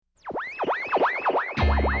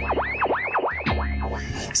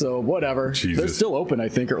So whatever. Jesus. They're still open, I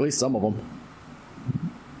think, or at least some of them.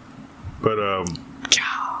 But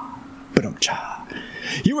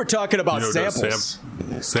you were talking about samples.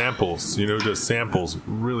 Samples. You know, just samples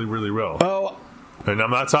really, really well. Oh, and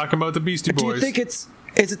I'm not talking about the Beastie Boys. do you think is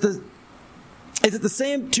it the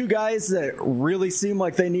same two guys that really seem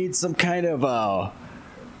like they need some kind of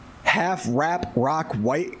half rap rock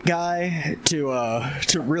white guy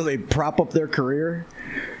to really prop up their career?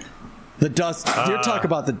 The Dust. You're talking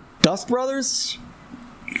about the Dust Brothers?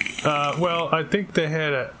 Well, I think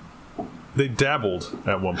they dabbled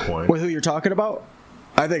at one point. With who you're talking about?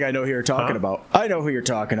 I think I know who you're talking about. I know who you're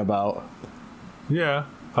talking about. Yeah.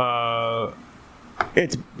 Who am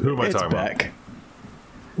I talking Beck. about?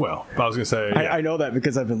 Well, I was going to say... I know that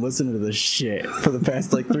because I've been listening to this shit for the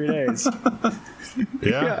past, 3 days.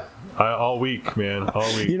 Yeah. All week, man.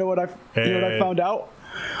 All week. You know what I found out?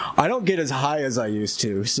 I don't get as high as I used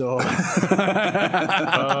to, so...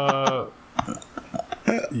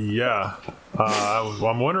 Yeah.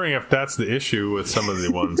 I'm wondering if that's the issue with some of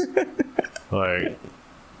the ones.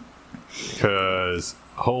 Because,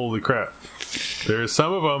 holy crap. There's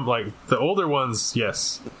some of them, the older ones,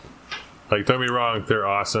 yes. Don't get me wrong, they're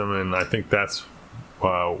awesome, and I think that's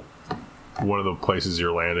one of the places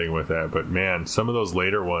you're landing with that. But, man, some of those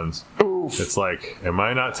later ones, it's am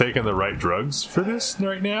I not taking the right drugs for this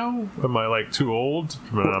right now? Am I, too old?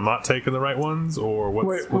 I'm not taking the right ones? Or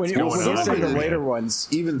what's going on? The later ones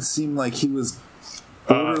even seemed like he was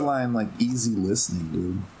borderline, easy listening,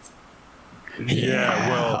 dude. Yeah,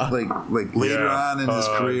 well, later on in his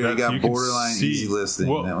career, he got borderline easy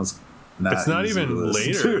listening. Well, that was not. It's not even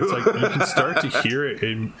later. It's you can start to hear it,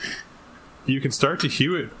 and you can start to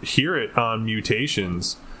hear it on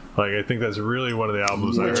Mutations. I think that's really one of the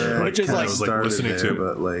albums I was listening to,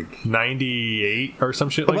 but 98 or some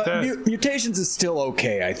shit like that. Mutations is still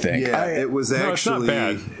okay, I think. Yeah, it was actually. No,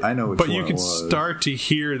 it's not bad. I know, which but one you can it was. start to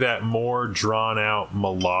hear that more drawn out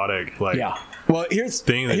melodic, yeah. Well, here's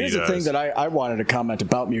the thing that I wanted to comment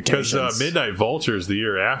about Mutations. Because Midnight Vultures the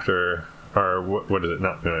year after, or what is it?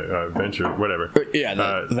 Not Venture, whatever. Yeah,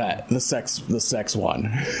 the sex one.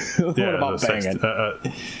 What about banging?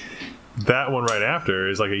 That one right after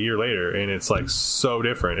is a year later, and it's so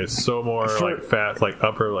different. It's so more fat,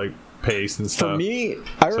 upper pace and stuff. For me,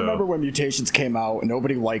 I remember when Mutations came out,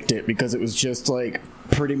 nobody liked it because it was just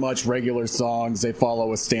pretty much regular songs. They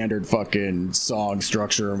follow a standard fucking song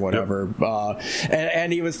structure and whatever. Yep.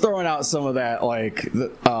 And he was throwing out some of that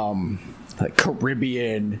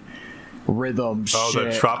Caribbean rhythm shit.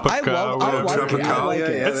 The Tropical. I like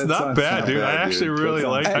it. It's not bad, dude. I actually really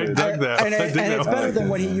like it. I dig that. And it's better than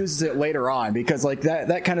when he uses it later on, because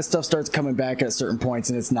that kind of stuff starts coming back at certain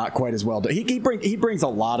points and it's not quite as well done. He brings a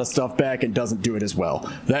lot of stuff back and doesn't do it as well.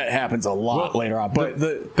 That happens a lot later on. But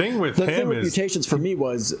the thing with Mutations for me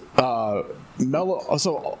was mellow.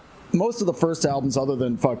 So most of the first albums, other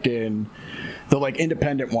than fucking the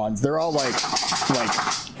independent ones, they're all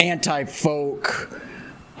anti-folk,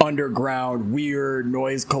 underground, weird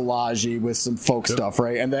noise collage with some folk stuff,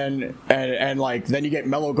 right? And then then you get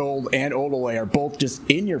Mellow Gold and Odelay are both just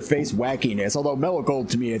in your face wackiness. Although Mellow Gold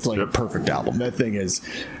to me, it's a perfect album. That thing is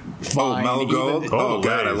fine. Mellow Gold.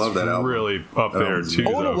 God, I love that album. Really up there too.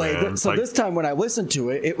 Odelay. So this time when I listened to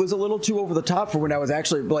it, it was a little too over the top for when I was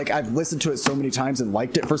actually I've listened to it so many times and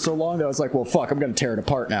liked it for so long that I was well, fuck, I'm gonna tear it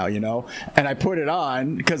apart now, And I put it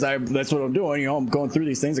on because that's what I'm doing. I'm going through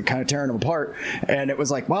these things and kind of tearing them apart. And it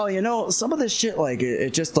was well, some of this shit,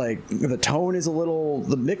 it just the tone is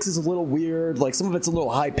the mix is a little weird. Some of it's a little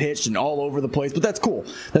high pitched and all over the place, but that's cool.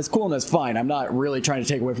 That's cool and that's fine. I'm not really trying to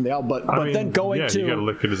take away from the album, but then going to you gotta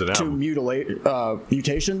look at it as an album.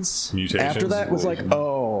 Mutations after that was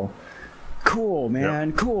oh, cool,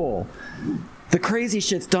 man, cool. The crazy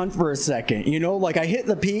shit's done for a second, I hit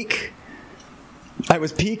the peak. I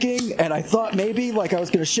was peaking, and I thought maybe I was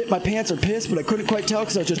going to shit my pants or piss, but I couldn't quite tell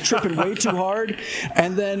because I was just tripping way too hard.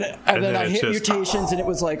 And then I hit Mutations, and it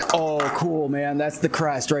was oh, cool, man. That's the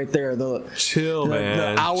crest right there. Chill,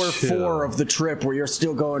 man. The hour 4 of the trip where you're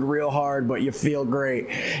still going real hard, but you feel great.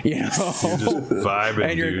 You're just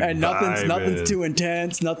vibing, and nothing's too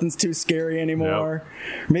intense. Nothing's too scary anymore.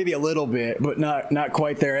 Yep. Maybe a little bit, but not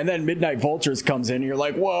quite there. And then Midnight Vultures comes in, and you're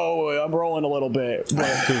whoa, I'm rolling a little bit.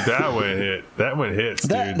 But, dude, that one hit. That one hits,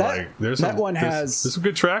 dude. There's some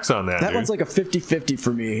good tracks on that. That one's a 50-50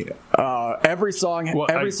 for me. Every song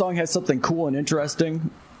has something cool and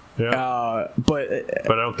interesting. Yeah. But I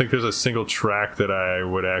don't think there's a single track that I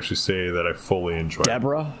would actually say that I fully enjoy.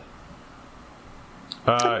 Deborah.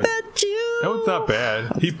 I bet you That one's not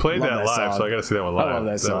bad. He played that live, so I got to see that one live. I love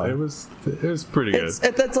that song. It was pretty good.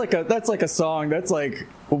 That's like a song. That's like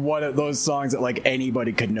one of those songs that like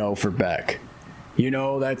anybody could know for Beck. You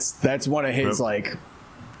know, that's one of his like,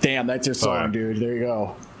 damn, that's your song, dude. There you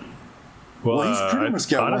go. Well, he's pretty much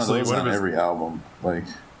got honestly, one of those on every album, like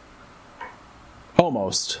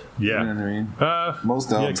almost. Yeah, you know what I mean.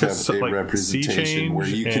 Most albums have a like representation where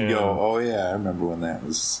you can go, "Oh yeah, I remember when that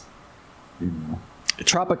was." You know,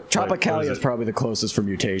 Tropicalia is probably the closest for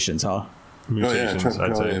Mutations, huh? Mutations,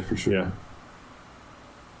 I'd say for sure. Yeah.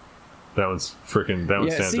 That one's freaking. That one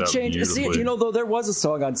stands out beautifully. You know, though, there was a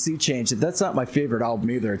song on Sea Change. That's not my favorite album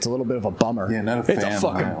either. It's a little bit of a bummer. Yeah, not a fan of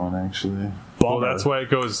that one actually. Bummer. Well, that's why it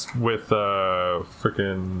goes with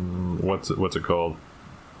freaking what's it called?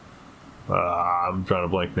 I'm drawing a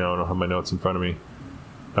blank now. I don't have my notes in front of me.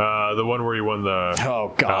 The one where he won the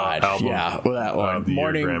album, yeah, well, that one.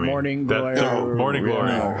 Morning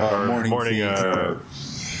Glory,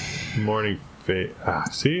 Morning Fate.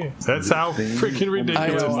 See, that's how freaking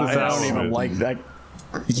ridiculous this album is. I don't even like that.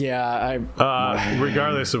 Yeah,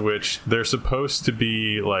 regardless of which, they're supposed to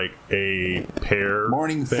be like a pair.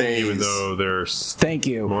 Morning thing, phase, even though they're. Thank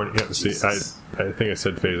you. See, I think I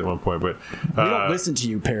said phase at one point, but we don't listen to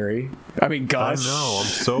you, Perry. I mean, Gus. I know. I'm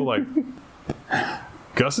so like.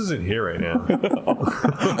 Gus isn't here right now.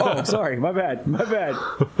 Oh, sorry. My bad. I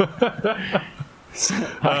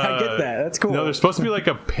get that. That's cool. No, there's supposed to be like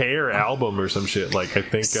a pair album or some shit. Like I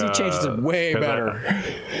think Sea Changes are way better.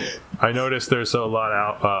 I noticed there's a lot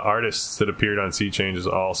of artists that appeared on Sea Changes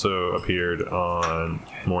also appeared on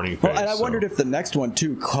Morning Phase. Well, and I wondered if the next one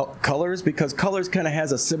too, Colors, because Colors kind of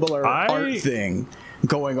has a similar art thing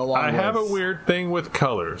going along. I have a weird thing with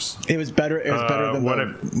Colors. It was better. It was better than when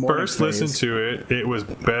I first listened to it. It was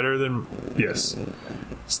better than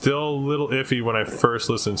Still a little iffy when I first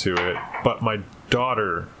listened to it, but my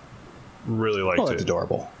daughter really liked it. That's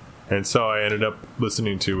adorable. And so I ended up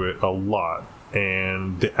listening to it a lot,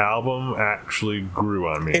 and the album actually grew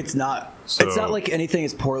on me. It's not like anything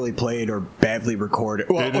is poorly played or badly recorded.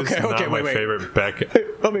 Well, it is not my favorite Beck.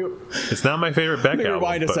 It's not my favorite Beck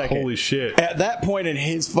album, but holy shit. At that point in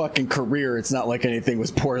his fucking career, it's not like anything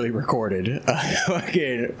was poorly recorded.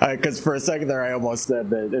 Because for a second there, I almost said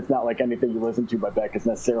that it's not like anything you listen to by Beck is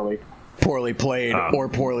necessarily poorly played or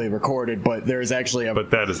poorly recorded, but there's actually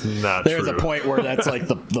but that is not there's true. A point where that's like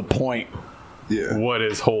the point. Yeah. What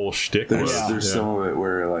his whole shtick was. There's some of it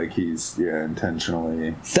where like he's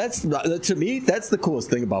intentionally. That's to me. That's the coolest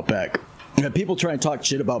thing about Beck. People try and talk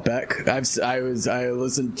shit about Beck. I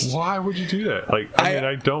listened. Why would you do that? Like,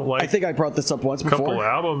 I don't like. I think I brought this up once before. A couple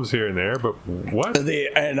albums here and there, but what?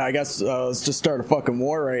 And I guess let's just start a fucking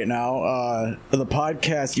war right now. The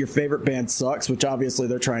podcast, Your Favorite Band Sucks, which obviously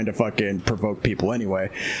they're trying to fucking provoke people anyway.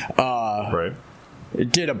 Right.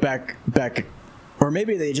 It did a Beck. Or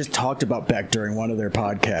maybe they just talked about Beck during one of their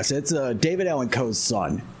podcasts. It's David Allan Coe's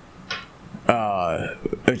son,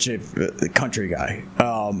 which is a country guy.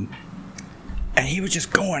 And he was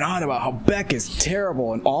just going on about how Beck is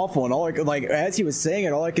terrible and awful, and all as he was saying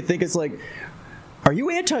it, all I could think is like, are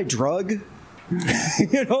you anti-drug?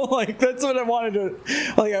 You know, like that's what I wanted to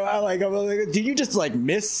I'm like, do you just like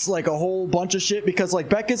miss like a whole bunch of shit? Because like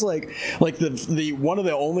Beck is like the one of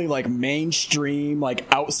the only like mainstream like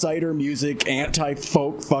outsider music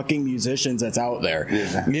anti-folk fucking musicians that's out there.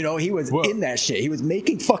 Yeah. You know, he was in that shit. He was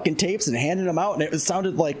making fucking tapes and handing them out, and it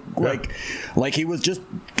sounded like he was just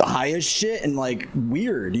the highest shit and like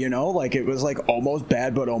weird. You know, like it was like almost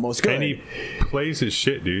bad but almost good. And he plays his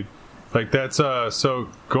shit, dude. Like that's so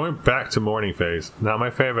going back to Morning Phase, not my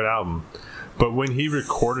favorite album, but when he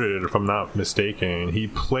recorded it, if I'm not mistaken, he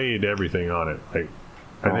played everything on it. Like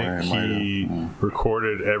I think he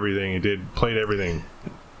recorded everything and played everything,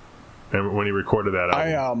 and when he recorded that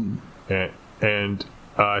album, and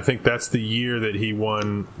I think that's the year that he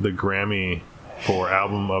won the Grammy for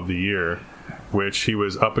Album of the Year, which he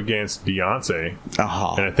was up against Beyonce.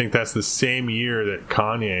 And I think that's the same year that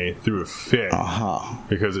Kanye threw a fit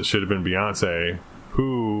because it should have been Beyonce,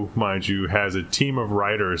 who, mind you, has a team of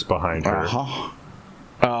writers behind her.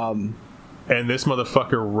 And this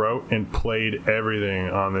motherfucker wrote and played everything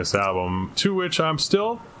on this album, to which I'm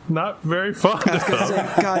still not very fond of.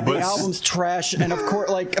 God, the album's trash, and of course,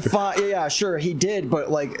 like, yeah, sure, he did, but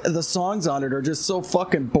like the songs on it are just so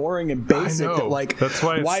fucking boring and basic that like, that's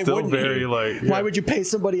why it's still very like. Why would you pay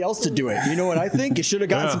somebody else to do it? You know what I think? You should have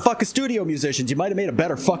gotten some fucking studio musicians. You might have made a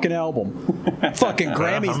better fucking album. Fucking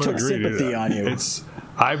Grammys took sympathy on you.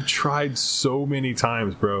 I've tried so many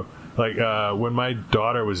times, bro. Like when my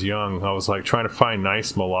daughter was young, I was like trying to find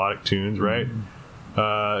nice melodic tunes, right?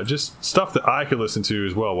 just stuff that I could listen to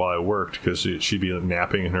as well while I worked, because she'd be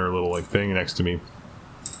napping in her little like thing next to me.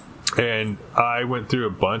 And I went through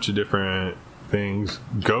a bunch of different things.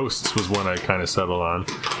 Ghosts was one I kind of settled on,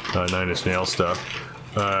 9 Inch Nails stuff.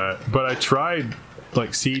 But I tried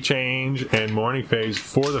like Sea Change and Morning Phase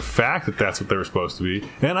for the fact that that's what they were supposed to be,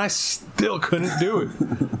 and I still couldn't do it.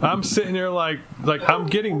 I'm sitting there like I'm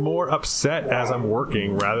getting more upset as I'm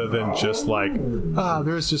working rather than just like,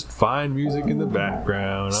 there's just fine music in the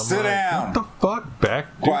background. I'm Sit down. What the fuck, Beck?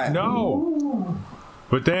 Dude, Quiet. No.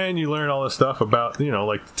 But then you learn all this stuff about,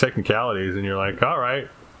 like the technicalities, and you're like, all right,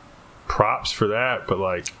 props for that, but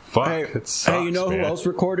like, fuck, it sucks. Hey, you know man. Who else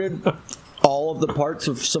recorded all of the parts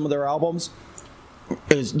of some of their albums?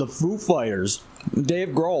 Is the Foo Fighters, Dave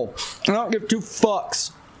Grohl. I don't give two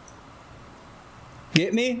fucks.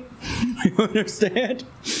 Get me? You understand?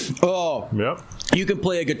 Oh, yep. You can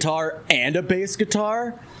play a guitar and a bass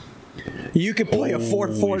guitar. You can play a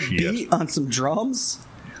 4/4 beat on some drums.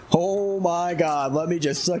 Oh my God! Let me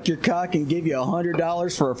just suck your cock and give you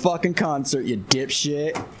 $100 for a fucking concert, you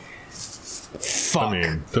dipshit. Fuck. I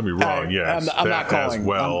mean, don't be wrong. Yes, I'm not calling, as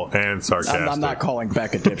well and sarcastic. I'm not calling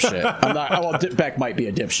Beck a dipshit. I'm not. Well, Beck might be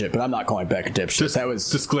a dipshit, but I'm not calling Beck a dipshit. That was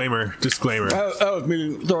disclaimer. That was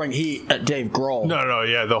me throwing heat at Dave Grohl. No,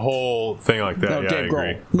 yeah, the whole thing like that. No, yeah, Dave I Grohl.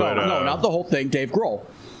 agree. No, not the whole thing. Dave Grohl.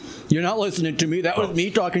 You're not listening to me. That was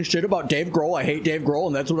me talking shit about Dave Grohl. I hate Dave Grohl,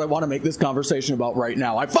 and that's what I want to make this conversation about right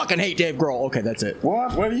now. I fucking hate Dave Grohl. Okay, that's it.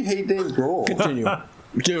 What? Why do you hate Dave Grohl? Continue,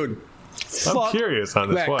 dude. I'm curious on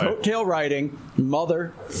this that one. Coattail riding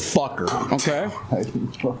motherfucker. Okay,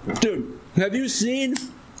 dude. Have you seen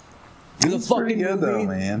the fucking good movie? though,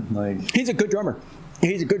 man. Like, he's a good drummer.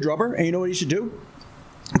 He's a good drummer, and you know what he should do?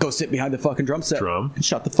 Go sit behind the fucking drum set and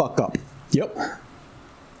shut the fuck up. Yep.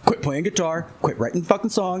 Quit playing guitar. Quit writing fucking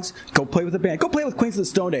songs. Go play with a band. Go play with Queens of the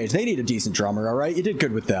Stone Age. They need a decent drummer, all right? You did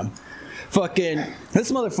good with them. Fucking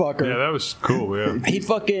this motherfucker. Yeah, that was cool. Yeah. He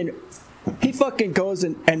fucking goes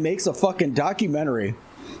and makes a fucking documentary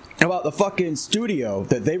about the fucking studio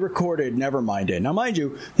that they recorded Nevermind in. Now, mind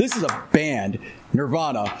you, this is a band,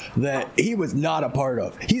 Nirvana, that he was not a part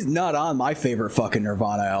of. He's not on my favorite fucking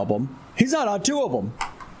Nirvana album. He's not on 2 of them.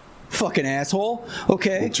 Fucking asshole.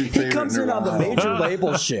 Okay, he comes in on the major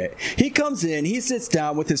label shit. He comes in, he sits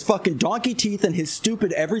down with his fucking donkey teeth and his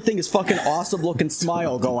stupid everything is fucking awesome looking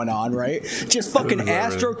smile going on, right? Just fucking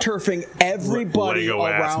astroturfing everybody Lego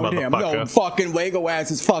around him. No, fucking Lego ass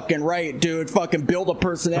is fucking right, dude. Fucking build a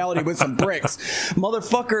personality with some bricks.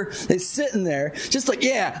 Motherfucker is sitting there just like,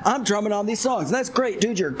 yeah, I'm drumming on these songs. And that's great,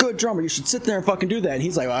 dude. You're a good drummer. You should sit there and fucking do that. And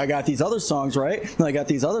he's like, well, I got these other songs, right? And I got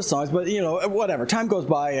these other songs, but whatever. Time goes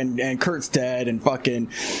by and Kurt's dead and fucking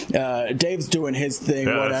Dave's doing his thing,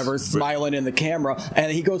 whatever, smiling in the camera,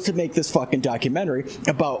 and he goes to make this fucking documentary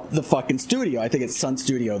about the fucking studio. I think it's Sun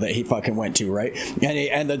Studio that he fucking went to, right?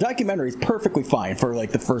 And the documentary is perfectly fine for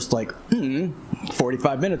like the first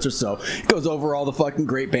 45 minutes or so. It goes over all the fucking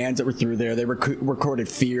great bands that were through there. They recorded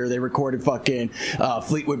Fear. They recorded fucking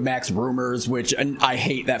Fleetwood Mac's Rumors, which I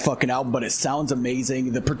hate that fucking album, but it sounds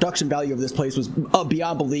amazing. The production value of this place was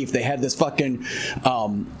beyond belief. They had this fucking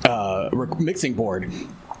mixing board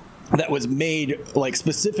that was made like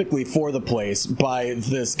specifically for the place by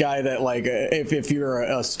this guy that like if you're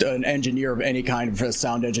an engineer of any kind, of a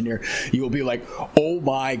sound engineer, you will be like, oh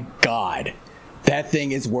my God, that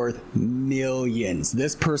thing is worth millions.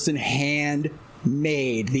 This person hand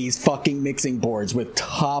made these fucking mixing boards with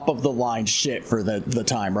top of the line shit for the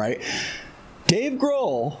time, right? Dave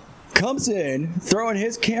Grohl comes in throwing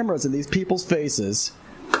his cameras in these people's faces,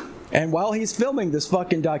 and while he's filming this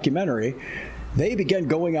fucking documentary, they begin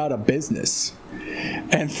going out of business.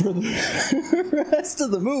 And for the rest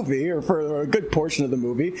of the movie, or for a good portion of the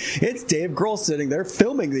movie, it's Dave Grohl sitting there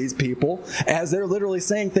filming these people as they're literally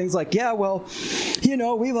saying things like, yeah, well,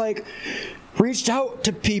 we like reached out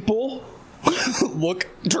to people, look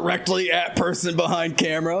directly at person behind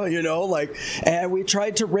camera, and we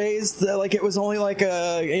tried to raise it was only like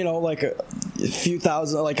a few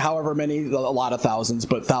thousand, like however many, a lot of thousands,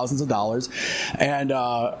 but thousands of dollars, and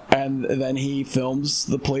then he films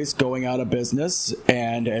the place going out of business,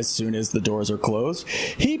 and as soon as the doors are closed,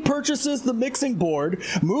 he purchases the mixing board,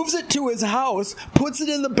 moves it to his house, puts it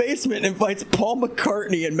in the basement, and invites Paul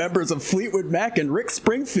McCartney and members of Fleetwood Mac and Rick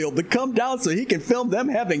Springfield to come down so he can film them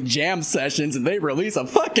having jam sessions, and they release a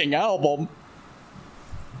fucking album.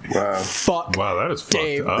 Well, fuck that is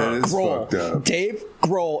Dave Grohl. Dave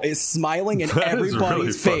Grohl is smiling in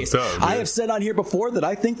everybody's face. I have said on here before that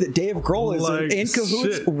I think that Dave Grohl is in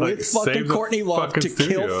cahoots with fucking Courtney Love to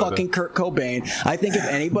kill fucking Kurt Cobain. I think if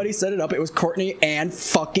anybody set it up, it was Courtney and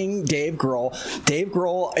fucking Dave Grohl. Dave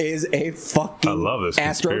Grohl is a fucking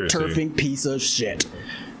astroturfing piece of shit.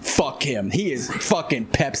 Fuck him. He is fucking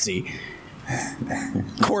Pepsi.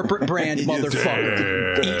 Corporate brand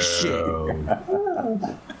motherfucker. Eat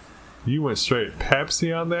shit. You went straight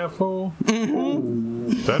Pepsi on that fool?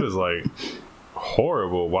 Mm-hmm. That is like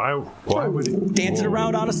horrible. Why would he dancing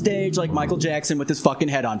around on a stage like Michael Jackson with his fucking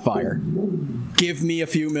head on fire? Give me a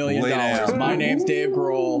few $1 million. My name's Dave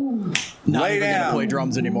Grohl. Not even gonna play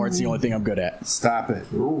drums anymore. It's the only thing I'm good at. Stop it.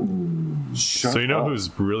 So you know who's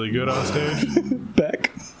really good on stage? Beck.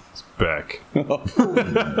 It's Beck. Cut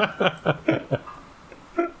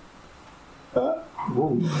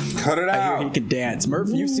it out. I hear he can dance. Murph,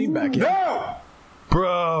 you've seen Beck, yeah? No!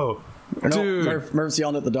 Bro. Dude. Murph's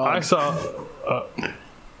yelling at the dog. I saw...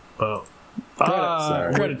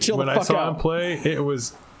 chill when the fuck I saw out. him play, it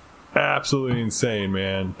was absolutely insane,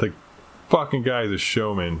 man. The fucking guy's a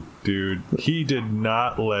showman, dude. He did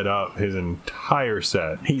not let up his entire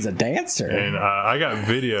set. He's a dancer. And I got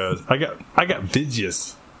videos. I got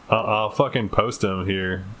videos. I'll fucking post them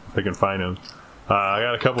here if I can find them. I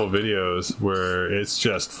got a couple of videos where it's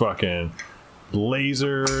just fucking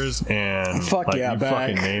lasers and fuck yeah,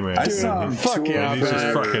 fucking name it. I saw him fuck yeah, he's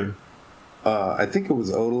just fucking. I think it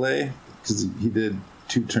was Odelay because he did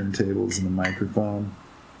 2 turntables and a microphone.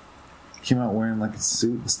 Came out wearing like a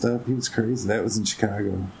suit and stuff. He was crazy. That was in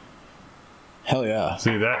Chicago. Hell yeah.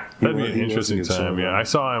 See that'd be an interesting time. Yeah, I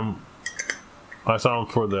saw him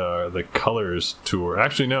for the Colors tour.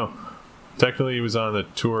 Actually, no. Technically, he was on the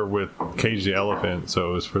tour with Cage the Elephant,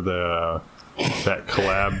 so it was for the that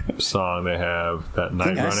collab song they have, that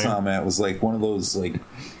Night Running. I saw him at was like one of those like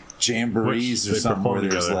jamborees or something where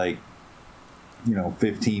there's together. Like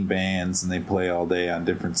 15 bands and they play all day on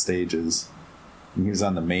different stages. And he was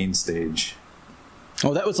on the main stage.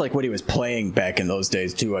 Oh, that was like what he was playing back in those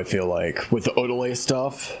days too. I feel like with the Odelay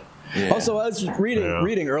stuff. Yeah. Also, I was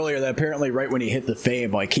reading earlier that apparently right when he hit the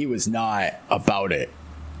fame, like he was not about it.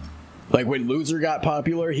 Like when Loser got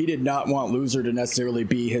popular, he did not want Loser to necessarily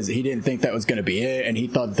be his. He didn't think that was going to be it, and he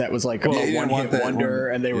thought that was like a one-hit wonder.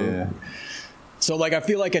 And they were so like I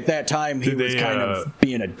feel like at that time he was kind of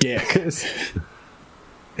being a dick.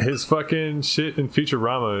 His fucking shit in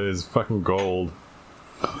Futurama is fucking gold.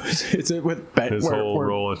 It's with his whole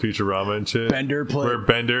role in Futurama and shit. Where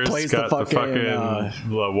Bender's got the fucking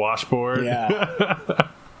washboard. Yeah.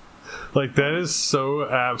 Like, that is so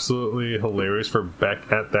absolutely hilarious for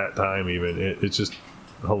Beck at that time, even. It's just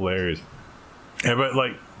hilarious. But,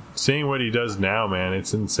 like, seeing what he does now, man,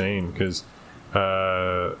 it's insane. Because,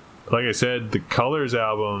 like I said, the Colors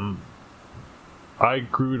album, I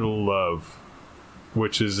grew to love,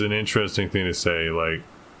 which is an interesting thing to say. Like,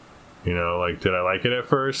 like, did I like it at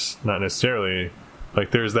first? Not necessarily.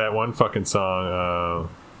 Like, there's that one fucking song,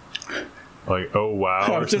 like, oh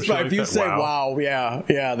wow. Or just if you say wow,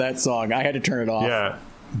 yeah, that song. I had to turn it off. Yeah,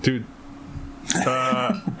 dude.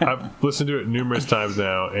 I've listened to it numerous times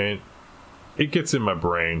now, and it gets in my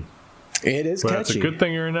brain. It is catchy. That's a good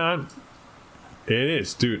thing or not. It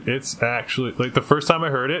is, dude. It's actually like the first time I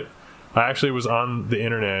heard it, I actually was on the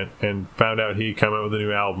internet and found out he came out with a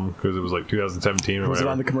new album because it was like 2017 or whatever. Was it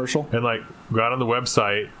on the commercial? And like got on the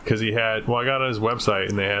website because he had. Well, I got on his website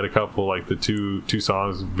and they had a couple like the two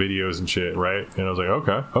songs, videos and shit, right? And I was like,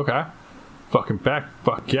 okay, fucking back,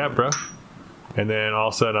 fuck yeah, bro. And then all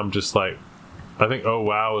of a sudden I'm just like, I think "Oh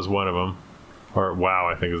Wow" is one of them, or "Wow"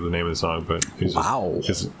 I think is the name of the song, but he's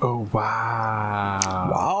just "Oh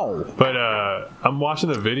wow." But I'm watching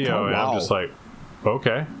the video and I'm just like,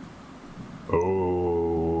 okay.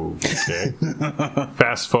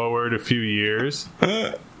 Fast forward a few years,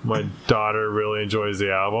 my daughter really enjoys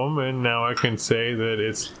the album, and now I can say that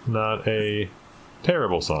it's not a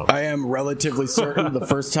terrible song. I am relatively certain the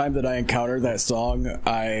first time that I encountered that song,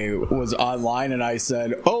 I was online and I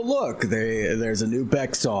said, oh look, there's a new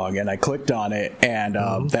Beck song, and I clicked on it, and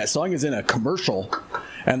that song is in a commercial,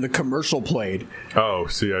 and the commercial played. Oh,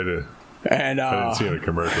 see, I did. And I didn't see any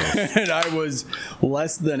commercials. And I was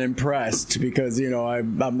less than impressed because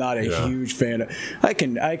I'm not a huge fan of. I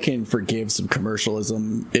can forgive some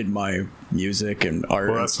commercialism in my music and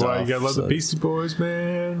art. Well, that's and stuff, why you gotta love the Beastie Boys,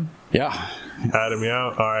 man. Yeah, Adam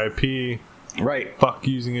Young, R.I.P. Right. Fuck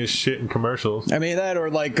using his shit in commercials. I mean that, or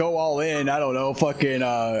like go all in. I don't know. Fucking.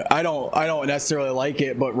 I don't necessarily like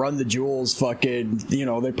it, but Run the Jewels. Fucking. You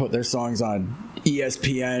know they put their songs on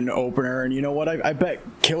ESPN opener, and you know what? I bet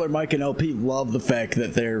Killer Mike and LP love the fact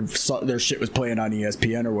that their shit was playing on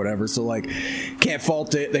ESPN or whatever. So like, can't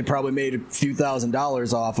fault it. They probably made a few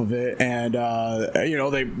 $1,000s off of it, and you know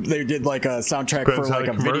they did like a soundtrack Depends for like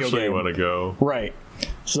how a video commercial game. you want to go. Right.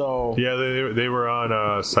 So yeah, they were on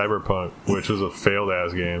Cyberpunk, which was a failed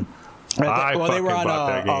ass game. I well, they were on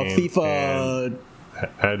bought that game FIFA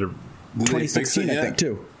had to 2016, I think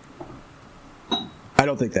too. I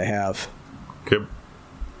don't think they have. Okay.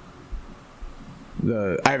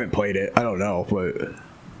 I haven't played it. I don't know, but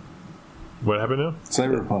what happened now?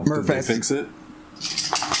 Cyberpunk. Did they fix it?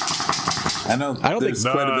 I know. I don't think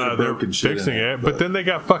quite a bit of broken shit fixing in it, but then they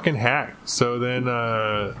got fucking hacked. So then they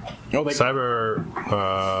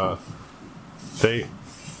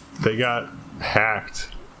got hacked,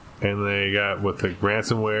 and they got with the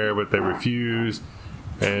ransomware, but they refused.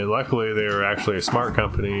 And luckily, they were actually a smart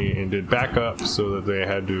company and did backups, so that they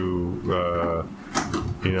had to,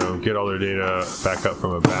 get all their data back up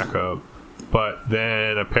from a backup. But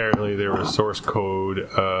then apparently there was source code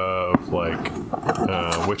of like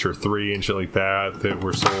Witcher 3 and shit like that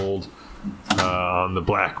were sold on the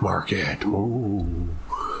black market. Ooh.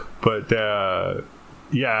 But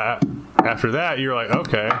yeah, after that you're like,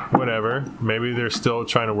 okay, whatever. Maybe they're still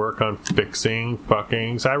trying to work on fixing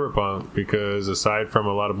fucking Cyberpunk, because aside from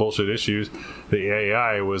a lot of bullshit issues, the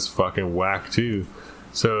AI was fucking whack too.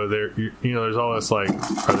 So there's all this like,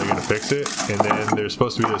 are they going to fix it? And then there's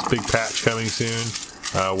supposed to be this big patch coming soon,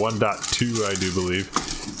 1.2 I do believe,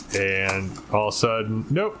 and all of a sudden,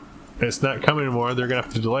 nope, it's not coming anymore. They're going to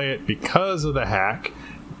have to delay it because of the hack.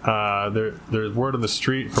 There's word on the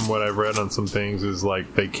street from what I've read on some things is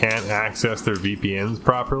like they can't access their VPNs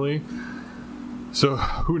properly. So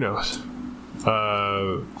who knows?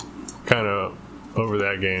 Kind of over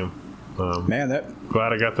that game.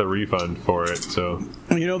 Glad I got the refund for it. So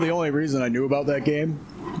you know, the only reason I knew about that game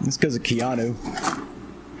is because of Keanu.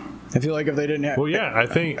 I feel like if they didn't have, I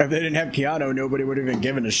think if they didn't have Keanu, nobody would have even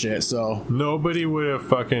given a shit. So nobody would have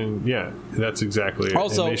fucking that's exactly it.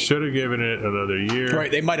 Also, and they should have given it another year.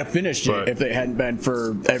 Right, they might have finished it if they hadn't been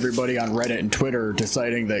for everybody on Reddit and Twitter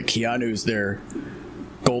deciding that Keanu's their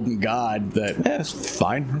golden god. It's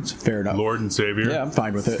fine. It's fair enough. Lord and Savior. Yeah, I'm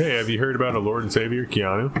fine with it. Hey, have you heard about a Lord and Savior,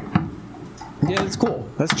 Keanu? Yeah, it's cool.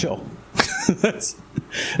 That's chill. that's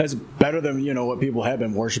better than what people have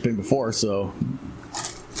been worshiping before. So.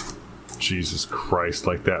 Jesus Christ,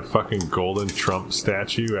 like that fucking golden Trump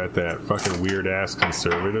statue at that fucking weird ass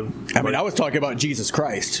conservative. I mean, I was talking about Jesus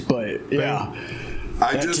Christ, but yeah.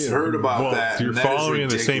 I just heard about that. You're following in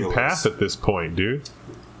the same path at this point, dude.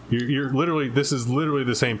 You're literally, this is literally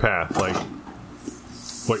the same path. Like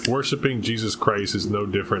worshiping Jesus Christ is no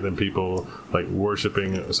different than people like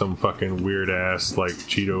worshiping some fucking weird ass like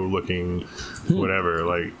Cheeto looking whatever.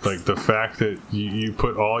 Like the fact that you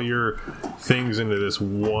put all your things into this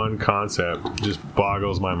one concept just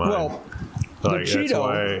boggles my mind. Well, like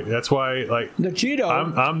that's why like the Cheeto,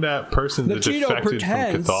 I'm that person that defected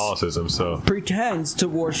from Catholicism. So pretends to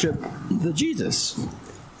worship the Jesus.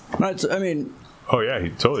 I mean. Oh yeah, he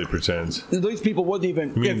totally pretends. These people wouldn't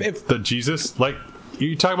even if the Jesus like.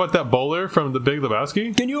 You talking about that bowler from The Big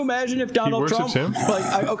Lebowski? Can you imagine if Donald Trump him?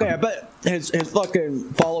 I bet his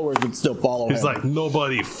fucking followers would still follow him. He's like,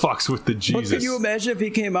 nobody fucks with the Jesus. But can you imagine if he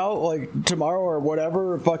came out like tomorrow or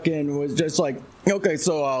whatever, fucking was just like, okay,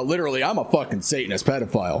 so literally, I'm a fucking Satanist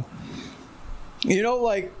pedophile. Jesus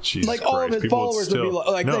like all Christ. of his followers would be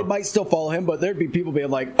like, they might still follow him, but there'd be people being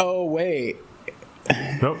like, oh wait,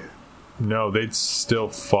 nope. No, they'd still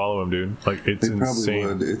follow him, dude. Like it's insane.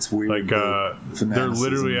 Would. It's weird. Like they're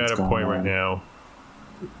literally at a point right now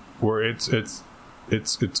where it's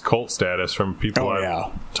cult status from people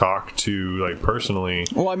I've talked to like personally.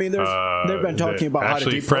 Well, I mean, they've been talking about how to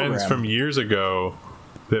deprogram. Friends from years ago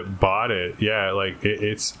that bought it. Yeah, like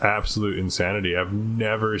it's absolute insanity. I've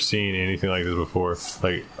never seen anything like this before.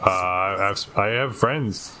 Like I have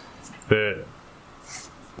friends that.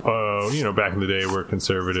 Back in the day were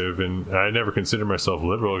conservative, and I never considered myself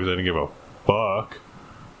liberal because I didn't give a fuck.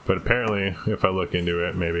 But apparently, if I look into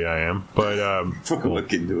it, maybe I am. But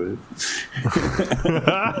look into it.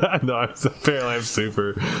 No, apparently I'm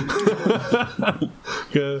super.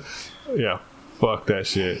 Yeah, fuck that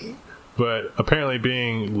shit. But apparently,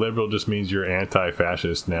 being liberal just means you're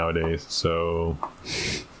anti-fascist nowadays. So,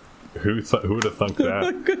 who would have thunk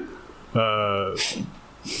that?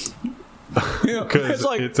 Because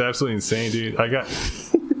it's absolutely insane, dude.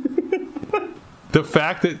 the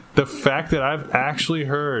fact that I've actually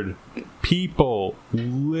heard people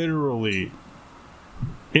literally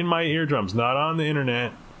in my eardrums, not on the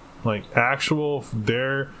internet, like actual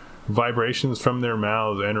their vibrations from their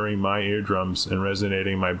mouths entering my eardrums and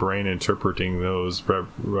resonating, my brain interpreting those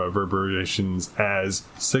reverberations as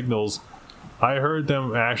signals. I heard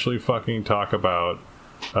them actually fucking talk about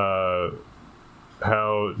how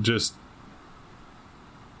just,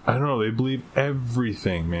 I don't know, they believe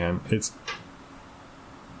everything, man. It's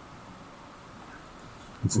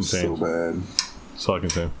insane. So bad. That's all I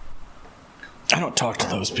can say. I don't talk to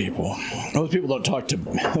those people. Those people don't talk to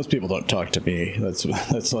me. Let's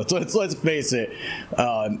face it.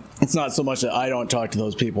 It's not so much that I don't talk to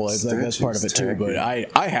those people. I think that's part of it too. But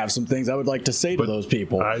I have some things I would like to say to those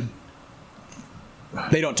people.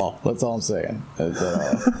 They don't talk. That's all I'm saying.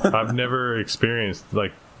 I've never experienced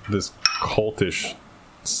like this cultish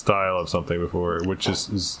style of something before, which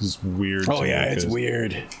is weird. Oh yeah, it's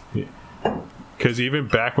weird. Because even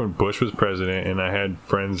back when Bush was president, and I had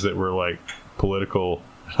friends that were like political,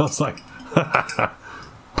 I was like,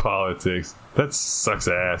 politics, that sucks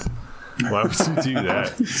ass. Why would you do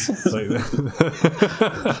that? Like,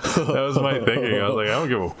 that was my thinking. I was like, I don't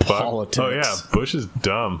give a fuck. Politics. Oh yeah, Bush is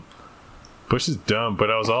dumb. But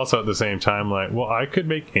I was also at the same time like, well, I could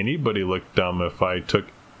make anybody look dumb if I took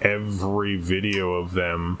every video of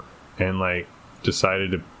them and like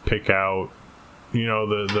decided to pick out, you know,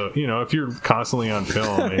 the you know, if you're constantly on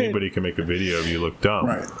film, anybody can make a video of you look dumb.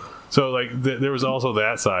 Right. So like there was also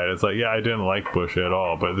that side. It's like, yeah, I didn't like Bush at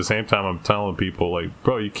all, but at the same time I'm telling people like,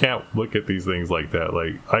 bro, you can't look at these things like that.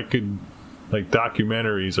 Like I could, like,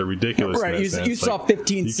 documentaries are ridiculous. Right, you saw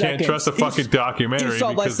 15 seconds. You can't trust a fucking documentary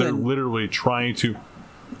because they're literally trying to.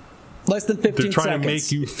 Less than 15 seconds. They're trying to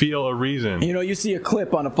make you feel a reason. You know, you see a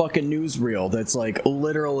clip on a fucking newsreel that's like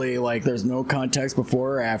literally like there's no context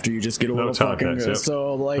before or after. You just get a little fucking. Yep.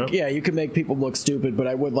 So like, yeah, you can make people look stupid, but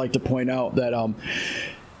I would like to point out that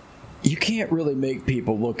you can't really make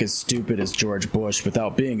people look as stupid as George Bush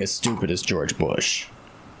without being as stupid as George Bush.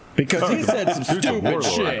 Because he said some stupid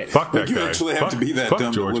shit. Fuck that guy. You actually have to be that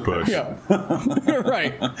dumb George to Bush. Yeah.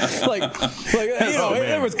 Right. Like you know,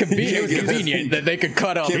 it was convenient that they could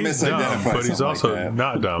cut out. He's dumb, but he's also like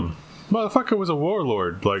not dumb. Motherfucker was a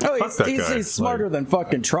warlord. Like, fuck that guy. He's smarter than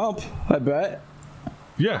fucking Trump, I bet.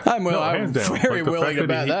 Yeah. I'm very willing to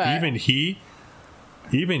bet that.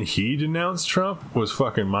 Even he denounced Trump was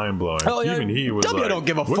fucking mind blowing. Yeah. Even he was W like, don't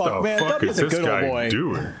give a fuck, man. Fuck W's is a this good guy old boy.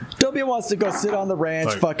 doing? W wants to go sit on the ranch,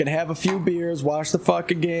 like, fucking have a few beers, watch the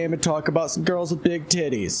fucking game, and talk about some girls with big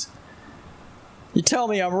titties. You tell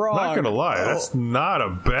me I'm wrong. Not gonna lie, that's not a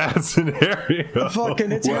bad scenario.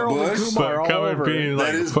 Fucking, it's Harold and Kumar all over. Being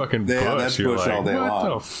like fucking Bush, that's you're Bush like, all day what long.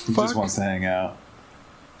 the fuck? He just wants to hang out.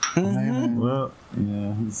 Mm-hmm. Well,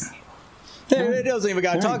 yeah, it doesn't even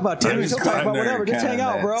got to talk about titties. He'll talk about whatever. Just hang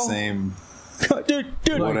out, bro. Dude,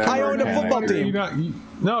 I own a football team.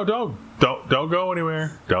 No, don't go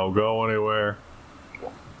anywhere. Don't go anywhere.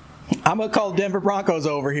 I'm gonna call Denver Broncos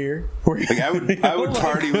over here. Like I would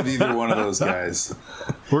party with either one of those guys.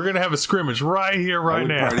 We're gonna have a scrimmage right here, right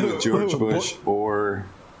now. I would party with George Bush or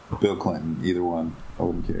Bill Clinton. Either one, I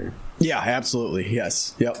wouldn't care. Yeah, absolutely.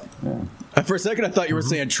 Yes. Yep. Yeah. For a second, I thought you were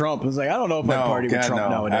saying Trump. I was like, I don't know if I'd party with Trump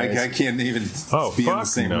nowadays. I can't even be in the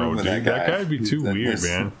same room with that guy. That guy would be too weird,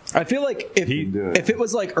 man. I feel like if it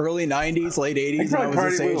was like early 90s, late 80s, and I was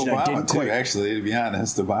this age and I didn't quite... Actually, to be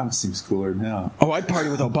honest, Obama seems cooler now. Oh, I'd party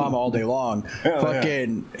with Obama all day long.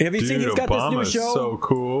 Fucking... Yeah. Have you seen he's got Obama's this new show? So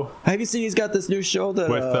cool. Have you seen he's got this new show that...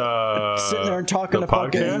 With, sitting there and talking to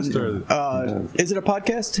podcast? Or, is it a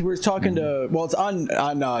podcast? We're talking to... Well, it's on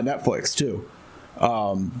Netflix, too.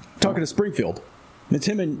 Talking to Springfield. It's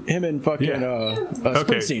him and fucking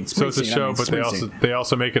Springsteen. So it's a show, but they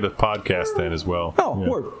also make it a podcast then as well. Oh,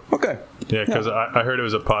 word. Okay. Yeah, because I heard it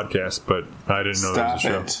was a podcast, but I didn't know it was a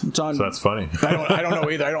show. It's on, so that's funny. I don't know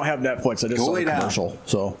either. I don't have Netflix. I just saw the commercial.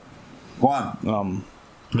 So, go on.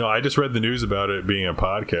 No, I just read the news about it being a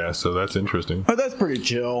podcast, so that's interesting. Oh, that's pretty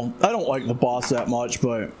chill. I don't like the boss that much,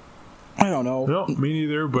 but I don't know. No, me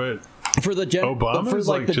neither. But for the Obama's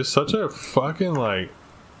like just such a fucking like,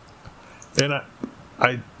 and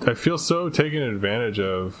I feel so taken advantage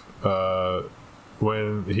of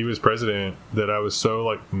when he was president that I was so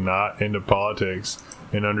like not into politics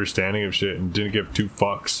and understanding of shit and didn't give two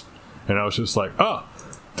fucks, and I was just like, oh,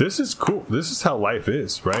 this is cool. This is how life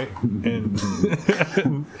is, right? And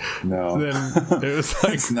no, then it was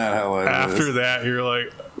like that's not how life after is. That you're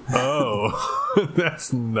like, oh,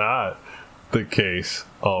 that's not the case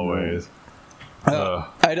always.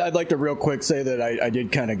 I'd like to real quick say that I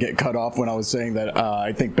did kind of get cut off when I was saying that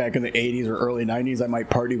I think back in the 80s or early 90s I might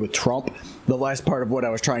party with Trump. The last part of what I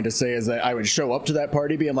was trying to say is that I would show up to that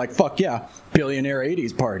party being like, fuck yeah, billionaire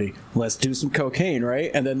 80s party. Let's do some cocaine, right?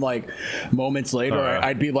 And then like moments later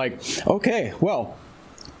I'd be like, okay, well,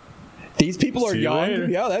 these people are young. Later.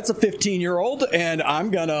 Yeah, that's a 15-year-old and I'm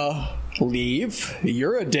gonna leave.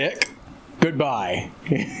 You're a dick. Goodbye.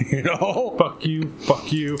 You know? Fuck you,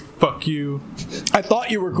 fuck you, fuck you. I thought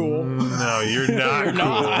you were cool. No, you're not You're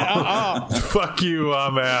cool. not. Fuck you,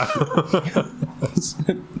 I'm out.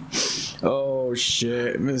 Oh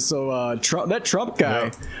shit! So Trump, that Trump guy,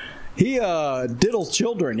 he diddles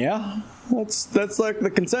children. Yeah, that's like the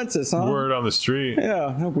consensus, huh? Word on the street.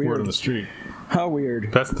 Yeah, how weird. Word on the street. How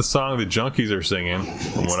weird. That's the song the junkies are singing,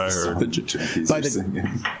 from what I heard. The junkies By are the-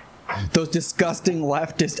 singing. Those disgusting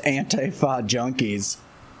leftist Antifa junkies.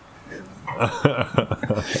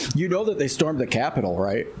 You know that they stormed the Capitol,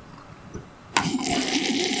 right?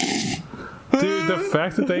 Dude, the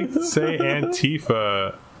fact that they say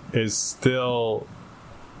Antifa is still...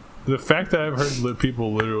 The fact that I've heard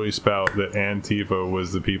people literally spout that Antifa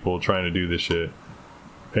was the people trying to do this shit.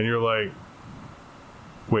 And you're like,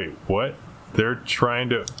 wait, what? They're trying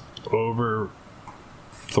to overthrow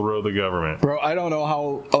the government. Bro, I don't know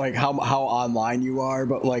how online you are,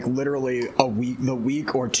 but like literally the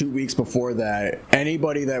week or 2 weeks before that,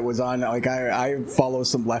 anybody that was on, like I follow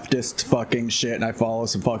some leftist fucking shit and I follow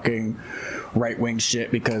some fucking right wing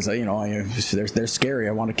shit because they're scary.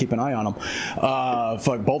 I want to keep an eye on them.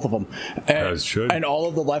 Fuck both of them. And all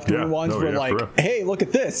of the left wing ones were like, hey, look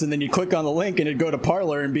at this, and then you click on the link and it'd go to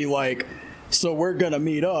Parler and be like, so we're gonna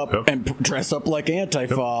meet up and dress up like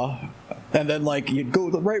Antifa. And then, like, you'd go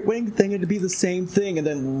the right-wing thing, and it'd be the same thing. And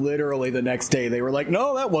then literally the next day, they were like,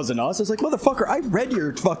 no, that wasn't us. I was like, motherfucker, I read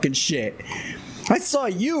your fucking shit. I saw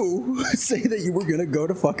you say that you were going to go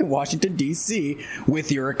to fucking Washington, D.C. with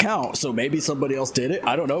your account. So maybe somebody else did it.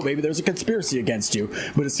 I don't know. Maybe there's a conspiracy against you.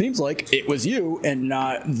 But it seems like it was you and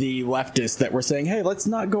not the leftists that were saying, hey, let's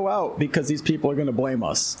not go out because these people are going to blame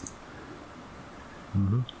us.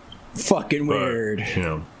 Mm-hmm. Fucking weird. But, you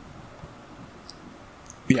know.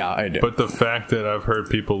 Yeah, I do. But the fact that I've heard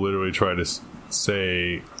people literally try to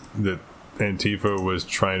say that Antifa was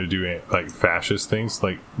trying to do like fascist things,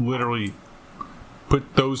 like literally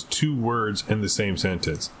put those two words in the same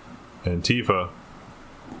sentence, Antifa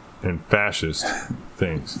and fascist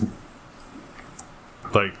things.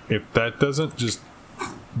 Like, if that doesn't just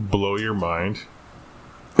blow your mind,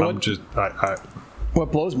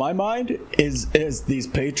 What blows my mind is these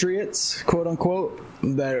patriots, quote unquote,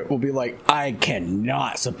 that will be like, I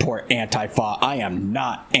cannot support Antifa. I am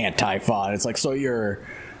not Antifa. And it's like, so you're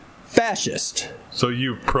fascist. So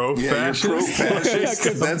you pro-fascist? Yeah, you're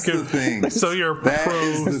pro-fascist. That's the thing. So you're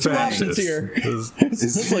pro-fascist. Here.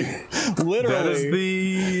 It's like, literally. That is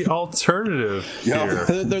the alternative here.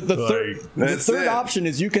 The third option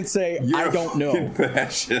is you can say, I don't know.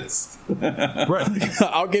 Fascist. Right.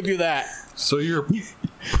 I'll give you that. So you're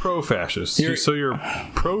pro-fascist. So you're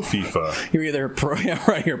pro-FIFA. You're either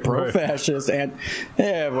you're pro-fascist and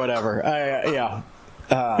whatever. Yeah,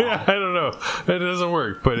 I don't know. It doesn't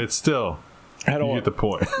work, but it's still. You get the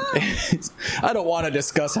point. I don't want to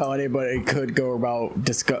discuss how anybody could go about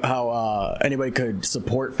how anybody could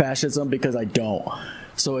support fascism because I don't.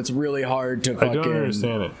 So it's really hard to fucking. I don't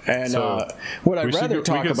understand it. And so what I'd rather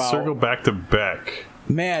talk we could about. Circle back to Beck.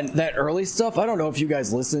 Man, that early stuff. I don't know if you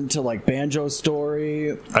guys listened to like Banjo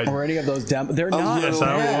Story or any of those demos. They're not. Yes,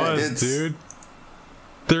 bad. I was, dude.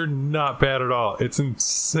 They're not bad at all. It's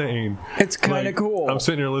insane. It's kind of cool. I'm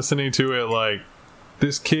sitting here listening to it like,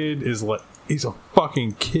 this kid is like, he's a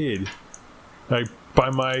fucking kid. Like, by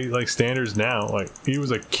my like standards now, like he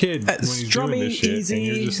was a kid when he's doing this shit, easy, and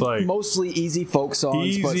you're just like mostly easy folk songs,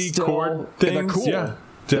 easy but still, chord things, they're cool. Yeah,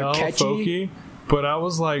 They're catchy. folky. But I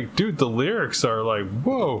was like, dude, the lyrics are like,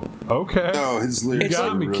 whoa, okay. Oh, his lyrics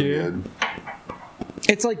got me, really kid. Good.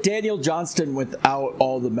 It's like Daniel Johnston without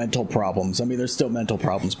all the mental problems. I mean, there's still mental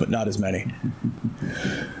problems, but not as many.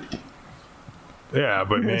 Yeah,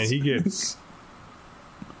 but man, he gets.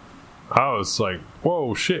 I was like,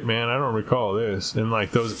 whoa, shit, man, I don't recall this. And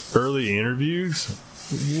like those early interviews,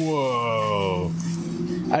 whoa.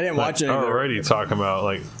 I didn't watch it. Already talking about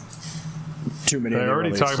like. Too many. They're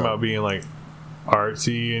already talking about being like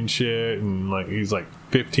artsy and shit, and like he's like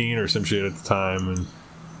 15 or some shit at the time, and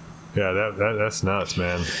yeah, that's nuts,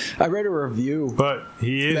 man. I read a review, but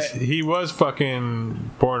he was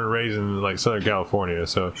fucking born and raised in like Southern California,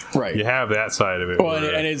 so right. You have that side of it. Well,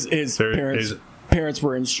 and his parents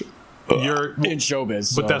were in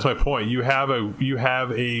showbiz, but so. that's my point. You have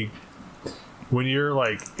a when you're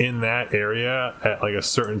like in that area at like a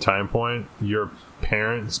certain time point, your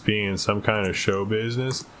parents being in some kind of show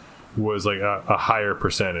business was like a higher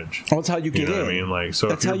percentage. Well, that's how you get in. What I mean, like, so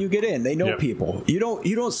that's how you get in. They know people. You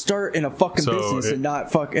don't start in a fucking business and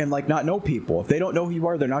not know people. If they don't know who you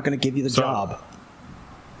are, they're not going to give you the job.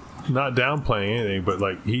 Not downplaying anything, but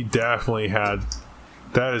like he definitely had.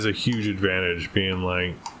 That is a huge advantage, being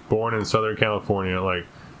like born in Southern California, like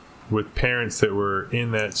with parents that were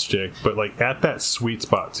in that stick, but like at that sweet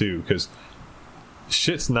spot too, because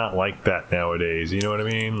shit's not like that nowadays. You know what I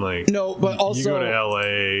mean? Like, no, but also you go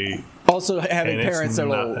to LA, also having parents that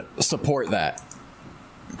will support that,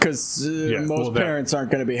 because most parents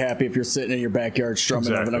aren't going to be happy if you're sitting in your backyard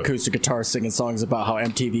strumming an acoustic guitar, singing songs about how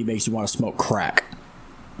MTV makes you want to smoke crack.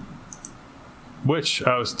 Which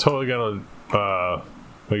I was totally gonna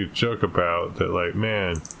make a joke about that. Like,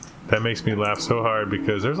 man, that makes me laugh so hard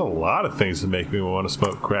because there's a lot of things that make me want to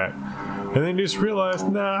smoke crack. And then you just realize,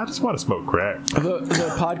 nah, I just want to smoke crack.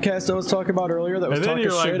 The podcast I was talking about earlier that was talking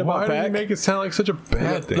shit about Beck. Why did you make it sound like such a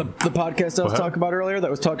bad thing? The podcast I was talking about earlier that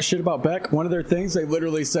was talking shit about Beck, one of their things, they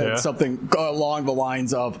literally said something along the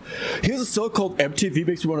lines of, here's a song called MTV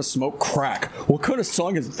Makes Me Want to Smoke Crack. What kind of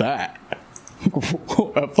song is that?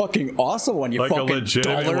 A fucking awesome one, you like fucking a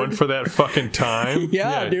legitimate dullard. One for that fucking time.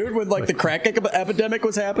 yeah, dude, when like the crack epidemic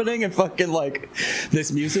was happening and fucking like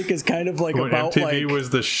this music is kind of like when about MTV like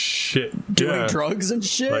was the shit, doing drugs and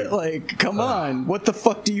shit. Like come on, what the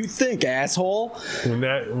fuck do you think, asshole? When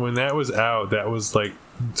that was out, that was like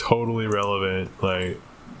totally relevant. Like.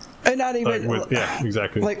 And not even yeah,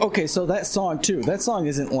 exactly. Like, okay, so that song too. That song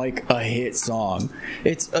isn't like a hit song.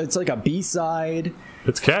 It's like a B-side.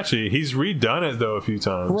 It's catchy. He's redone it though a few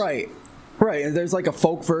times. Right. And there's like a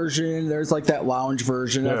folk version. There's like that lounge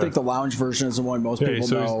version. Yeah. I think the lounge version is the one most people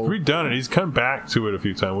know. He's redone it. He's come back to it a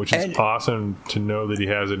few times, which is awesome to know that he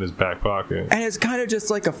has it in his back pocket. And it's kind of just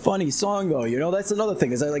like a funny song, though. You know, that's another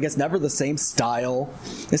thing. Is that like it's never the same style.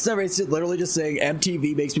 It's literally just saying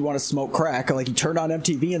MTV makes me want to smoke crack. Like you turned on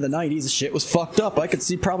MTV in the '90s, the shit was fucked up. I could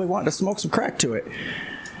see probably wanting to smoke some crack to it.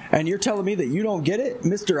 And you're telling me that you don't get it,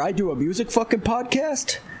 Mister? I do a music fucking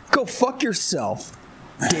podcast. Go fuck yourself.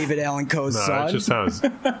 David Allen Coe's son. It just sounds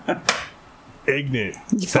ignorant.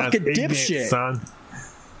 You fucking dipshit, son.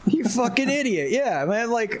 You fucking idiot. Yeah,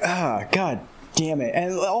 man. Like, god damn it,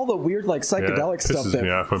 and all the weird like psychedelic stuff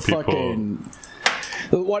that fucking.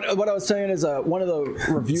 What I was saying is one of the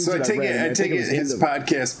reviews. So I take it his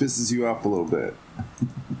podcast pisses you off a little bit.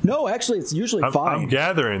 No, actually, it's usually fine. I'm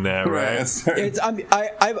gathering that, right?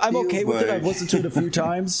 I'm okay with it. I've listened to it a few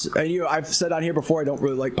times, and I've said on here before I don't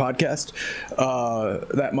really like podcasts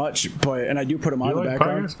that much, and I do put them on the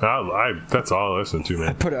background. That's all I listen to, man.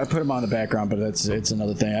 I put them on the background, but it's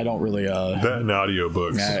another thing. I don't really that and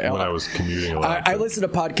audiobooks when I was commuting a lot. I listen to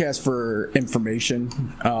podcasts for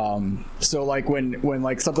information. So like when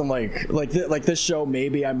like something like this show,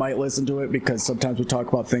 maybe I might listen to it because sometimes we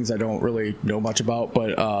talk about things I don't really know much about,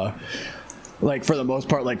 but like for the most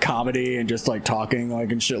part, like comedy and just like talking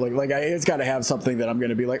like and shit, it's got to have something that I'm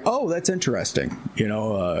going to be like, oh, that's interesting.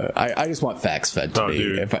 I just want facts fed to me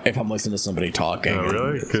if I'm listening to somebody talking. Oh,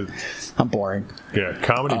 really? 'Cause I'm boring. Yeah,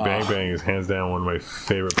 Comedy Bang Bang is hands down one of my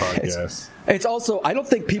favorite podcasts. It's also, I don't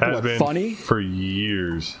think people are funny for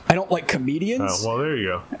years. I don't like comedians. Oh, well, there you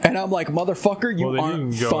go. And I'm like, motherfucker, you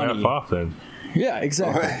aren't you can go funny. F off then. Yeah,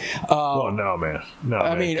 exactly. Well, no, man. No,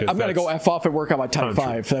 I mean, I'm going to go F off and work on my Type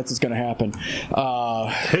 5. That's what's going to happen.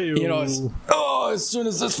 As soon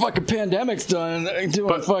as this fucking pandemic's done,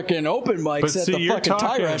 doing fucking open mics at the fucking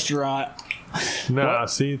Thai restaurant. Nah,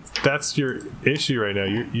 see, that's your issue right now.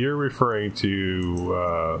 You're referring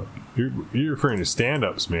to you're referring to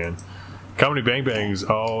stand-ups, man. Comedy Bang Bang's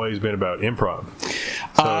always been about improv.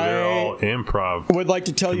 So they're all improv. Would like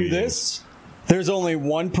to tell you this. There's only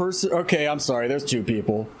one person. Okay, I'm sorry. There's two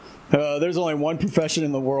people. There's only one profession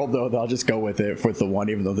in the world, though, that I'll just go with the one,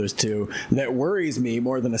 even though there's two, that worries me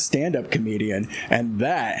more than a stand-up comedian, and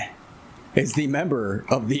that is the member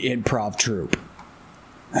of the improv troupe.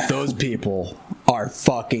 Those people are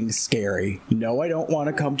fucking scary. No, I don't want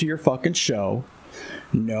to come to your fucking show.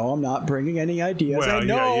 No, I'm not bringing any ideas. Well, and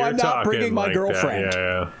no, I'm not bringing my girlfriend.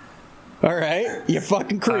 Yeah. All right, you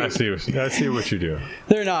fucking creep. I see what you do.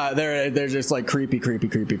 They're not. They're just like creepy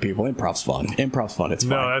people. Improv's fun. It's fun.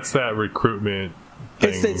 No, that's that recruitment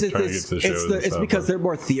thing. It's because they're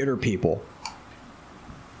more theater people.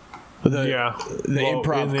 The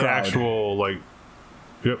improv in the crowd.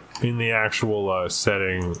 in the actual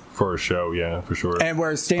setting for a show, yeah, for sure. And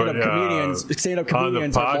where stand-up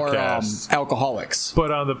comedians are more alcoholics.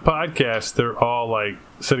 But on the podcast, they're all like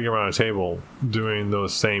sitting around a table doing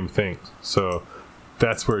those same things. So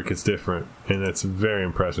that's where it gets different, and that's very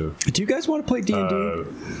impressive. Do you guys want to play D&D?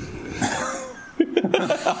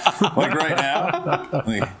 Like right now?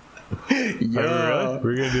 Yeah.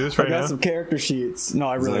 We're gonna do this right now. I got some character sheets. No,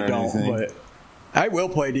 I really don't. anything? But I will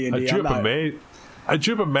play D&D. I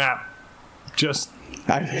drew up a map just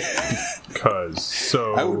because.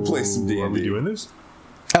 So I would play some D&D. Are we doing this?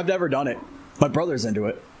 I've never done it. My brother's into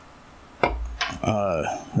it.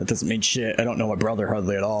 That doesn't mean shit. I don't know my brother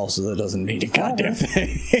hardly at all, so that doesn't mean a goddamn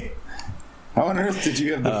thing. How on earth did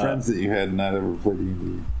you have the friends that you had and not ever play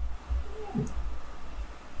D&D?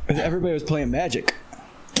 Everybody was playing Magic.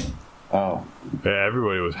 Oh. Yeah,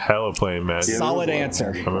 everybody was hella playing Magic. Solid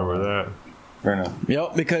answer. I remember that. Fair enough.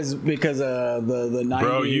 Yep, because the 90s.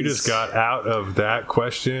 Bro, you just got out of that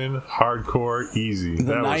question hardcore easy. The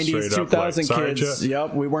that 90s, was straight 2000 up like, kids.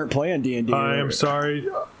 Yep, we weren't playing D&D. I am sorry,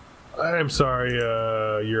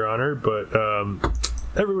 Your Honor, but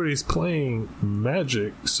everybody's playing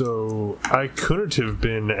Magic, so I couldn't have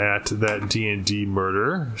been at that D&D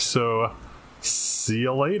murder. So see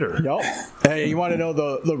you later. Yep. Hey, you want to know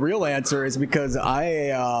the real answer is because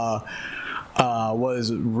I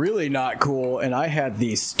was really not cool, and I had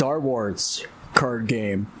the Star Wars card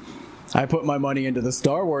game. I put my money into the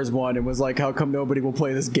Star Wars one and was like, how come nobody will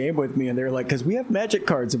play this game with me? And they're like, because we have Magic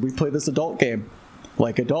cards and we play this adult game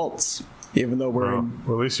like adults, even though we're in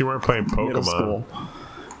well, at least you weren't playing Pokemon. middle school.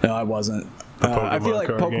 No, I wasn't. I feel like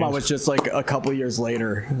Pokemon games? was just like a couple years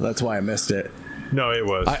later. That's why I missed it. No, it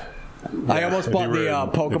was. I almost bought the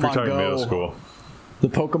Pokemon middle Go. School. The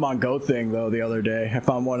Pokemon Go thing, though, the other day. I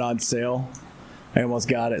found one on sale. I almost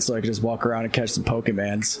got it so I could just walk around and catch some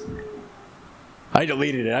Pokemans. I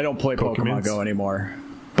deleted it. I don't play Pokemon Go anymore.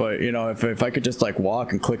 But, you know, if I could just, like,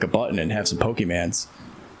 walk and click a button and have some Pokemans,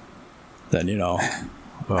 then, you know.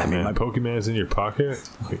 Oh, man. My Pokemon's in your pocket?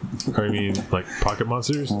 I mean, like, pocket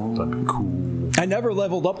monsters? That'd be cool. I never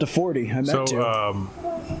leveled up to 40. I meant to.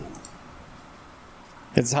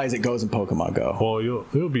 It's as high as it goes in Pokemon Go. Well,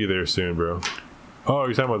 you'll be there soon, bro. Oh,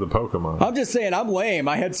 you're talking about the Pokemon. I'm just saying, I'm lame.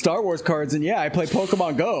 I had Star Wars cards, and yeah, I play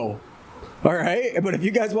Pokemon Go. All right? But if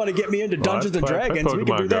you guys want to get me into Dungeons and Dragons, we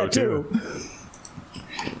can do that, too.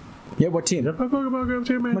 Yeah, what team? Yeah, play Pokemon Go,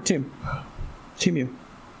 too, man. What team? Team you.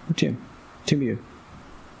 What team? Team you.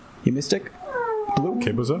 You Mystic? Blue?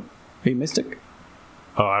 Kid was up? Are you Mystic?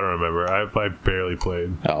 Oh, I don't remember. I barely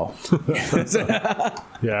played. Oh.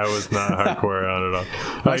 Yeah, I was not hardcore on it all.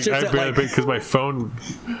 I barely played because my phone,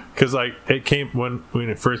 because like it came when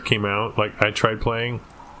it first came out. Like I tried playing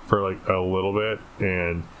for like a little bit,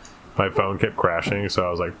 and my phone kept crashing. So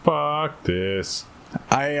I was like, "Fuck this."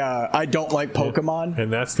 I don't like Pokemon.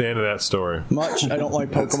 And that's the end of that story. Much. I don't like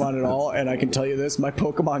Pokemon at all, and I can tell you this: my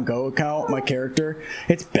Pokemon Go account, my character,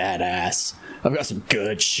 it's badass. I've got some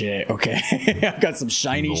good shit. Okay, I've got some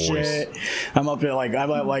shiny shit. I'm at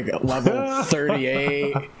level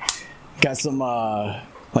 38. Got some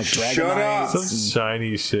like Dragonites. Some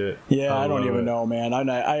shiny shit. Yeah, I don't even know, man.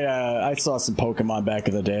 I saw some Pokemon back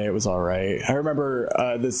in the day. It was all right. I remember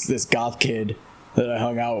this goth kid that I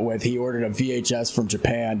hung out with. He ordered a VHS from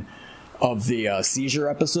Japan of the seizure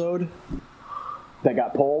episode that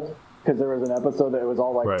got pulled. Because there was an episode that it was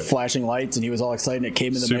all like flashing lights, and he was all excited. And it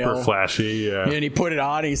came in the mail, super flashy, yeah. And he put it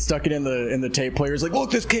on. He stuck it in the tape player. He's like, "Look,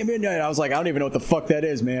 this came in." And I was like, "I don't even know what the fuck that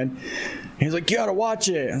is, man." He's like, "You gotta watch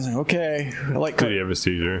it." I was like, "Okay." Did he have a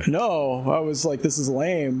seizure? No, I was like, "This is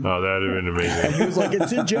lame." Oh, that'd have been amazing. And he was like,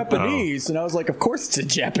 "It's in Japanese," and I was like, "Of course it's in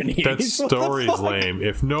Japanese." That story's lame.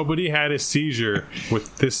 If nobody had a seizure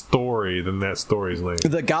with this story, then that story's lame.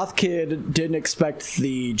 The goth kid didn't expect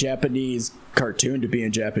the Japanese cartoon to be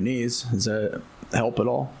in Japanese. Does that help at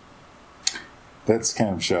all? That's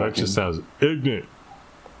kind of shocking. That just sounds ignorant.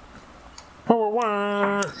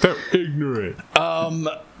 They're ignorant.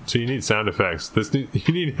 So you need sound effects.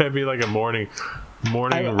 You need to be like a morning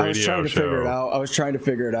radio I was trying to show. figure it out. I was trying to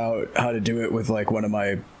figure it out how to do it with like one of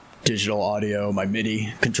my digital audio, my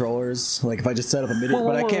MIDI controllers. Like if I just set up a MIDI,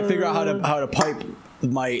 but I can't figure out how to pipe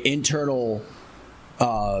my internal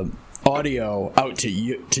audio out to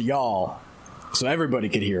y'all, so everybody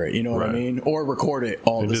could hear it. You know what I mean? Or record it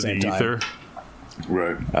all at the same ether. time.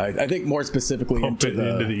 Right. I think more specifically into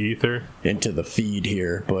the ether, into the feed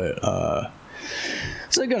here. But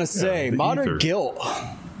so I'm gonna say Modern ether. Guilt.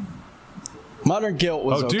 Modern Guilt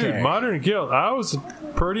was okay. Dude, Modern Guilt. I was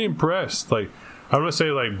pretty impressed. Like, I'm gonna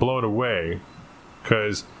say like blown away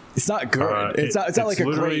because it's not good. It's not like a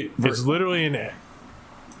great. It's literally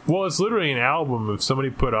an album. If somebody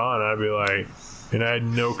put on, I'd be like, and I had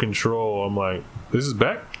no control. I'm like, this is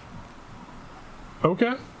Beck.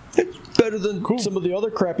 Okay. It's better than some of the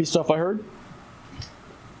other crappy stuff I heard.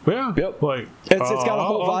 Yeah. Yep. Like It's got a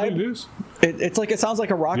whole I'll do vibe. this. It's like, it sounds like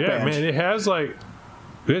a rock Yeah, band. man, it has like,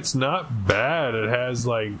 it's not bad. It has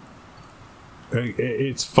like,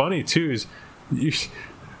 it's funny too. Is you,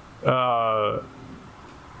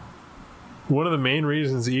 one of the main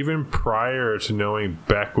reasons, even prior to knowing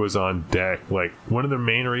Beck was on deck, like one of the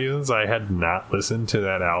main reasons I had not listened to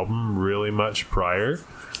that album really much prior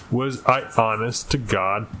was I, honest to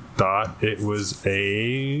God, thought it was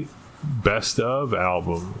a best of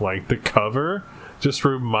album. Like the cover just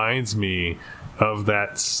reminds me of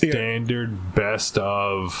that standard best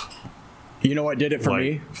of. You know what did it for like,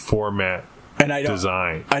 me? Format And I don't,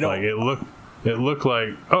 design. I don't. Like it looked like,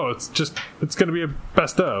 oh, it's gonna be a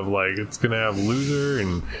best of. Like it's gonna have Loser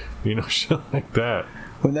and shit like that.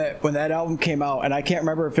 When that album came out, and I can't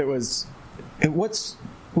remember if it was, what's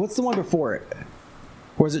the one before it,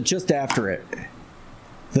 or was it just after it?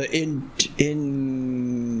 The what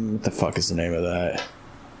the fuck is the name of that?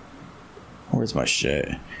 Where's my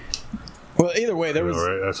shit? Well, either way, there was. All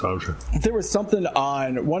right, that's what I'm sure. There was something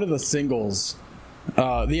on one of the singles.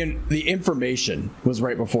 The Information was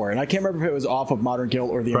right before, and I can't remember if it was off of Modern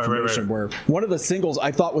Guilt or The Information, where one of the singles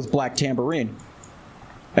I thought was Black Tambourine,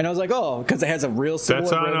 and I was like, oh, because it has a real similar.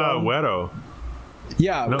 That's on Wedo.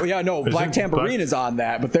 Yeah, Black Tambourine is on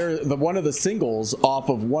that, but one of the singles off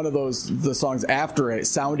of one of the songs after it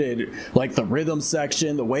sounded like the rhythm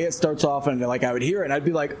section, the way it starts off, and like I would hear it, and I'd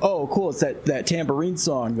be like, oh, cool, it's that tambourine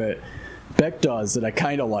song that Beck does that I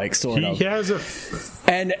kind of like, sort of. He has a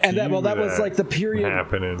and that was like the period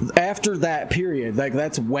happening. After that period, like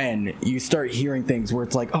that's when you start hearing things where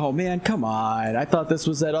it's like, oh man, come on, I thought this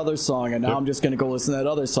was that other song, and now I'm just gonna go listen to that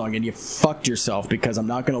other song, and you fucked yourself because I'm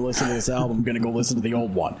not gonna listen to this album. I'm gonna go listen to the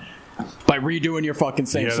old one by redoing your fucking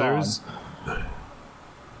same song.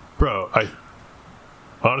 Bro,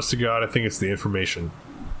 honest to God, I think it's The Information.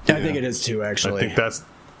 I think it is too. Actually,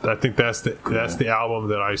 I think that's the album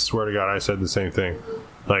that I swear to God I said the same thing.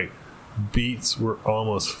 Like beats were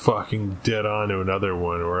almost fucking dead on to another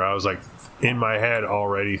one where I was like in my head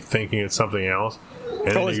already thinking it's something else.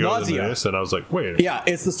 And then it's he goes Nausea. into this, and I was like, wait. Yeah,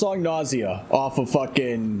 it's the song Nausea off of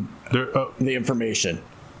fucking The Information.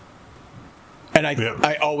 And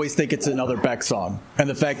I always think it's another Beck song. And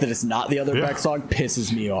the fact that it's not the other Beck song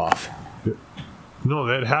pisses me off. No,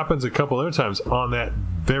 that happens a couple other times on that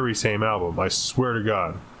very same album. I swear to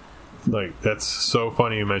God. Like, that's so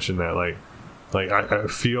funny you mentioned that. Like I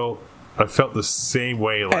felt the same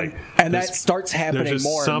way. Like, and that starts happening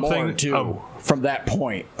more and more too from that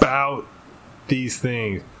point. About these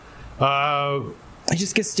things, I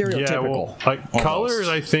just get stereotypical. Yeah, well, like Colors,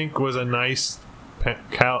 I think was a nice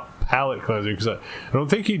palette cleanser because I don't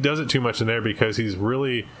think he does it too much in there because he's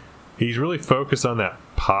really focused on that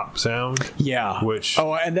pop sound. Yeah. Which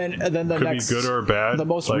and then the could next, be good or bad. The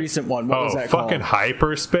most recent one. What was that called? Fucking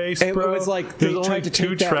Hyperspace, bro. It was like they tried to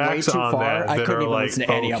take that way too far. I couldn't even listen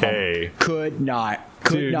to any of them. Could not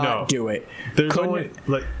do it. There's only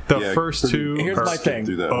like the first two. Here's my thing.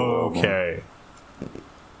 Okay.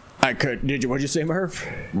 I could. Did you? What'd you say, Murph?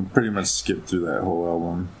 Pretty much skipped through that whole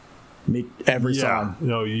album. Every song.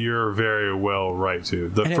 No, you're very well right too.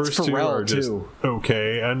 The and first two are just too.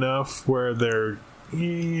 Okay enough where they're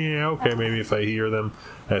okay. Maybe if I hear them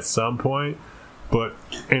at some point, but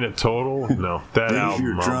in a total, no. That album, if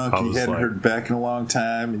you're drunk, you hadn't heard Beck in a long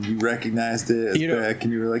time, and you recognized it as Beck,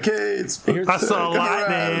 and you were like, "Hey, it's I saw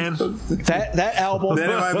lightning." That album then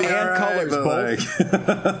it might be and Colors both. Like...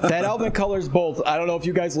 that album and Colors both. I don't know if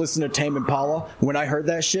you guys listen to Tame Impala. When I heard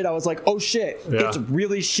that shit, I was like, "Oh shit, it's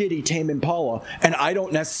really shitty Tame Impala," and I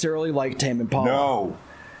don't necessarily like Tame Impala. No.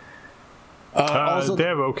 Also, they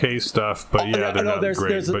have okay stuff, but they're not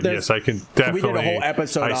great. But yes, I can definitely. We did a whole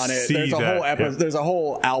episode on it. There's a whole episode. There's a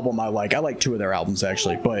whole album I like. I like two of their albums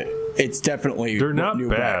actually, but it's definitely they're not new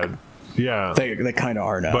bad. Back. Yeah, they kind of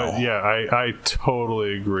are now. But yeah, I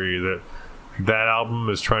totally agree that album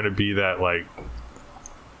is trying to be that like.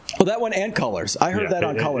 Well, that one and Colors. I heard that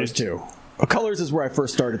on Colors too. Colors is where I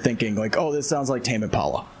first started thinking like, oh, this sounds like Tame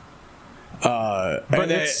Impala. But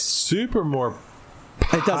it's super more.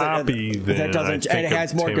 It doesn't. That doesn't. And it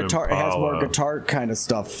has more guitar. It has more guitar kind of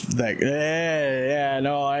stuff. Like,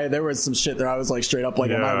 there was some shit there. I was like straight up like,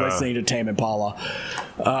 am I listening to Tame Impala?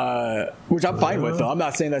 Which I'm fine with though. I'm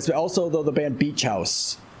not saying that's. Also, though, the band Beach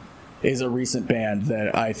House is a recent band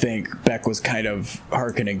that I think Beck was kind of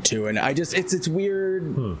hearkening to, and I just it's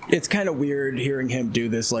weird. It's kind of weird hearing him do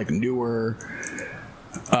this like newer,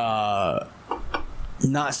 not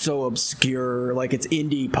so obscure. Like it's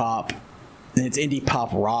indie pop. And it's indie pop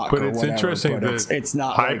rock, but it's interesting that it's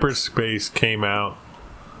not Hyperspace came out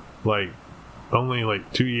like only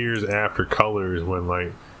like 2 years after Colors, when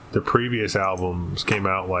like the previous albums came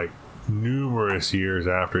out like numerous years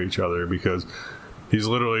after each other, because he's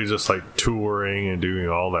literally just like touring and doing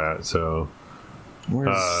all that. So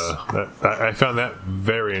I found that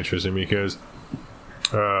very interesting, because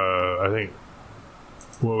I think,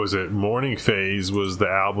 what was it? Morning Phase was the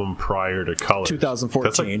album prior to Colors. 2014.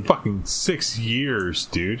 That's like fucking 6 years,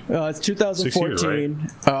 dude. It's 2014. 6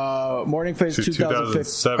 years, right? Morning Phase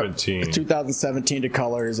 2017. 2017 to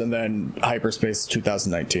Colors, and then Hyperspace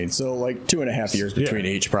 2019. So like 2.5 years between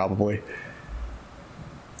each, probably.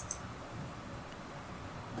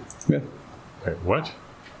 Yeah. Wait, what?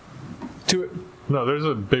 Two. No, there's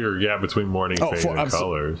a bigger gap between Morning Phase and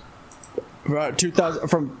Colors.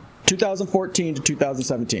 From 2014 to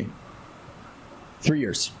 2017. 3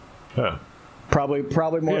 years. Yeah. Probably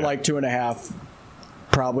more like 2.5.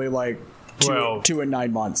 Probably like 2 and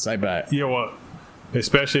 9 months, I bet. You know what?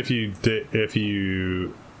 Especially if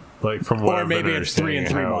you like, from what or maybe it's 3 and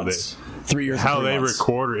 3 months. 3 years. How and 3 they months.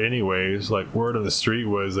 record anyways. Like, word on the street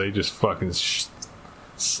was they just fucking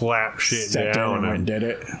slap shit Sat down and did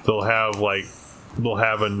it. They'll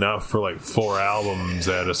have enough for like 4 albums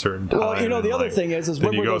at a certain time. Well, you know, the other thing is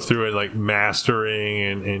then you go through and like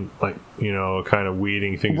mastering and like, you know, kind of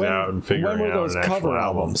weeding things out and figuring out. When were those an cover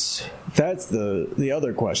album. albums? That's the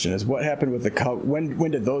other question, is what happened with the cover?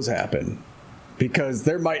 When did those happen? Because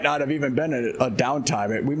there might not have even been a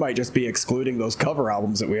downtime. We might just be excluding those cover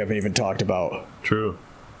albums that we haven't even talked about. True.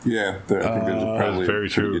 Yeah, I think there's probably very a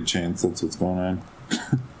true. pretty good chance that's what's going on.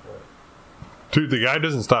 Dude, the guy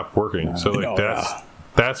doesn't stop working. So like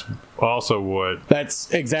that's also what. That's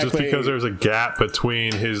exactly. Just because there's a gap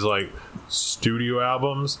between his like studio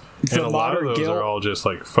albums, and a lot of those are all just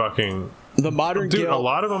like fucking. The Modern Dude, Guilt. a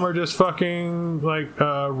lot of them are just fucking like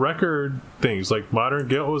record things. Like Modern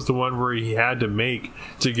Guilt was the one where he had to make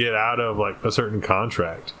to get out of like a certain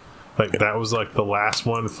contract. Like that was like the last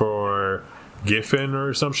one for Giffen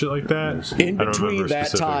or some shit like that. In between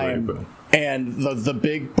that time and the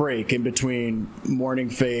big break in between Morning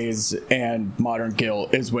Phase and Modern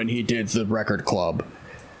Guilt is when he did the Record Club,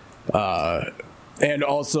 and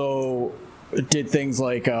also did things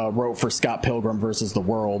like wrote for Scott Pilgrim versus the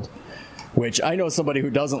World, which I know somebody who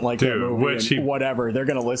doesn't like that movie. Whatever, they're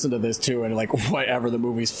gonna listen to this too and like, whatever, the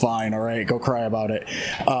movie's fine. All right, go cry about it.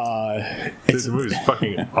 This movie's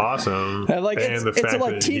fucking awesome. And like, it's a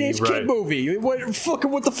like teenage kid movie. What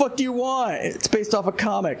the fuck do you want? It's based off a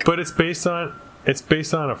comic, but it's based on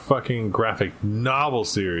a fucking graphic novel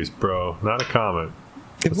series, bro, not a comic.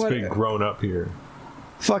 Let's be grown up here.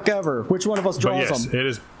 Fuck ever. Which one of us draws them? It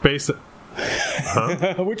is based.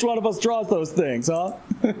 Huh? Which one of us draws those things, huh?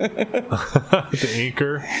 The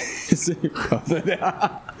inker.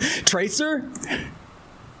 Tracer?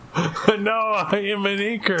 No, I am an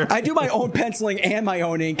inker. I do my own penciling and my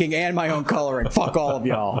own inking and my own coloring. Fuck all of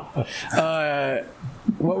y'all.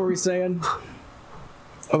 What were we saying?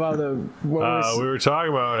 About we were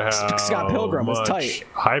talking about how Scott Pilgrim was tight.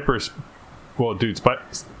 Well, dude,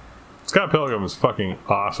 Scott Pilgrim is fucking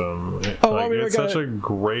awesome. It's such a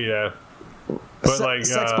great but like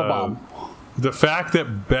Sex Bomb. The fact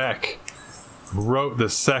that Beck wrote the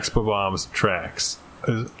Sex Bombs tracks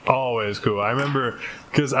is always cool. I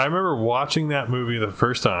remember watching that movie the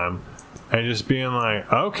first time and just being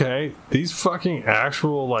like, okay, these fucking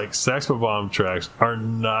actual like Sex Bomb tracks are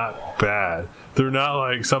not bad. They're not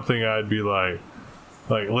like something I'd be like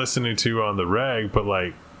listening to on the reg, but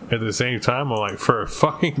like at the same time I'm like, for a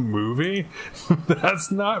fucking movie,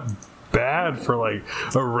 that's not bad for like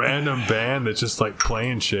a random band that's just like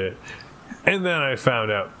playing shit. And then I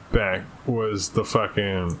found out Beck was the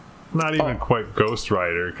fucking not even quite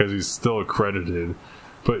ghostwriter, because he's still accredited,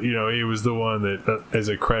 but you know, he was the one that is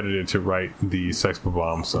accredited to write the Sex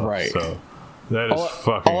Bomb stuff. Right. So that is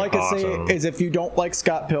fucking all I can awesome. say is, if you don't like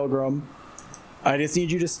Scott Pilgrim, I just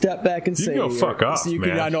need you to step back and say, go fuck off,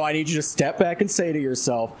 man. I need you to step back and say to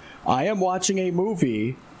yourself, I am watching a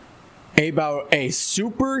movie about a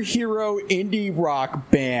superhero indie rock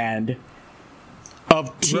band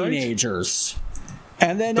of teenagers. Right?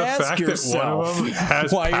 And then ask yourself, that one of them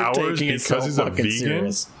has why powers you're taking because it so he's a fucking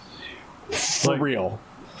vegan. Serious. For real.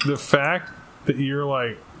 The fact that you're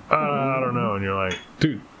like, I don't know, and you're like,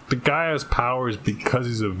 dude, the guy has powers because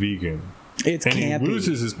he's a vegan. It's and campy. He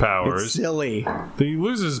loses his powers. It's silly. He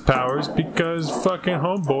loses his powers because fucking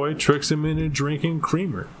homeboy tricks him into drinking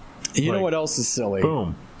creamer. You know what else is silly?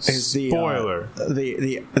 Boom. Is Spoiler.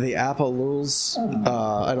 The Appalools,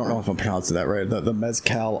 I don't know if I'm pronouncing that right. The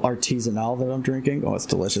Mezcal Artisanal that I'm drinking. Oh, it's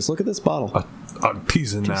delicious. Look at this bottle.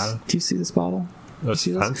 Artisanal. Do you see this bottle? That's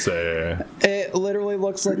fancy. It literally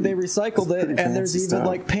looks like they recycled it, and there's even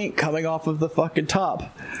like paint coming off of the fucking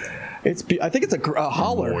top. I think it's a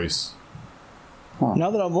holler. Voice. Huh.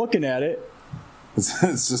 Now that I'm looking at it,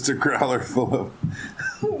 it's just a growler full of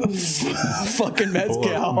fucking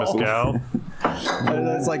mezcal. Mezcal.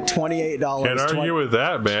 That's like $28. Can't argue with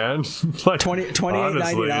that, man. Like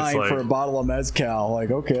 $28.99 for a bottle of mezcal.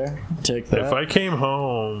 Like, okay, take that. If I came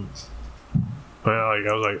home, I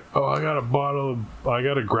was like, oh, I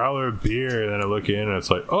got a growler of beer, and then I look in and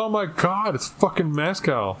it's like, oh my god, it's fucking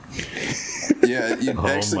mezcal. Yeah, you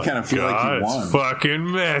actually kind of feel like you won. It's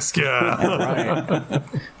fucking mezcal. Right.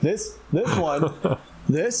 This one,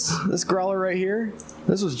 this growler right here,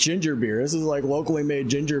 this was ginger beer. This is like locally made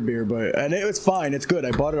ginger beer, and it was fine. It's good.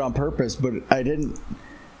 I bought it on purpose, but I didn't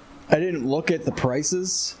look at the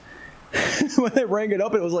prices. When they rang it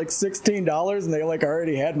up, it was like $16, and they like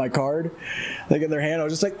already had my card like in their hand. I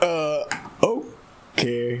was just like,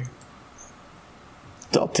 okay,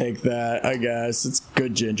 I'll take that. I guess it's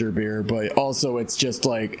good ginger beer, but also it's just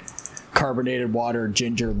like carbonated water,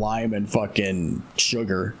 ginger, lime, and fucking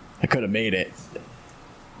sugar. I could have made it.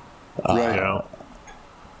 Yeah.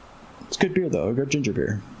 It's good beer though. Good ginger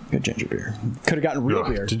beer. Good ginger beer. Could have gotten real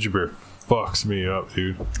beer. Ginger beer fucks me up,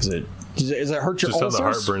 dude. Does it hurt your just ulcers? on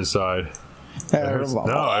the heartburn side. I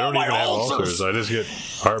don't even have ulcers. I just get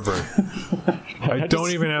heartburn. I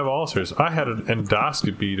don't even have ulcers. I had an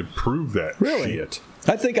endoscopy to prove that shit.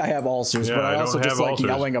 I think I have ulcers, but I also just like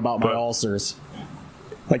yelling about my ulcers.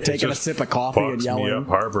 Like taking a sip of coffee and yelling. Me up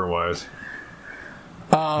heartburn wise.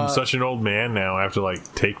 I'm such an old man now. I have to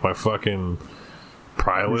like take my fucking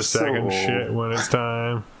Prilosec and shit when it's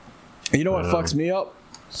time. You know what fucks me up?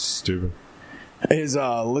 Stupid. Is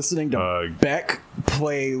listening to Beck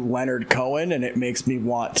play Leonard Cohen, and it makes me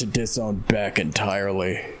want to disown Beck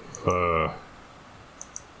entirely. I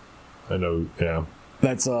know, yeah.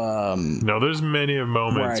 That's no, there's many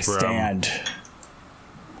moments where I stand.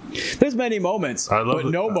 There's many moments, but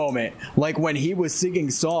no moment like when he was singing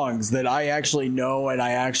songs that I actually know and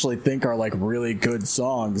I actually think are like really good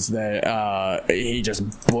songs that he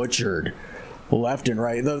just butchered left and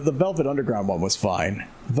right. The Velvet Underground one was fine.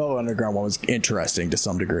 The Velvet Underground one was interesting to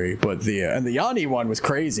some degree, but the Yanni one was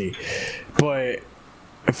crazy. But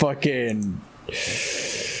fucking,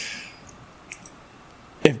 if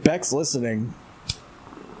Beck's listening,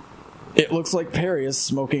 it looks like Perry is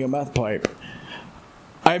smoking a meth pipe.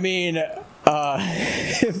 I mean,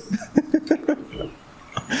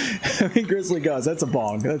 Grizzly Guz, that's a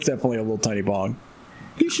bong. That's definitely a little tiny bong.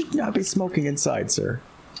 You should not be smoking inside, sir.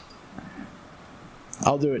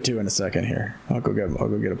 I'll do it too in a second here. I'll go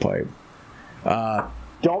get a pipe.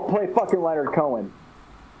 Don't play fucking Leonard Cohen.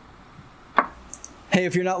 Hey,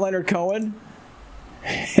 if you're not Leonard Cohen,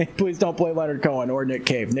 please don't play Leonard Cohen or Nick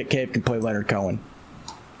Cave. Nick Cave can play Leonard Cohen.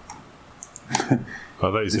 I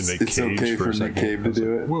thought you said Nick Cage okay for Nick Cave to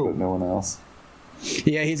do it, but no one else.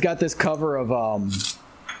 Yeah, he's got this cover of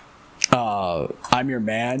I'm Your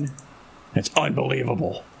Man. It's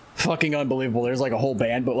unbelievable. Fucking unbelievable. There's like a whole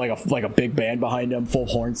band, but like a big band behind him, full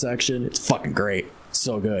horn section. It's fucking great.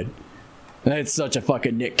 So good. And it's such a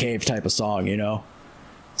fucking Nick Cave type of song, you know?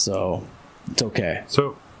 So, it's okay.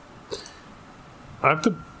 So, I have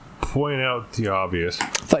to point out the obvious. I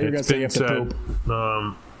thought you were going to say you have to poop.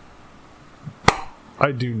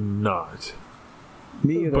 I do not.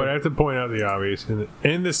 Me either. But I have to point out the obvious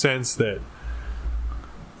in the sense that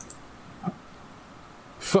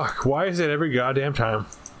fuck, why is it every goddamn time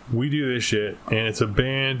we do this shit and it's a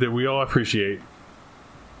band that we all appreciate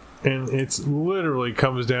and it's literally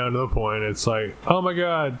comes down to the point it's like, oh my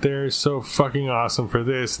god, they're so fucking awesome for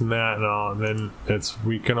this and that and all, and then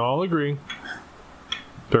we can all agree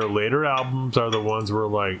their later albums are the ones where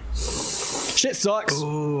like shit sucks.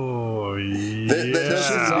 Oh, yeah. There does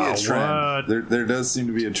seem to be a trend. There does seem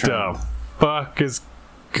to be a trend. The fuck is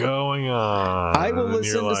going on? I will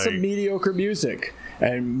listen to some mediocre music,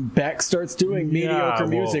 and Beck starts doing mediocre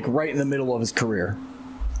music right in the middle of his career.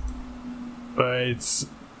 But it's...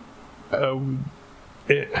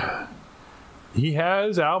 he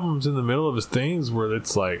has albums in the middle of his things where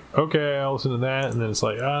it's like, okay, I'll listen to that, and then it's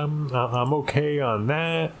like, I'm okay on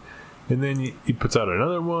that, and then he puts out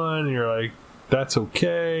another one, and you're like, that's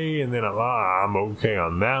okay, and then I'm okay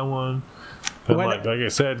on that one. And like I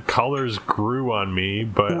said, colors grew on me,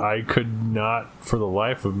 but I could not, for the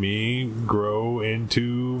life of me, grow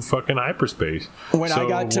into fucking hyperspace. When I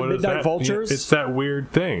got to Midnight Vultures, it's that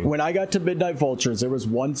weird thing. When I got to Midnight Vultures, there was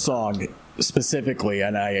one song specifically,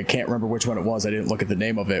 and I can't remember which one it was. I didn't look at the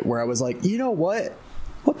name of it. Where I was like, you know what?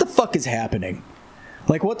 What the fuck is happening?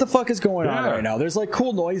 Like, what the fuck is going on right now? There's like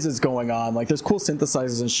cool noises going on, like there's cool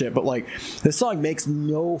synthesizers and shit, but like this song makes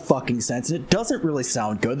no fucking sense, and it doesn't really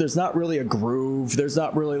sound good. There's not really a groove. There's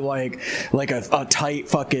not really like a tight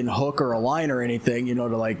fucking hook or a line or anything, you know,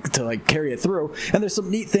 to carry it through. And there's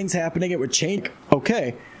some neat things happening. It would change.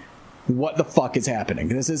 Okay, what the fuck is happening?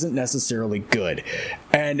 This isn't necessarily good.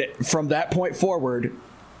 And from that point forward,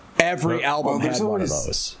 every album had one of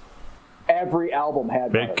those. Every album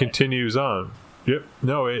had one. It continues on. Yep.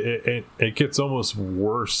 No, it gets almost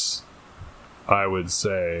worse, I would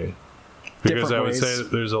say. Because I would say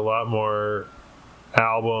that there's a lot more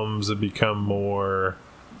albums that become more,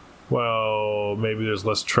 well, maybe there's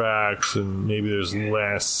less tracks and maybe there's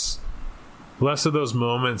less of those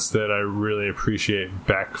moments that I really appreciate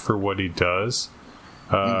Beck for what he does.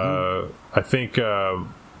 I think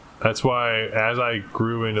that's why as I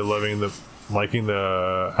grew into liking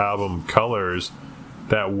the album Colors,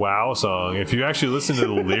 that Wow song, if you actually listen to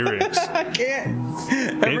the lyrics, I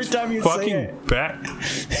can't. Every time you say it, Beck.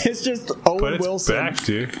 It's just Owen Wilson. Beck,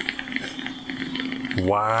 dude.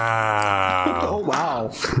 Wow. Oh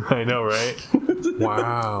wow. I know, right?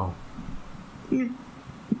 Wow. Like,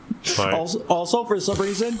 also, for some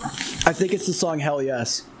reason, I think it's the song Hell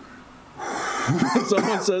Yes.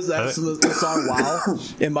 Someone says that's the song Wow.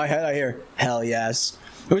 In my head, I hear Hell Yes.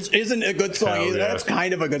 Which isn't a good song either. Yes. That's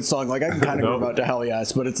kind of a good song. Like, I can kind of go out to Hell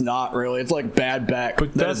Yes, but it's not really. It's like bad Beck.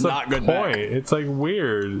 But that's not good point. Beck. It's like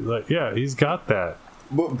weird. Like, yeah, he's got that.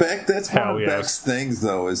 But Beck, that's one of Beck's things,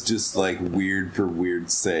 though, is just like weird for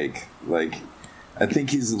weird's sake. Like, I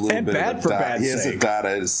think he's a little bit bad of for bad he has sake. a dot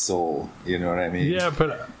at his soul. You know what I mean? Yeah,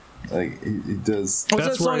 but like he does.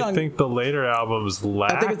 That's where I think the later albums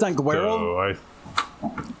lack. I think it's on Guero.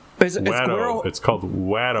 It's Guero. It's called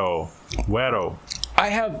Wero. I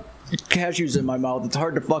have cashews in my mouth. It's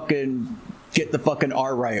hard to fucking get the fucking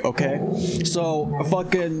R right, okay? So,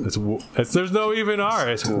 fucking... there's no even R.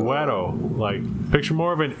 It's Wero. Like, picture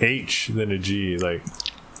more of an H than a G. Like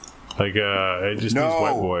it just means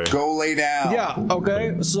white boy. Go lay down. Yeah,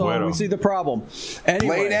 okay? So, Wero. We see the problem.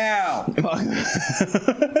 Anyway. Lay down.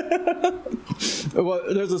 Well,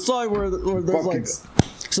 there's a song where there's like...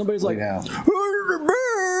 Somebody's like... down.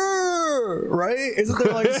 Right? Isn't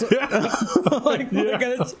there like...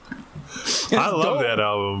 I love that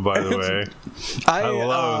album, by the way. I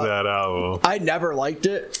love that album. I never liked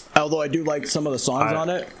it, although I do like some of the songs on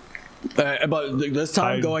it. But this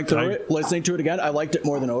time, going through it, listening to it again, I liked it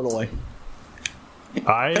more than Odelay.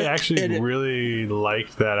 I actually really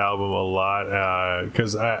liked that album a lot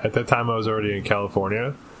because at that time I was already in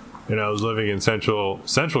California, and I was living in Central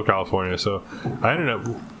California, so I ended up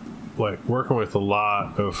like working with a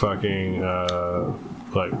lot of fucking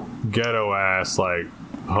like ghetto ass like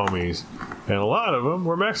homies, and a lot of them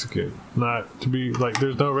were Mexican. Not to be like,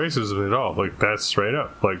 there's no racism at all. Like, that's straight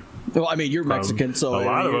up. Like, well, I mean, you're Mexican, so a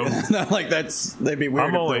lot of them. Not like they'd be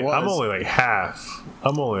weird. I'm only like half.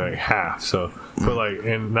 So, but like,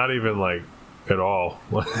 and not even like at all.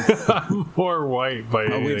 I'm more white by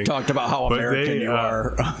anything. We've talked about how American you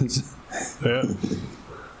are. Yeah.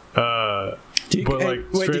 But like,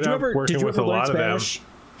 straight up working with a lot of them.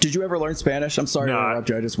 Did you ever learn Spanish? I'm sorry to interrupt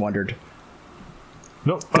you. I just wondered.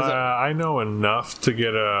 Nope. I know enough to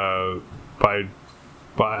get by.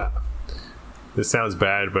 This sounds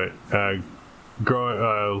bad, but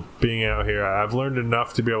being out here, I've learned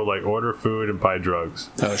enough to be able to like order food and buy drugs.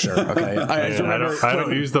 Oh sure, okay. I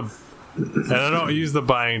don't use the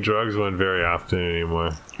buying drugs one very often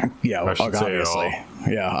anymore. Yeah, obviously.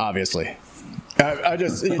 Yeah, obviously. I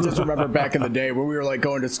just remember back in the day when we were like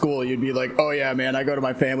going to school, you'd be like, "Oh yeah, man, I go to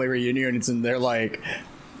my family reunions," and they're like.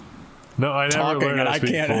 No, I never learned how to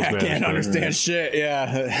speak full Spanish. I can't understand shit.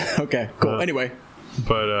 Yeah. Okay. Cool. Anyway.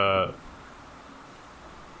 But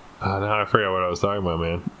now I forgot what I was talking about,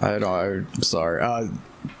 man. I know. I'm sorry. How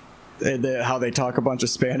they talk a bunch of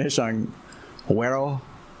Spanish on Wero.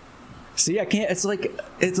 See, I can't. It's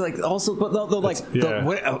like also, but the little like the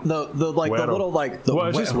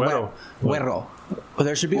it's just Wero. Wero.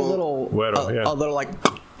 There should be a little like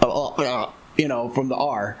from the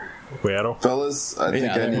R. Wero. Fellas, I think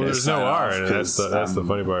I need to there's no R, and that's the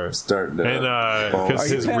funny part. Starting to because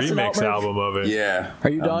his remix album of it. Yeah. Are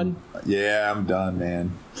you done? Yeah, I'm done,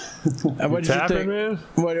 man. What did you think? Man?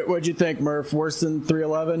 What'd you think, Murph? Worse than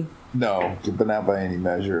 311? No, but not by any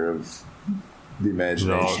measure of the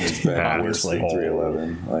imagination. It's bad. Worse than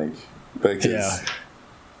 311. Like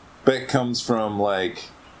Beck comes from like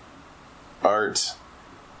art.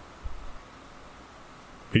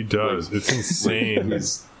 He does. It's insane.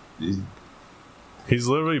 He's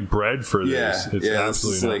literally bred for this. It's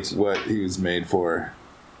absolutely this is like what he was made for.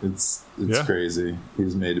 It's crazy. He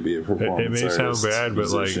was made to be a performance artist. It may artist, sound bad, but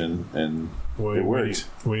like, and it worked.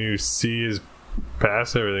 When you see his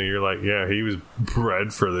past everything, you're like, yeah, he was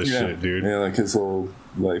bred for this shit, dude. Yeah, like his whole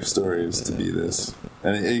life story is to be this,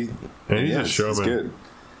 and he's a showman. He's good.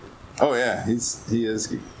 Oh yeah, he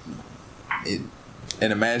is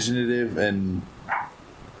an imaginative, and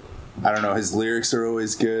I don't know. His lyrics are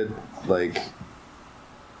always good. Like,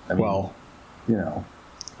 I mean,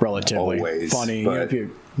 relatively always, funny. But if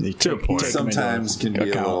you take sometimes can be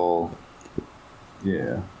a little,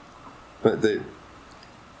 but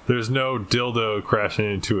there's no dildo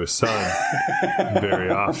crashing into a sun very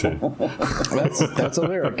often. That's a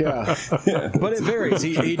lyric, yeah. But it varies.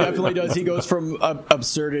 He definitely does. He goes from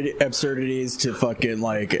absurdities to fucking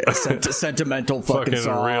like sentimental fucking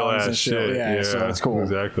songs real ass and shit. Yeah, so that's cool.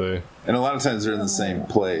 Exactly. And a lot of times they're in the same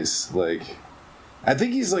place. Like, I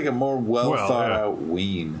think he's like a more well thought out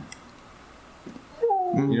Ween.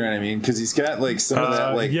 You know what I mean? Because he's got like some of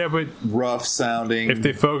that like but rough sounding. If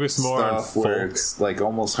they focus more on stuff where it's like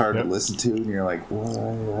almost hard to listen to, and you're like, "What?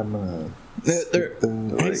 I'm gonna."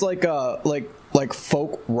 He's like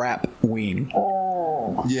folk rap Ween.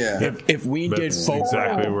 Yeah. If Ween did folk,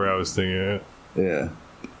 exactly where I was thinking it. Yeah.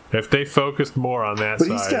 If they focused more on that, but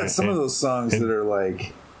he's got some of those songs that are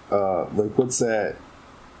like what's that?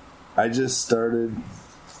 I just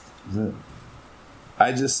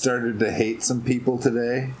started to hate some people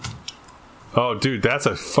today. Oh, dude, that's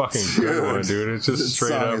a fucking good one, dude. It's just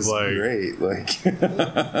straight up like great. Like,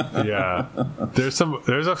 yeah, there's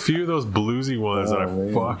a few of those bluesy ones that I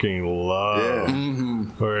fucking love. Yeah.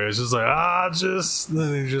 Where it's just like just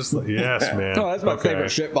like, yes, man. Oh, that's my favorite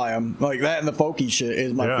shit by him. Like that and the folky shit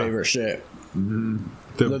is my favorite shit. Mm-hmm.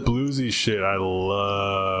 The bluesy shit I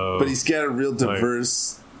love. But he's got a real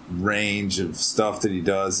diverse range of stuff that he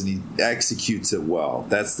does, and he executes it well.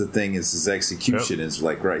 That's the thing, is his execution is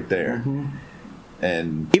like right there.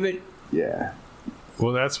 And even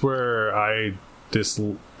well, that's where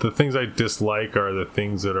the things I dislike are the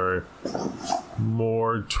things that are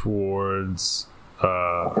more towards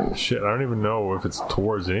shit. I don't even know if it's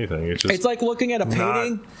towards anything. It's like looking at a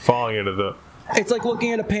painting, falling into the. It's like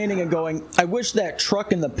looking at a painting and going, I wish that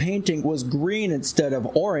truck in the painting was green instead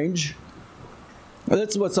of orange.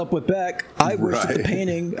 That's what's up with Beck. I wish that the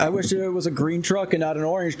painting, I wish it was a green truck and not an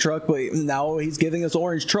orange truck, but now he's giving us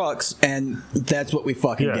orange trucks, and that's what we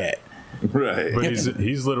fucking get. Right. But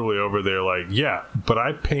he's literally over there like, but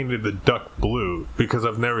I painted the duck blue because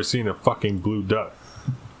I've never seen a fucking blue duck.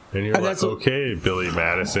 And you're like, okay, Billy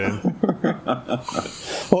Madison.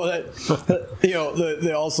 Well,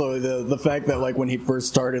 the fact that like when he first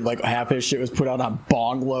started, like half his shit was put out on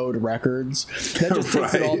Bong Load Records. That just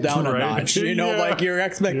takes it all down a notch. You know, like your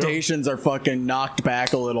expectations are fucking knocked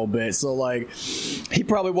back a little bit. So like, he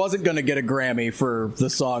probably wasn't going to get a Grammy for the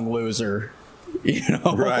song "Loser." You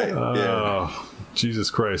know, right? Jesus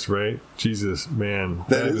Christ, right? Jesus, man,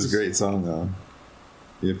 that is a great song though.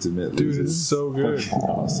 You have to admit, dude, it's so good.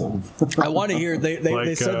 Awesome. I want to hear.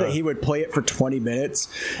 They said that he would play it for 20 minutes,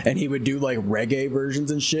 and he would do like reggae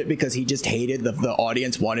versions and shit because he just hated the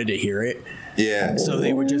audience wanted to hear it. Yeah. So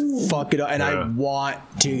they would just fuck it up, and I want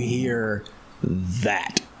to hear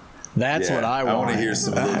that. That's what I want. I want to hear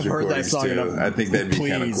some. I've heard that song enough. I think that'd be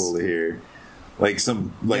kind of cool to hear, like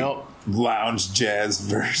some lounge jazz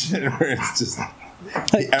version where it's just.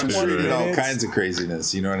 I'm sure he did all kinds of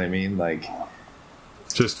craziness. You know what I mean? Like.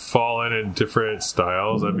 Just falling in different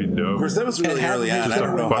styles. That'd be dope. Of course, that was really early on. I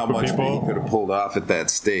don't know how much he could have pulled off at that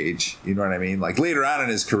stage. You know what I mean? Like later on in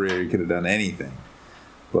his career, he could have done anything.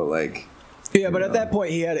 But like, but at that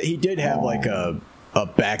point, he did have like a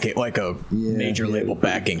backing, like a major label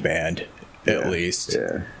backing band, at least.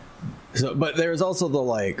 Yeah. So, but there's also the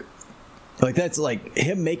like that's like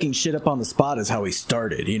him making shit up on the spot is how he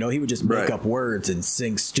started. You know, he would just make up words and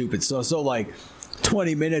sing stupid. So like.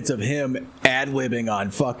 20 minutes of him ad-libbing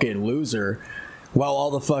on fucking Loser while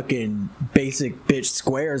all the fucking basic bitch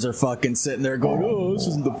squares are fucking sitting there going, oh, this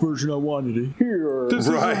isn't the version I wanted to hear. This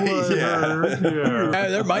And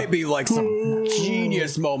there might be like some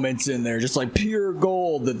genius moments in there, just like pure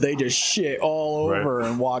gold that they just shit all over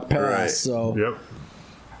and walk past. So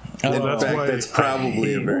that's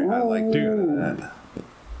probably a very highlight that.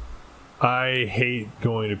 I hate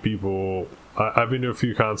going to people. I've been to a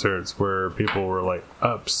few concerts where people were like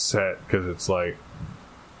upset because it's like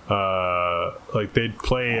they'd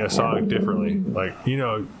play a song differently. Like, you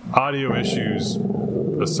know, audio issues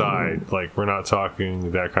aside, like we're not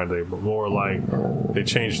talking that kind of thing, but more like they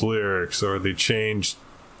changed lyrics or they changed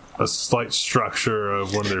a slight structure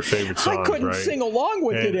of one of their favorite songs. I couldn't sing along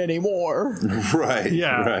with it anymore. Right.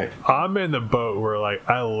 Yeah. Right. I'm in the boat where like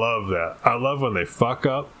I love that. I love when they fuck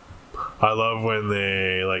up. I love when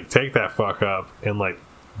they like take that fuck up and like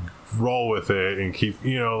roll with it and keep,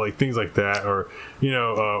 like things like that, or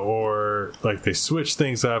or like they switch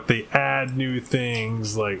things up, they add new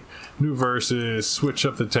things, like new verses, switch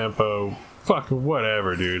up the tempo, fucking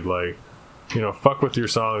whatever, dude. Like, fuck with your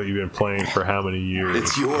song that you've been playing for how many years.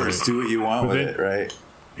 It's yours. Right? Do what you want with it, right?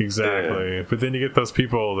 Exactly. Yeah. But then you get those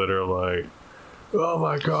people that are like, oh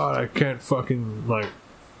my god, I can't fucking like.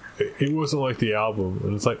 It wasn't like the album,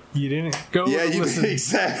 and it's like you didn't go to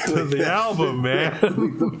listen to the album, man.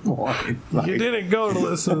 The point. Like, you didn't go to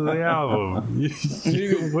listen to the album.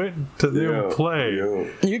 You went to them play.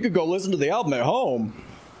 You could go listen to the album at home.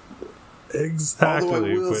 Exactly. Although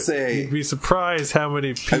I will say, you'd be surprised how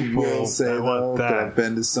many people want that. I've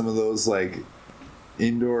been to some of those like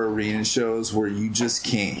indoor arena shows where you just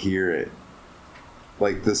can't hear it.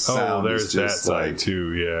 Like the sound there's is just that side like,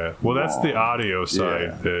 too, yeah. Well, that's the audio side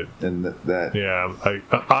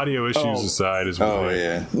audio issues aside is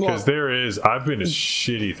because I've been to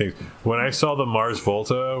shitty things. When I saw the Mars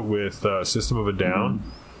Volta with System of a Down,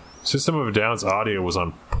 System of a Down's audio was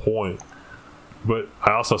on point, but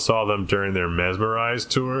I also saw them during their Mesmerized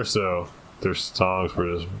tour, so their songs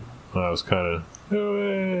were just I was kind of,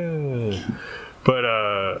 but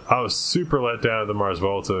I was super let down at the Mars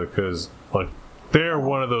Volta because like. They're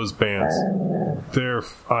one of those bands. They're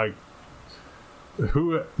like,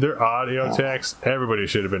 their audio techs, everybody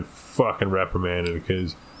should have been fucking reprimanded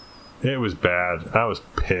because it was bad. I was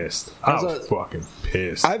pissed. I was fucking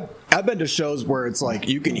pissed. I've been to shows where it's like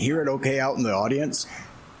you can hear it okay out in the audience.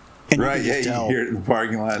 And you hear it in the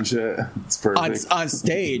parking lot and shit. It's perfect. On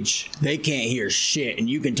stage, they can't hear shit, and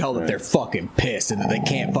you can tell that they're fucking pissed and that they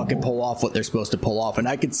can't fucking pull off what they're supposed to pull off. And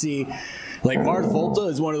I could see, like, Mars Volta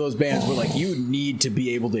is one of those bands where, like, you need to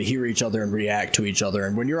be able to hear each other and react to each other.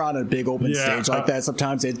 And when you're on a big open stage like that,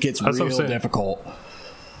 sometimes it gets real difficult.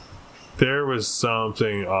 There was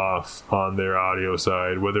something off on their audio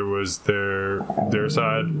side, whether it was their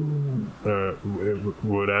side,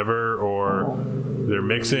 whatever, or they're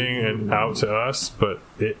mixing and out to us. But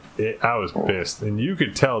I was pissed, and you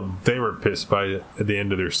could tell they were pissed by the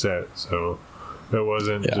end of their set. So it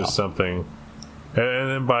wasn't just something. And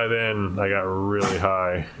then by then, I got really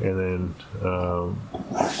high, and then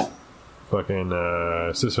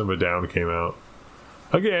fucking System of a Down came out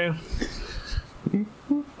again.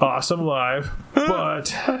 Awesome live,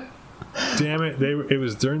 but damn it, it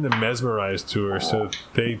was during the Mesmerized tour, so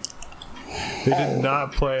they did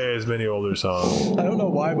not play as many older songs. I don't know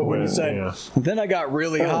why, but when you said, then I got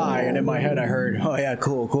really high, and in my head I heard, oh yeah,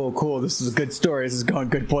 cool, this is a good story, this is going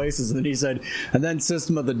good places. And then he said, and then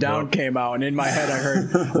System of the Down came out, and in my head I heard,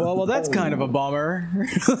 well, that's kind of a bummer.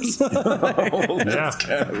 Well,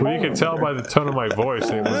 you can tell by the tone of my voice,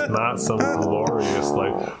 it was not some glorious,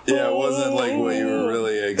 like... Yeah, it wasn't like what you were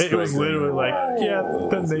really expecting. It was literally like,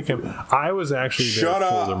 then they came... I was actually there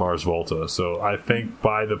for the Mars Volta, so I think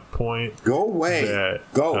by the point... Go away.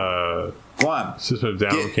 Go on. System of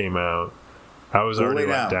Down came out. I was already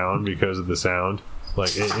let down because of the sound.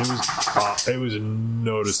 Like it was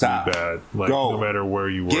noticeably bad. Like no matter where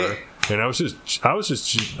you were, and I was just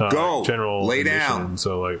general lay down.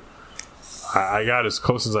 So like I got as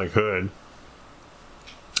close as I could,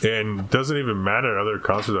 and it doesn't even matter other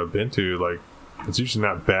concerts I've been to. Like it's usually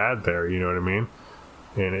not bad there. You know what I mean?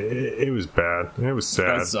 And it was bad. And it was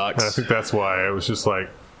sad. That sucks. And I think that's why I was just like.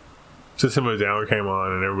 System of a Down came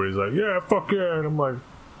on and everybody's like, yeah, fuck yeah, and I'm like,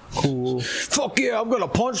 cool. Fuck yeah, I'm gonna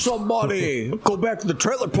punch somebody. Go back to the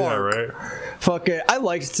trailer park. Yeah, right. Fuck it. I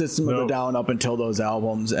liked System of a Down up until those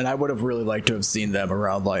albums, and I would have really liked to have seen them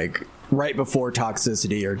around like right before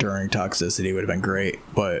Toxicity or during Toxicity would have been great.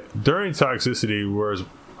 But during Toxicity, whereas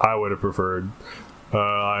I would have preferred,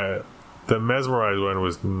 the Mesmerized one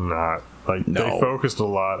was not. Like they focused a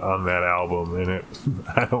lot on that album, and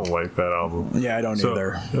I don't like that album. Yeah, I don't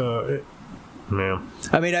either. Man,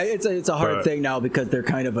 I mean, it's a hard thing now because they're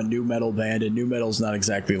kind of a new metal band, and new metal's not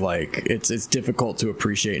exactly like it's difficult to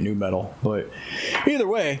appreciate new metal. But either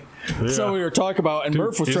way, that's what we were talking about, and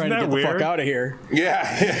Murph was trying to get the fuck out of here. Yeah,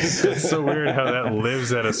 it's so weird how that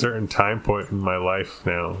lives at a certain time point in my life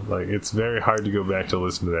now. Like it's very hard to go back to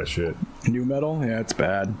listen to that shit. New metal, yeah, it's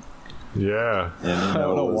bad. Yeah, I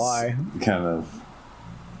don't know why. Kind of,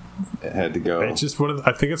 it had to go. It's just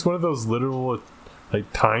I think it's one of those literal,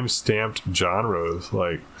 like time-stamped genres.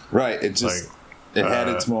 Like right, it just it had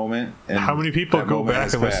its moment. And how many people go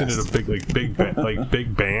back and listen to the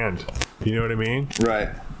big band? You know what I mean? Right.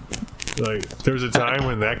 Like, there was a time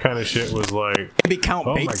when that kind of shit was like, maybe Count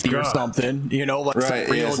Basie or something, you know, like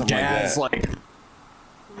some real jazz, like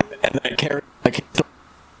and then carry like.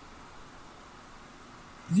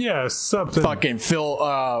 Yeah, something. Fucking Phil.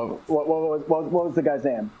 What was the guy's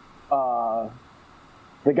name?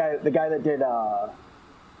 The guy that did. Oh,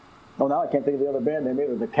 now I can't think of the other band they made. It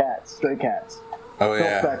was the Cats, Stray Cats. Oh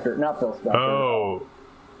yeah. Phil Spector, not Phil Spector. Oh,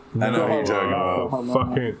 I know who you're talking about.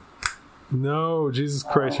 Fucking no, Jesus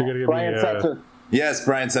Christ! You're gonna give Brian me. Setzer. Yes,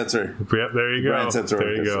 Brian Setzer. Yep, there you go. Brian Setzer.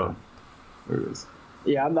 There you go. There it is.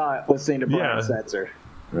 Yeah, I'm not listening to Brian Setzer.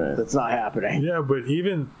 Right. That's not happening. Yeah, but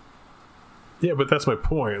even. Yeah, but that's my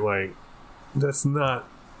point. Like, that's not.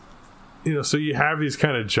 You know, so you have these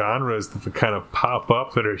kind of genres that kind of pop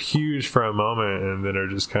up that are huge for a moment and then are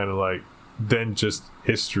just kind of like, then just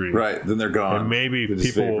history. Right, then they're gone. And maybe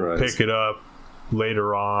people will pick it up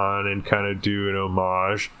later on and kind of do an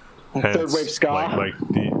homage. Third wave ska.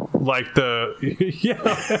 Like the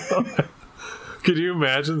yeah. Could you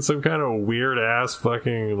imagine some kind of weird ass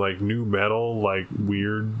fucking like new metal, like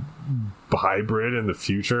weird hybrid in the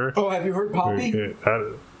future? Oh, have you heard Poppy?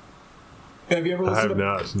 Have you ever listened to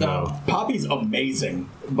not, no. Poppy's amazing,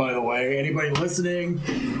 by the way. Anybody listening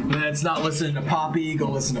that's not listening to Poppy, go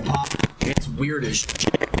listen to Poppy. It's weird as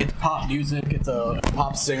shit. It's pop music. It's a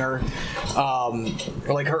pop singer.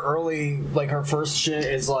 Like her first shit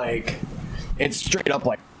is like, it's straight up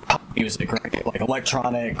like pop music, right? Like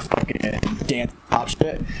electronic fucking dance pop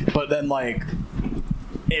shit. But then like,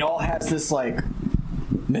 it all has this like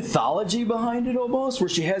mythology behind it almost, where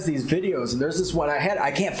she has these videos, and there's this one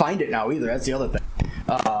I can't find it now either. That's the other thing.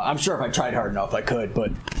 I'm sure if I tried hard enough I could,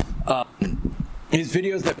 but these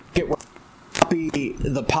videos that get where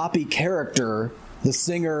the Poppy character, the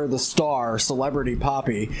singer, the star, celebrity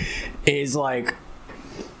Poppy, is like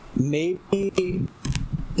maybe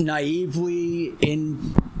naively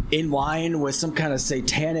in line with some kind of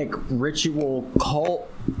satanic ritual cult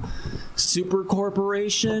super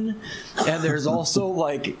corporation, and there's also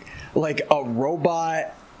like a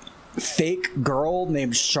robot fake girl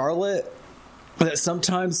named Charlotte that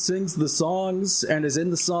sometimes sings the songs and is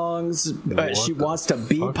in the songs. She wants to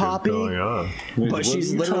be Poppy, but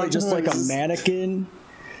she's literally just like a mannequin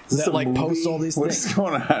that like posts all these things. What's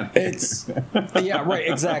going on? It's yeah, right,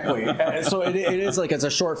 exactly. So it is like it's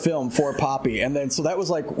a short film for Poppy, and then so that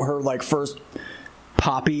was like her like first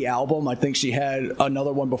Poppy album. I think she had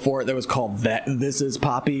another one before it that was called This Is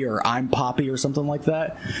Poppy or I'm Poppy or something like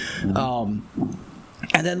that. Mm-hmm.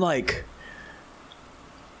 And then like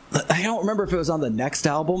I don't remember if it was on the next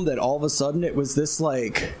album that all of a sudden it was this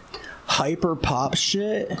like hyper pop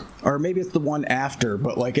shit, or maybe it's the one after,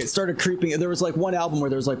 but like it started creeping. There was like one album where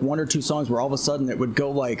there was like one or two songs where all of a sudden it would go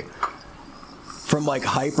like from like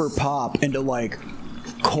hyper pop into like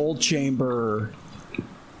cold chamber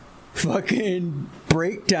fucking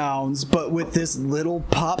breakdowns, but with this little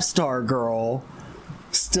pop star girl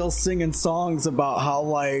still singing songs about how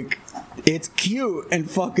like it's cute and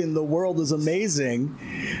fucking the world is amazing,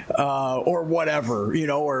 or whatever, you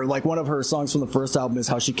know. Or like one of her songs from the first album is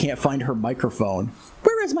how she can't find her microphone.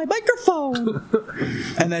 Where is my microphone?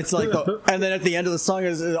 And that's like and then at the end of the song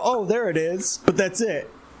is, oh, there it is, but that's it.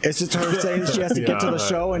 It's just her saying she has to get to the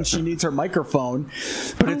show and she needs her microphone.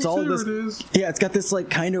 But it's all this. Yeah, it's got this like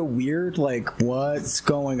kind of weird, like, what's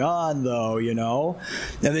going on though, you know?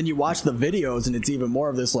 And then you watch the videos and it's even more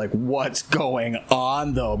of this, like, what's going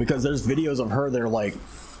on though? Because there's videos of her that are like,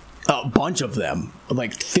 a bunch of them,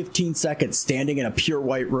 like 15 seconds standing in a pure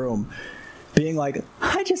white room, being like,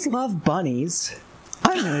 I just love bunnies.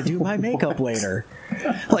 I'm going to do my makeup later.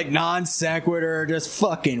 Like non sequitur, just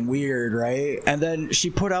fucking weird, right? And then she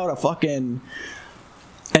put out an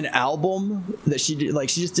album that she did, like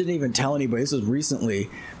she just didn't even tell anybody. This was recently.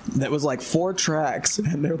 That was like 4 tracks,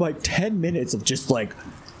 and they're like 10 minutes of just like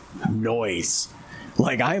noise.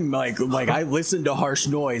 Like I'm like I listen to harsh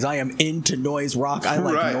noise. I am into noise rock. I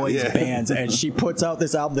like noise bands. And she puts out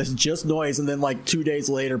this album that's just noise, and then like 2 days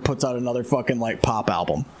later puts out another fucking like pop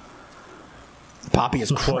album. Poppy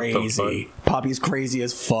is crazy. Poppy's crazy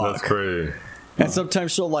as fuck. That's crazy. And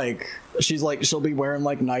sometimes she'll be wearing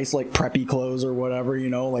like nice like preppy clothes or whatever, you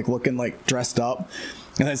know, like looking like dressed up.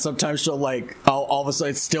 And then sometimes she'll like all of a sudden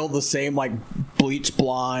it's still the same like bleach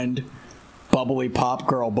blonde bubbly pop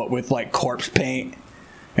girl, but with like corpse paint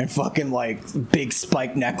and fucking like big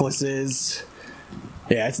spike necklaces.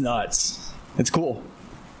 Yeah, it's nuts. It's cool.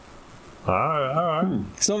 All right.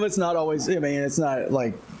 Some of it's not always, I mean, it's not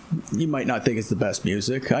like, you might not think it's the best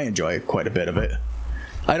music. I enjoy quite a bit of it.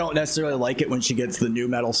 I don't necessarily like it when she gets the new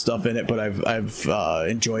metal stuff in it, but I've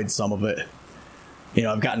enjoyed some of it. You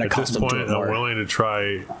know, I've gotten accustomed to it more. I'm willing to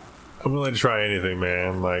try I'm willing to try anything,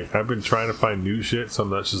 man. Like, I've been trying to find new shit, so I'm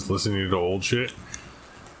not just listening to old shit.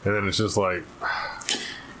 And then it's just like,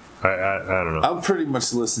 I don't know. I'll pretty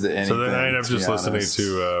much listen to anything. So then I end up just listening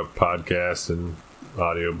to podcasts and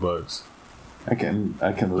audiobooks. I can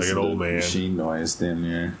listen like an old to man. Machine noise damn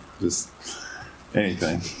near. Just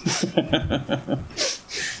anything.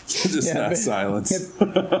 Just not silence.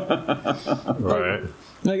 Right.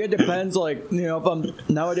 Like, it depends, like, you know, if I'm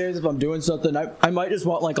doing something, I might just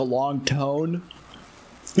want, like, a long tone.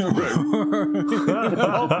 You know,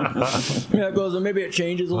 it goes, and maybe it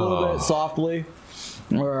changes a little bit softly.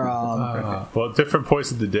 Or, well, at different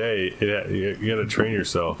points of the day, you gotta train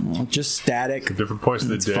yourself. Just static. At different points of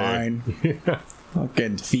the day. Fine. Yeah.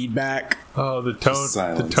 Fucking feedback. Oh, the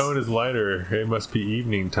tone is lighter. It must be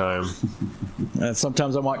evening time.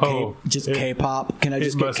 Sometimes I want K-pop. Can I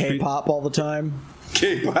just get K-pop all the time?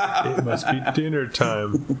 K-pop. It must be dinner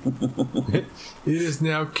time. It is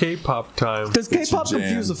now K-pop time. Does K-pop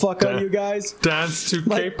confuse the fuck out of you guys? Dance to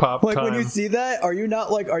K-pop time. Like, when you see that, are you not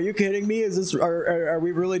like, are you kidding me? Is this, are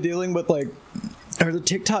we really dealing with, like, are the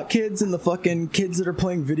TikTok kids and the fucking kids that are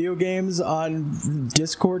playing video games on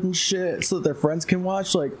Discord and shit so that their friends can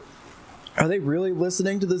watch, like, are they really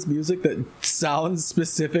listening to this music that sounds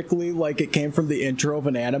specifically like it came from the intro of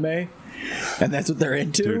an anime? And that's what they're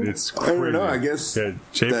into? Dude, it's crazy. I don't know, I guess J-pop,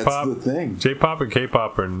 that's the thing. J-pop and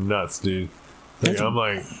K-pop are nuts, dude. Like, I'm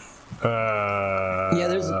like,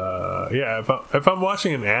 if I'm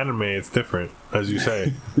watching an anime, it's different, as you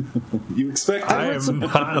say. You expect I am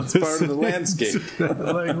not it's part of the landscape.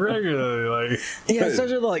 Like, regularly, like. Yeah,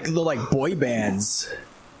 especially the boy bands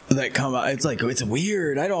that come out. It's like, it's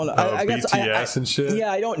weird. I don't know. I guess BTS and shit.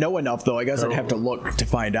 Yeah, I don't know enough though. I guess I'd have to look to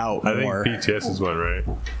find out more. I think BTS is one, right?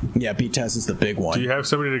 Yeah, BTS is the big one. Do you have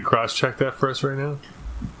somebody to cross-check that for us right now?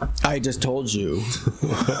 I just told you.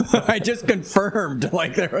 I just confirmed.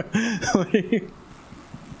 Like, I'm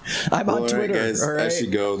on Twitter. Right, guys, all right? I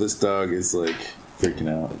should go. This dog is like freaking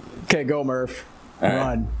out. Okay, go Murph. All right.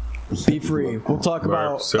 Run. Be free. We'll talk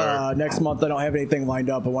about next month. I don't have anything lined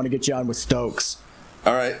up. I want to get you on with Stokes.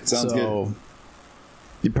 All right, sounds good.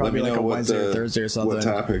 You'd probably like a Wednesday or Thursday or something. What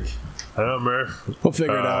topic? I don't know, Murph. We'll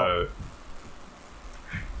figure it out.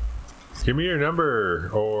 Give me your number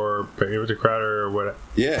or give it to Crowder or what.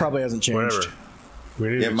 Yeah. Probably hasn't changed. Whatever. We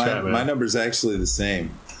need to chat, man. My number's actually the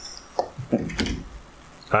same.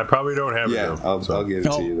 I probably don't have it, though. I'll give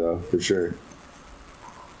it to you, though, for sure.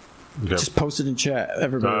 Okay. Just post it in chat.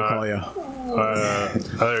 Everybody will call you.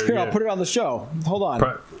 Here, I'll put it on the show. Hold on.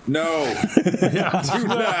 No. Yeah, do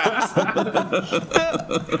that.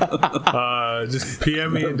 Just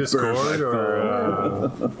PM me in Discord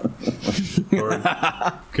or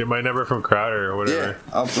get my number from Crowder or whatever. Yeah,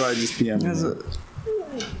 I'll probably just PM you.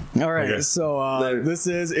 All right, okay. So this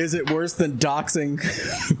is it worse than doxing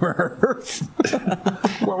Murph?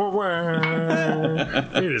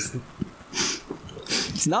 It is.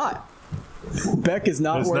 It's not. Beck is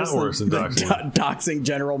not worse than doxing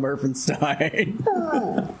General Murphenstein.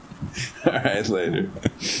 All right, later.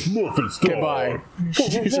 Murphenstein. Bye.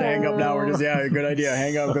 Just hang up now. We're just good idea.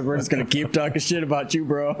 Hang up because we're just gonna keep talking shit about you,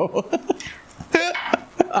 bro.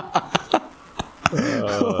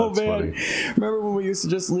 Oh man! Funny. Remember when we used to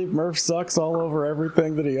just leave Murph sucks all over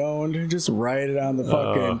everything that he owned? Just write it on the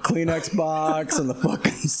fucking Kleenex box and the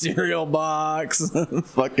fucking cereal box, and the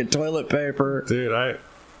fucking toilet paper. Dude, I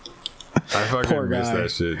fucking miss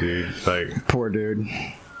that shit, dude. Like, poor dude.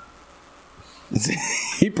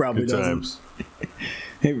 He probably good doesn't. Times.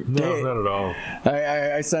 No, not at all.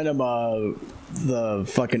 I sent him the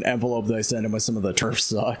fucking envelope that I sent him with some of the turf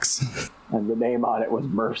sucks, and the name on it was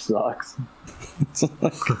Murph sucks.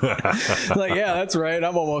 Like, yeah, that's right.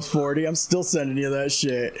 I'm almost 40. I'm still sending you that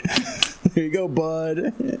shit. Here you go,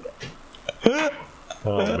 bud.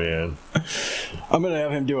 Oh man, I'm gonna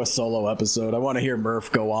have him do a solo episode. I want to hear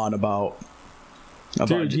Murph go on about.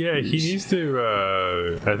 Dude, yeah, he needs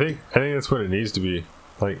to. I think that's what it needs to be.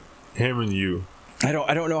 Like him and you. I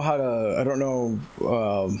don't know how to. I don't know.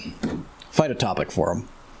 Find a topic for him,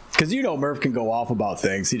 because Murph can go off about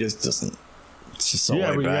things. He just doesn't. It's just so. Yeah,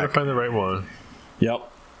 but you back. gotta find the right one.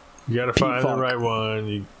 Yep. You gotta find the right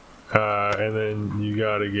one, and then you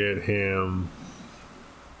gotta get him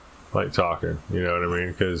like talking. You know what I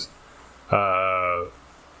mean? Because,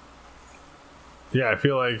 yeah, I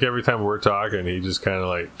feel like every time we're talking, he just kind of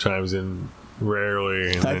like chimes in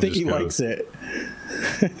rarely. And I think he likes it.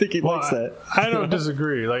 I think he likes that. I don't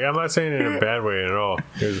disagree. Like, I'm not saying it in a bad way at all.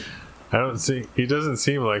 He doesn't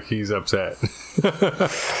seem like he's upset.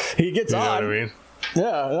 He gets on. You know what I mean?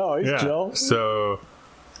 Yeah, no, he's chill. So,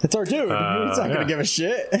 It's our dude. He's not gonna give a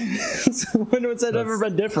shit. When has that ever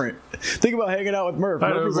been different? Think about hanging out with Murph.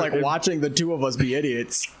 Murph is like watching the two of us be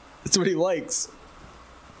idiots. That's what he likes.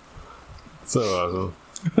 So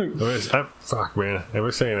awesome. Fuck, man. I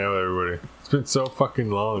was saying that with everybody. It's been so fucking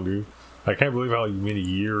long, dude. I can't believe how many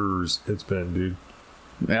years it's been, dude.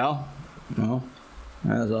 Yeah. Well,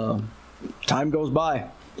 as time goes by.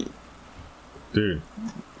 Dude.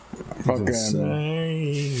 Fucking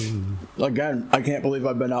insane. Again, I can't believe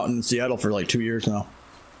I've been out in Seattle for like 2 years now.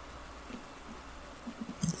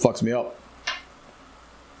 Fucks me up.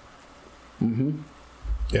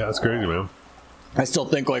 Yeah, that's crazy, man. I still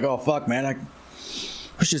think like, oh fuck, man, I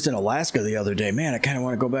was just in Alaska the other day. Man, I kind of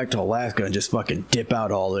want to go back to Alaska and just fucking dip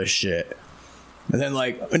out all this shit. And then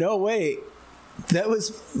like, no, wait, that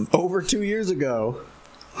was over 2 years ago.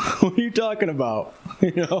 What are you talking about?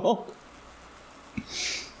 You know?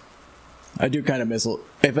 I do kind of miss it.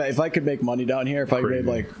 If I could make money down here, if I made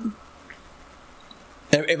like,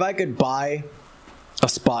 if I could buy a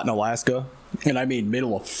spot in Alaska, and I mean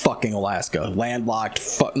middle of fucking Alaska, landlocked,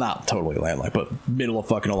 not totally landlocked, but middle of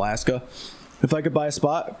fucking Alaska. If I could buy a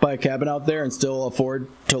spot, buy a cabin out there, and still afford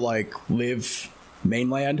to like live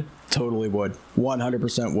mainland, totally would.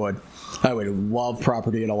 100% would. I would love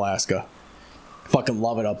property in Alaska. Fucking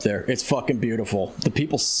love it up there. It's fucking beautiful. The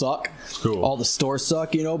people suck. Cool. All the stores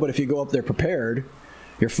suck, you know, but if you go up there prepared,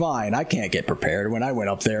 you're fine. I can't get prepared. When I went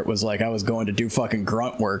up there, it was like I was going to do fucking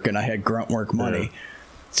grunt work, and I had grunt work money. Yeah.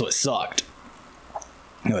 So it sucked.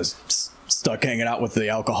 I was stuck hanging out with the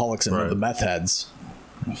alcoholics and the meth heads.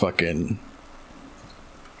 Fucking.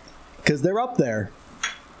 Because they're up there.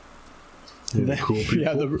 Yeah, cool people.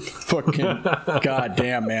 Yeah, the fucking.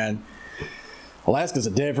 Goddamn, man. Alaska's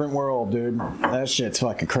a different world, dude. That shit's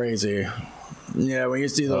fucking crazy. Yeah, when you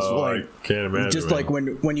see those, like, I can't imagine. Just man. like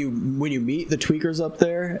when you meet the tweakers up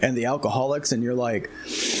there and the alcoholics, and you're like,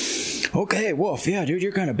 okay, Wolf, yeah, dude,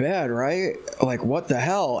 you're kind of bad, right? Like, what the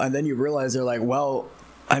hell? And then you realize they're like, well,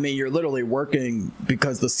 I mean, you're literally working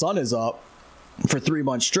because the sun is up for 3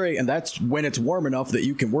 months straight, and that's when it's warm enough that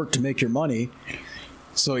you can work to make your money.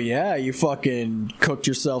 So yeah, you fucking cooked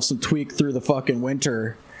yourself some tweak through the fucking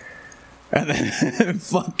winter. And then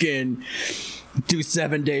fucking do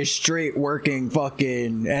 7 days straight working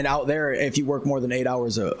fucking, and out there, if you work more than 8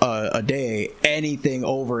 hours a day, anything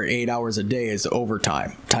over 8 hours a day is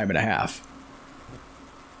overtime, time and a half.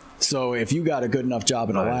 So if you got a good enough job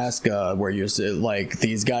in Alaska where you're like,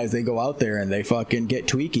 these guys, they go out there and they fucking get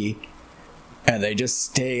tweaky and they just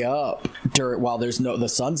stay up while the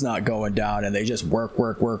sun's not going down, and they just work,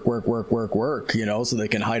 you know, so they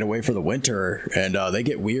can hide away for the winter, and they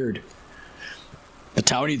get weird. The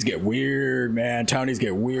townies get weird, man. Townies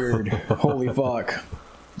get weird. Holy fuck.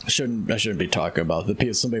 I shouldn't be talking about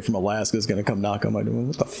it. Somebody from Alaska is gonna come knock on my door.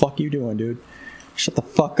 What the fuck you doing, dude? Shut the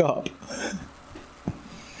fuck up.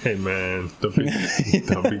 Hey man, don't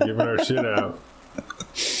be giving our shit out.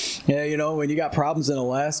 Yeah, you know, when you got problems in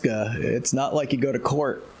Alaska, it's not like you go to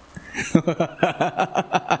court.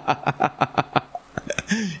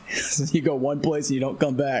 You go one place and you don't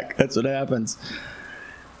come back. That's what happens.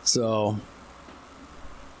 So,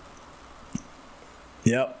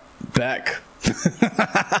 yep, Beck. That's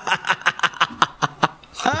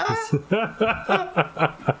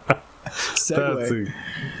the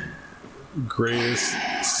greatest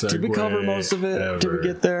segue. Did we cover most of it? Ever. Did we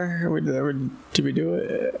get there? Did we do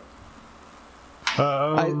it?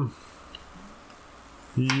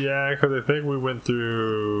 Yeah, because I think we went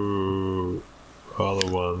through all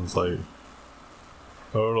the ones like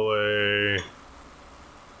Odelay.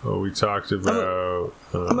 Oh, we talked about.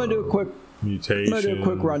 I'm gonna do a quick mutation. I'm gonna do a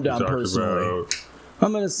quick rundown personally.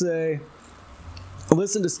 I'm gonna say,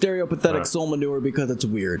 listen to Stereopathetic Soul Manure because it's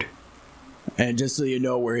weird. And just so you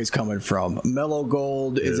know where he's coming from, Mellow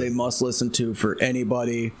Gold is a must listen to for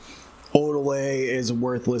anybody. Odelay is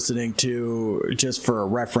worth listening to just for a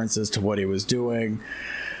reference as to what he was doing.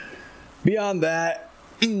 Beyond that,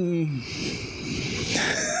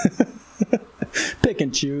 pick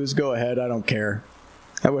and choose. Go ahead. I don't care.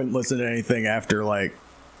 I wouldn't listen to anything after like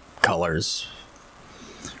Colors.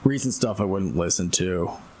 Recent stuff I wouldn't listen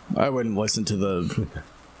to. I wouldn't listen to the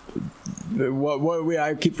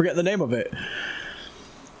I keep forgetting the name of it.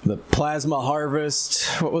 The Plasma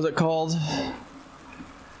Harvest. What was it called?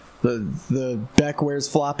 The Beck wears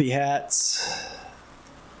floppy hats.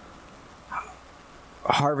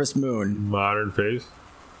 Harvest Moon. Modern Phase.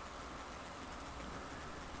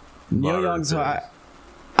 Neil Young's. I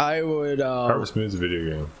would. Harvest Moon's a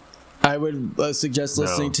video game. I would suggest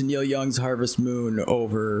listening to Neil Young's Harvest Moon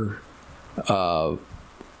over. What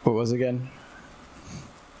was it again?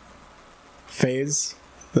 Phase,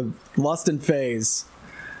 the Lust and Phase.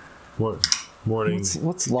 Morning.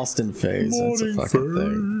 What's Lost in Phase? That's a fucking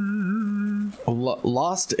thing.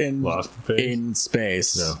 Lost in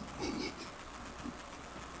Space. No.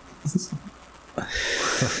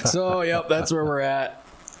 So, yep, that's where we're at.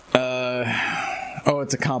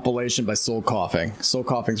 It's a compilation by Soul Coughing. Soul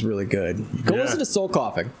Coughing's really good. Go listen to Soul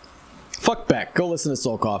Coughing. Fuck Beck. Go listen to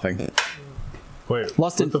Soul Coughing. Wait,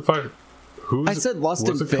 what the fuck? I said Lost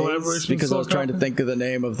in Phase because I was trying to think of the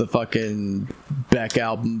name of the fucking Beck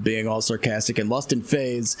album, being all sarcastic. And Lost in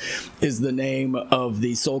Phase is the name of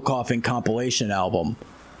the Soul Coughing compilation album,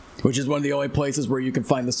 which is one of the only places where you can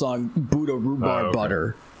find the song Buddha Rhubarb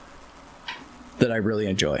Butter that I really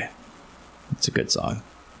enjoy. It's a good song.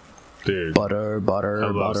 Dude. Butter. I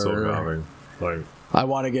love Soul Coughing. Like, I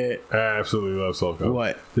want to get... I absolutely love Soul Coughing.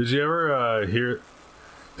 What? Did you ever hear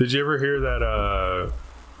that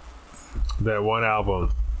that one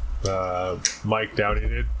album Mike Downey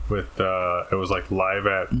did with it was like live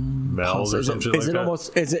at Mel's or something like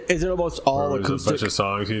that? Is it almost all acoustic? A bunch of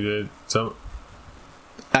songs he did.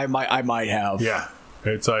 I might have. Yeah,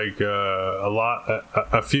 it's like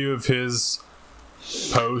a few of his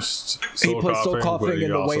post Soul he plays Soul Coughing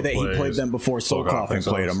in the way that he played them before Soul Coughing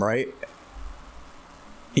played them, right?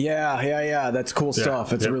 Yeah. That's cool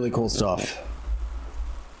stuff. It's really cool stuff.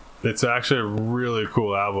 It's actually a really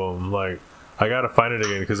cool album. Like, I gotta find it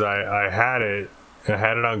again because I had it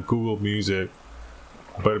on Google Music,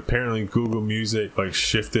 but apparently Google Music like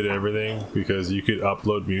shifted everything because you could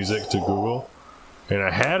upload music to Google, and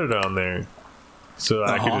I had it on there so that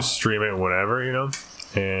I could just stream it whenever, you know.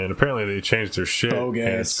 And apparently they changed their shit and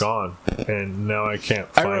it's gone, and now I can't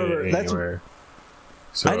find it anywhere.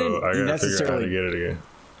 So I gotta figure out how to get it again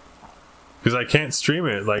because I can't stream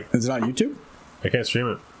it. Like, is it on YouTube? I can't stream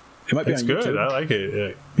it. It might be it's on good. YouTube. I like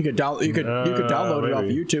it. You could download it off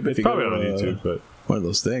YouTube. It's probably on YouTube, but one of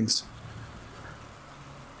those things.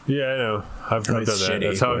 Yeah, I know. I've done that.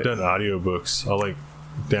 That's how I've done audiobooks. I'll like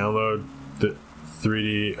download the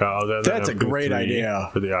 3D. That's a great idea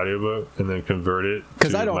for the audiobook, and then convert it.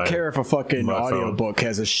 Because I don't care if a fucking audiobook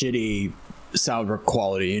has a shitty sound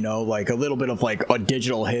quality, you know, like a little bit of like a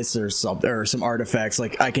digital hiss or something, or some artifacts.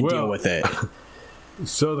 Like I can deal with it.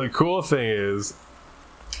 So the cool thing is,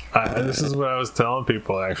 this is what I was telling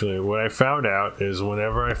people actually. What I found out is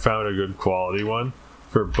whenever I found a good quality one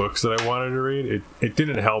for books that I wanted to read, it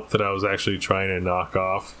didn't help that I was actually trying to knock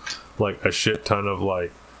off like a shit ton of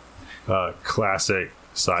like classic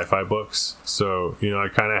sci-fi books. So, you know, I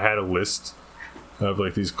kind of had a list of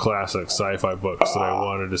like these classic sci-fi books that I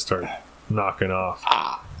wanted to start knocking off.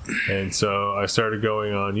 And so I started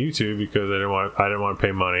going on YouTube because I didn't want to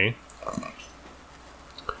pay money.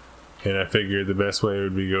 And I figured the best way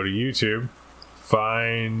would be go to YouTube,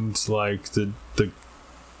 find like the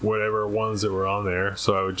whatever ones that were on there.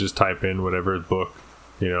 So I would just type in whatever book,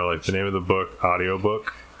 you know, like the name of the book,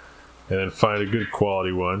 audiobook, and then find a good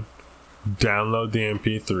quality one, download the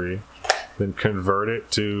MP3, then convert it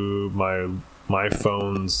to my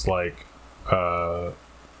phone's like kind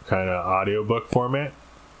of audiobook format,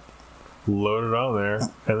 load it on there,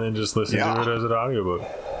 and then just listen to it as an audiobook.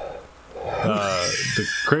 The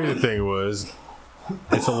crazy thing was,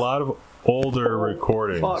 it's a lot of older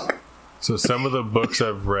recordings. So some of the books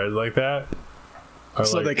I've read like that are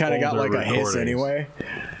so like they kind of got like a hiss anyway.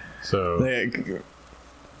 So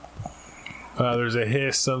there's a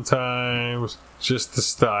hiss sometimes. Just the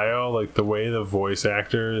style, like the way the voice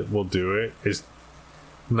actor will do it, is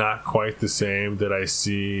not quite the same that I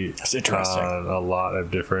see on a lot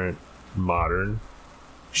of different modern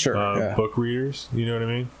book readers. You know what I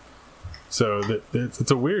mean? So it's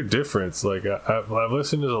a weird difference. Like I've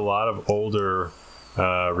listened to a lot of older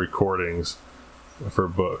recordings for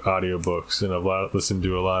audiobooks, and I've listened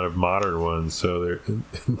to a lot of modern ones. So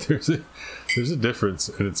there's a difference,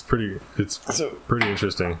 and it's pretty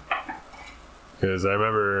interesting. Because I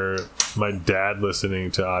remember my dad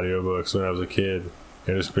listening to audiobooks when I was a kid,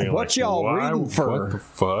 and just being what y'all reading for? What the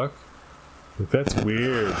fuck? Like, that's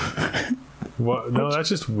weird. What? No, that's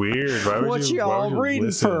just weird. What y'all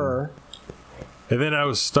reading for? And then I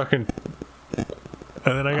got stuck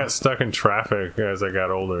in traffic as I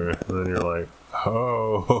got older. And then you're like,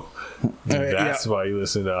 oh, that's why you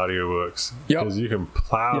listen to audiobooks. Because you can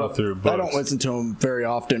plow through books. I don't listen to them very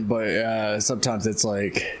often, but sometimes it's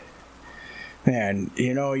like, man,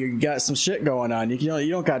 you know, you got some shit going on. You know,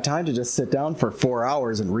 you don't got time to just sit down for 4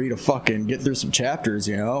 hours and read get through some chapters,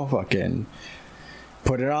 you know? Fucking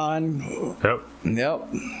put it on. Yep.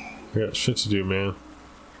 I got shit to do, man.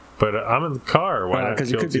 But I'm in the car. Why not?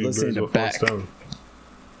 Because you could be listening to Beck.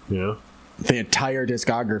 You know? The entire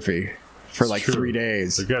discography for like 3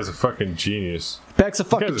 days. The guy's a fucking genius. Beck's a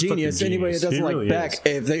fucking genius. Anybody that doesn't like Beck,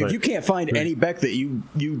 if you can't find any Beck that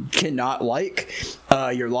you cannot like,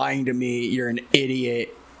 you're lying to me. You're an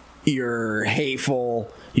idiot. You're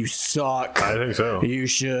hateful. You suck. I think so. You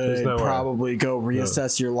should probably go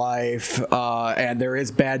reassess your life. And there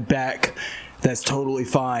is bad Beck. That's totally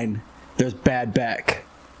fine. There's bad Beck.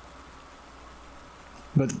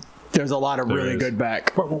 But there's a lot of really good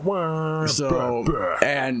Beck. So,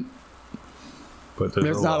 and but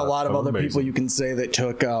there's not a lot of other people you can say that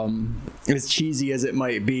took, as cheesy as it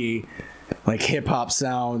might be, like hip-hop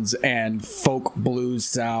sounds and folk blues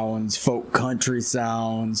sounds, folk country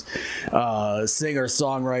sounds,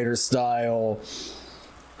 singer-songwriter style,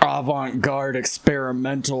 avant-garde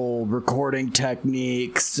experimental recording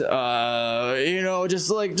techniques, just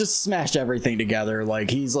smashed everything together. Like,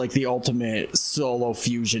 he's like the ultimate solo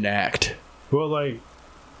fusion act. Well, like,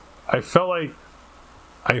 I felt like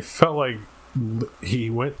he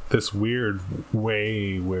went this weird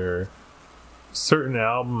way where certain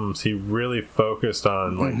albums he really focused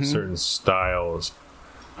on like certain styles.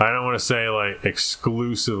 I don't want to say like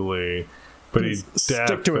exclusively, but he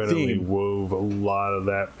definitely wove a lot of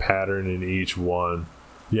that pattern in each one.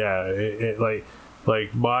 Yeah, it like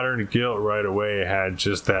Modern Guilt right away had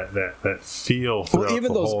just that feel. Well,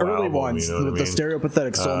 even those early album, ones, the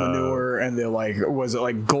stereopathetic soul manure, and the was it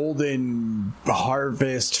like Golden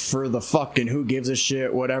Harvest for the fucking who gives a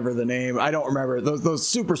shit, whatever the name. I don't remember those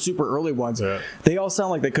super early ones. Yeah. They all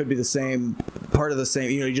sound like they could be the same part of the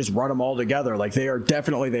same. You just run them all together. Like they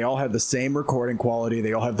all have the same recording quality.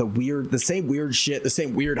 They all have the same weird shit, the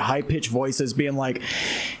same weird high pitched voices, being like,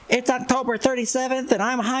 "It's October 37th, and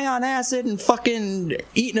I'm high on acid and fucking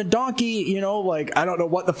eating a donkey," like I don't know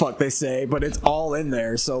what the fuck they say, but it's all in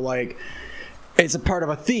there. So like it's a part of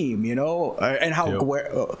a theme, and how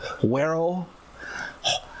Guero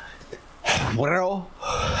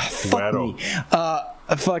fuck me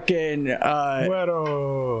fucking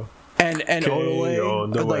Guero and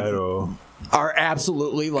Odelay like are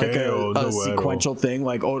absolutely like a sequential thing.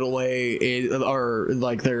 Like Odelay are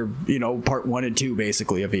like they're part 1 and 2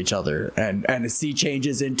 basically of each other, and the C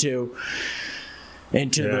changes into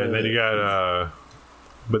and then you got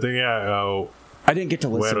I didn't get to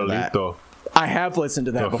listen to that. I have listened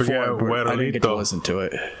to that before, but I didn't get to listen to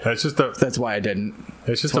it. That's why I didn't.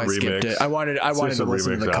 It's just a remix. Skipped it. I wanted to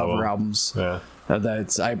listen to the cover albums. Yeah,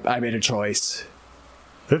 I made a choice.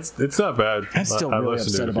 It's not bad. I'm still really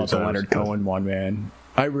upset about the Leonard Cohen one, man.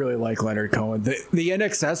 I really like Leonard Cohen. The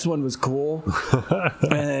NXS one was cool,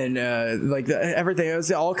 and everything, it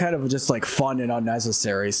was all kind of just like fun and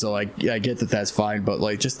unnecessary. So like, I get that that's fine, but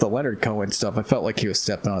like just the Leonard Cohen stuff, I felt like he was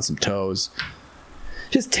stepping on some toes,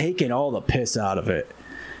 just taking all the piss out of it,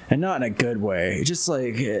 and not in a good way. Just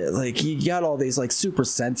like you got all these like super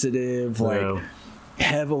sensitive, like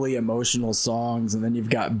heavily emotional songs, and then you've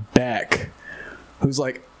got Beck, who's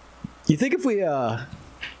like, you think if we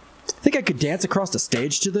think I could dance across the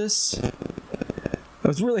stage to this? I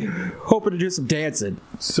was really hoping to do some dancing.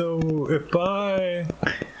 So if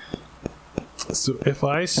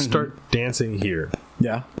I start dancing here,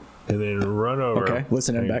 yeah, and then run over,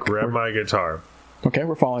 listen and back, grab my guitar,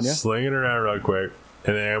 we're following you, sling it around real quick,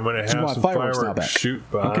 and then I'm gonna have some fireworks shoot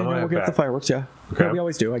behind my we'll get the fireworks, yeah. We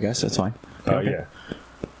always do, I guess. That's fine. Yeah.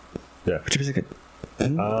 Which is good.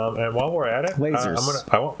 And while we're at it, lasers.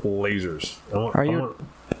 I want lasers.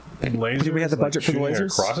 Lasers. Do we have the budget for the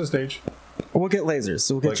lasers? Across the stage. We'll get lasers.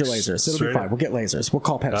 So we'll get your lasers. It'll be fine. We'll get lasers. We'll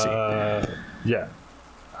call Pepsi. Yeah.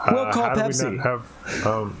 We'll call Pepsi.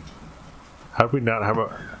 How do we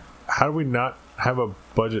not have a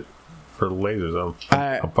budget for lasers?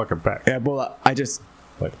 I'm fucking back. Yeah. Well, I just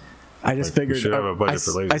figured we should have a budget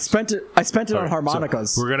for lasers. I spent it on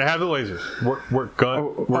harmonicas. So we're gonna have the lasers. We're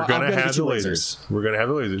gonna have the lasers. We're gonna have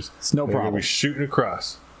the lasers. It's no problem. We're gonna be shooting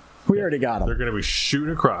across. We already got them. They're going to be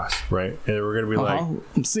shooting across, right? And we're going to be like...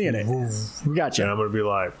 I'm seeing it. We got you. And I'm going to be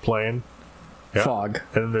like playing. Yeah. Fog.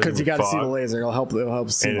 Because you got to see the laser. It'll help see the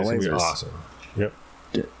lasers. And it's going to be awesome. Yep.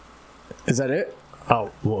 Is that it?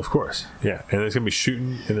 Oh, well, of course. Yeah. And there's going to be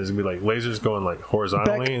shooting, and there's going to be like lasers going like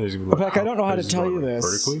horizontally. Beck, and there's going to be like... Beck, I don't know how to tell you this.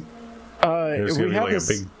 Vertically. There's going to be like a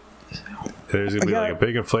big... There's gonna be like a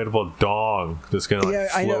big inflatable dong that's gonna float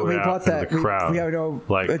out into the crowd. We know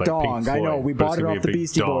like a dong. I know we bought it off the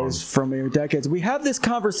Beastie Boys from decades. We have this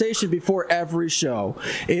conversation before every show.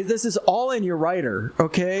 This is all in your writer,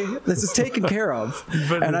 okay? This is taken care of,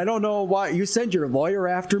 and I don't know why you send your lawyer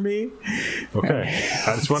after me. Okay,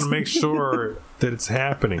 I just want to make sure that it's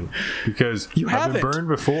happening because I've been burned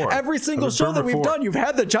before. Every single show that we've done, you've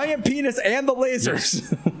had the giant penis and the lasers.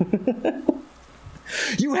 Yes.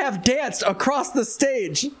 You have danced across the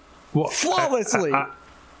stage. flawlessly.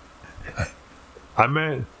 I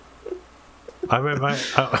meant my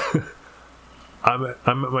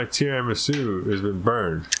my tiramisu has been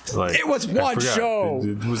burned. Like, it was one show.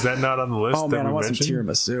 Was that not on the list? Oh that man, we I want some mentioned?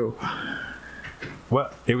 tiramisu.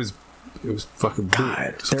 What? It was fucking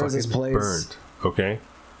God. There was this place burned. Okay,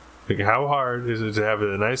 like how hard is it to have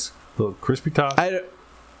a nice little crispy top? And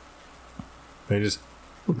just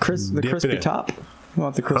the crispy top. You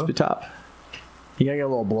want the crispy top? You gotta get a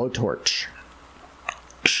little blowtorch.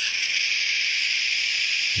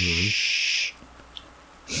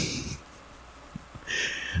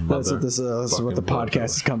 That's what this is what the podcast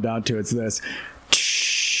has come down to. It's this.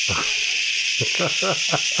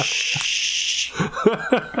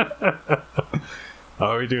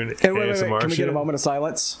 Are we doing hey, ASMR? Can we get a moment of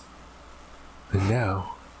silence? And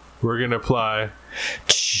now we're gonna apply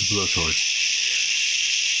the blowtorch.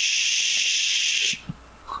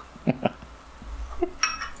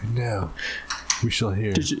 And now we shall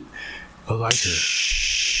hear a lighter.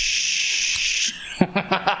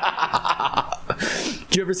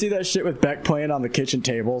 Did you ever see that shit with Beck playing on the kitchen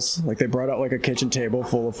tables? Like they brought out like a kitchen table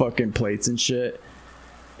full of fucking plates and shit.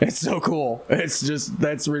 It's so cool. It's just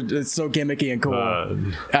it's so gimmicky and cool.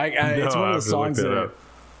 It's one of the songs that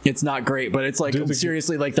it's not great, but it's like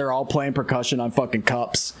seriously like they're all playing percussion on fucking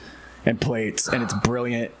cups and plates, and it's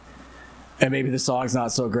brilliant. And maybe the song's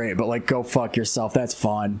not so great, but like go fuck yourself. That's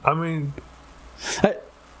fun. I mean,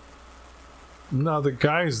 no, the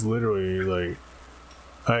guy's literally like.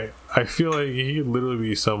 I feel like he could literally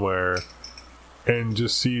be somewhere and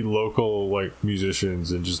just see local like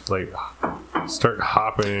musicians and just like start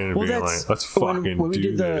hopping in and being like, let's fucking when we do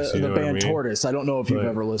did this. The band I mean? Tortoise. I don't know if you've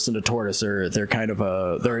ever listened to Tortoise, or they're kind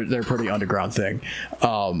of they're pretty underground thing.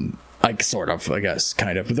 Like sort of, I guess,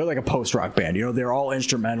 kind of. They're like a post rock band. You know, they're all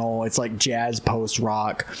instrumental. It's like jazz post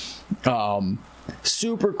rock.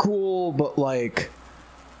 Super cool, but like.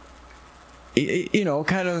 You know,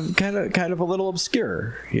 kind of a little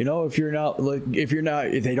obscure. You know, if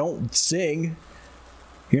they don't sing,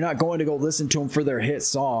 you're not going to go listen to them for their hit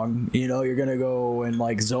song. You know, you're gonna go and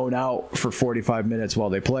like zone out for 45 minutes while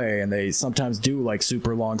they play, and they sometimes do like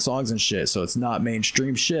super long songs and shit. So it's not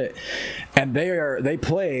mainstream shit. And they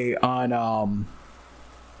play on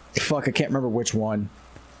fuck, I can't remember which one.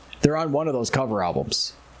 They're on one of those cover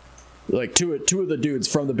albums. Like two of the dudes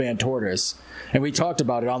from the band Tortoise, and we talked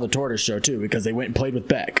about it on the Tortoise show too, because they went and played with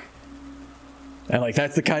Beck, and like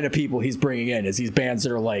that's the kind of people he's bringing in, is these bands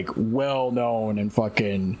that are like well known and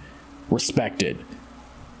fucking respected.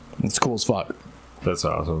 It's cool as fuck. That's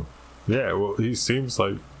awesome. Yeah, well, he seems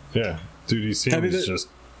like dude. He seems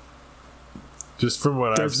just from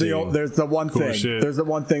what I've seen. There's the one thing. Shit. There's the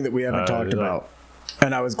one thing that we haven't talked about,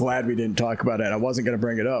 and I was glad we didn't talk about it. I wasn't going to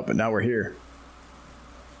bring it up, but now we're here.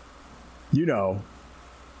 You know,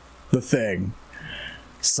 the thing,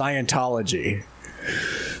 Scientology.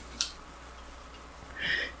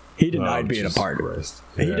 He denied being a part of it.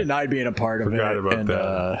 He denied being a part of it. About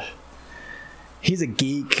that. He's a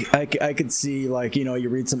geek. I could see, like, you know, you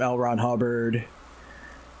read some L. Ron Hubbard.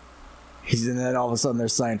 And then all of a sudden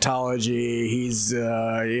there's Scientology. He's,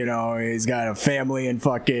 you know, he's got a family in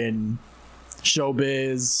fucking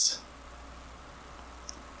showbiz.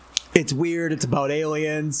 It's weird. It's about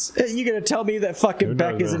aliens. You gonna tell me that fucking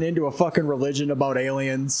Beck isn't into a fucking religion about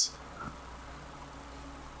aliens?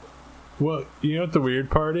 Well, you know what the weird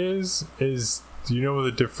part is do you know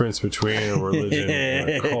the difference between a religion and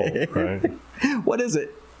a cult, right? What is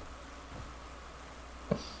it?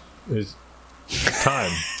 It's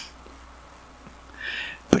time.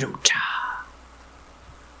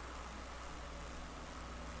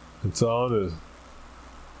 It's all it is.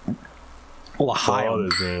 Well, that's all it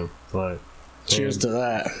is, man. Like, cheers to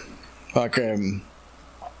that. Fucking.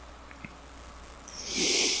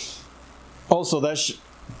 Also, that's.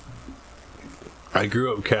 I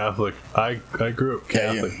grew up Catholic. I grew up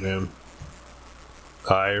Catholic, man.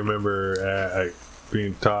 I remember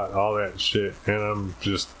being taught all that shit, and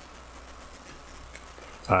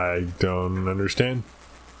I don't understand.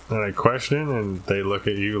 And I question, and they look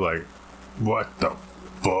at you like, what the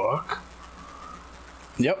fuck?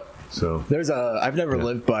 Yep. So I've never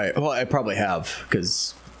lived by, well, I probably have,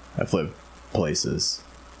 because I've lived places.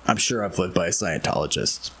 I'm sure I've lived by a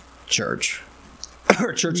Scientologist church.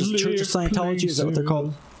 Or Church of Scientology, is that what they're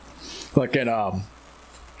called? Fucking,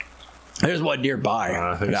 there's one nearby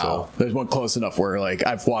I think now. so. There's one close enough where, like,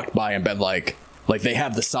 I've walked by and been like they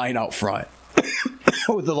have the sign out front.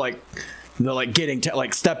 With they're like getting,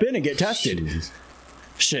 like, step in and get tested. Jeez.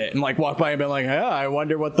 shit and like walk by and be like, yeah, I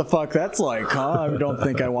wonder what the fuck that's like, huh? I don't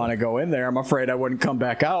think I want to go in there. I'm afraid I wouldn't come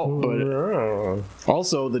back out. But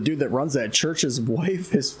also, the dude that runs that church's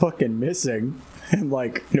wife is fucking missing. And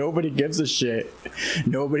like nobody gives a shit.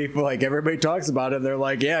 Nobody, like, everybody talks about it and they're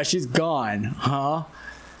like, yeah, she's gone, huh?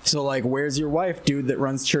 So like, where's your wife, dude that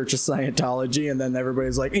runs Church of Scientology? And then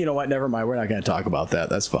everybody's like, you know what, never mind, we're not going to talk about that.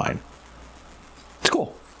 That's fine. It's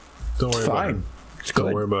cool. Don't worry about her. It's good.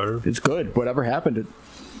 Don't worry about her. It's good. Whatever happened,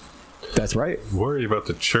 that's right. Worry about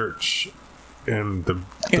the church and the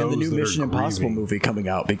new Mission Impossible movie coming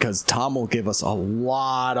out, because Tom will give us a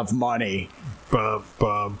lot of money. Bum,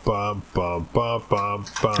 bum, bum, bum, bum, bum,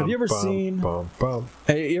 Have you ever seen? Have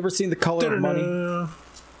you ever seen The Color of Money?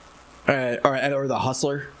 Or The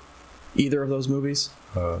Hustler? Either of those movies?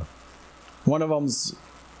 One of them's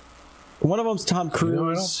Tom Cruise. No,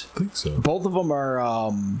 I don't think so. Both of them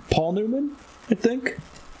are Paul Newman, I think.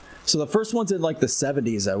 So the first one's in like the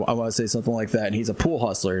 70s, I want to say something like that, and he's a pool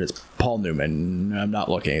hustler, and it's Paul Newman. I'm not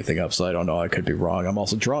looking anything up, so I don't know. I could be wrong. I'm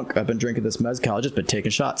also drunk. I've been drinking this mezcal. I've just been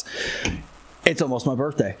taking shots. It's almost my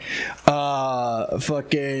birthday. And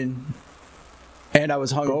I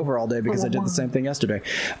was hungover all day because I did the same thing yesterday.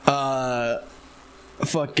 Not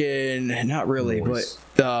really, Nice.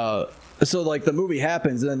 but so like the movie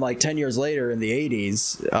happens, and then like 10 years later in the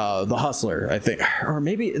 80s, The Hustler, I think, or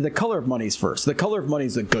maybe The Color of Money's first. The Color of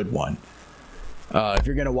Money's a good one. If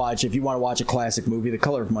you want to watch a classic movie, The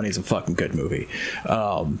Color of Money's a fucking good movie.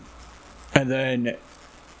 And then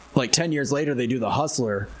like 10 years later, they do The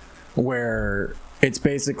Hustler, where it's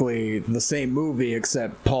basically the same movie,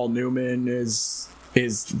 except Paul Newman is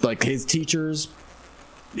like his teacher's.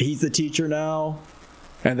 He's the teacher now.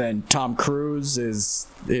 And then Tom Cruise is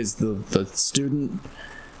the student.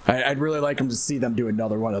 I'd really like him to see them do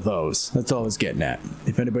another one of those. That's all I was getting at.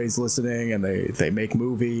 If anybody's listening and they make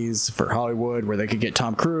movies for Hollywood where they could get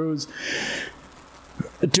Tom Cruise,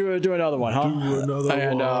 do another one, huh? Do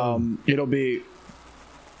another one. It'll be...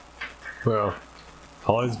 Well,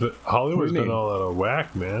 Hollywood's been all out of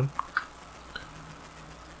whack, man.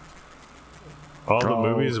 All the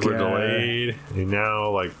movies were delayed, and now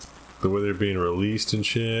like the way they're being released and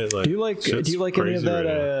shit. Like, do you like any of that?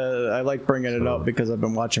 Right I like bringing it up because I've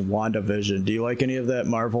been watching WandaVision. Do you like any of that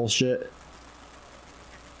Marvel shit?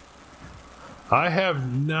 I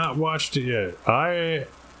have not watched it yet. I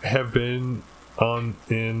have been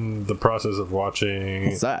in the process of watching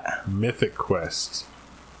What's that? Mythic Quest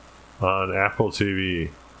on Apple TV.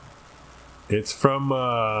 It's from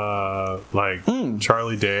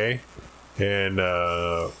Charlie Day and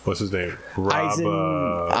what's his name? Rob.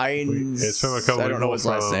 It's from a couple. I don't know his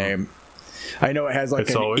last name. I know it has like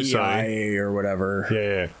an EI or whatever.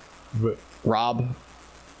 Yeah. But Rob.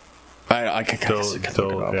 I can't look it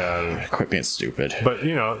up. Yeah. Quit being stupid. But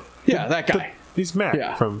you know. Yeah, that guy. He's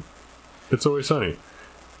Matt from It's Always Sunny.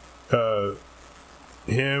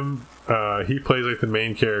 Him. He plays like the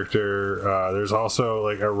main character. There's also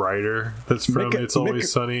like a writer that's from It's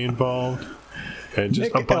Always Sunny involved, and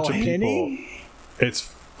just a bunch of people. It's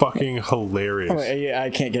fucking hilarious. Oh, yeah, I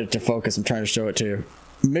can't get it to focus. I'm trying to show it to you.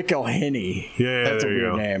 McElhenney. Yeah, that's a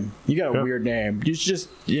weird go. name. You got a weird name. You should just,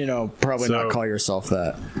 probably not call yourself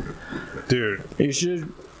that, dude. You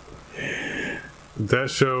should.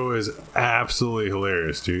 That show is absolutely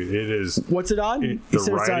hilarious, dude. It is. What's it on? The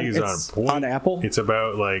writing is on point. On Apple. It's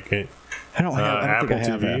about like. I don't think I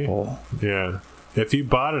have TV. Apple. Yeah. If you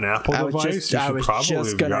bought an Apple device, you should probably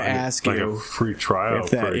just gonna ask like you a free trial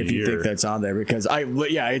for a if year. You think that's on there, because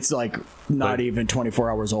it's like not even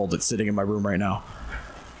 24 hours old. It's sitting in my room right now.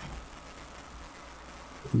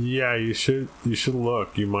 Yeah, you should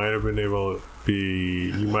look. You might have been able to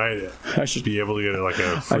be. You might. I should be able to get like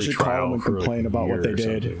a free I should trial call them and complain about what they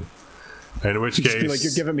did. And in which just case, be like,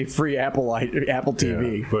 you're giving me free Apple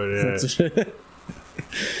TV. Yeah, but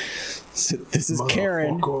this is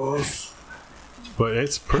Karen. But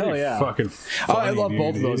it's pretty fucking funny. I love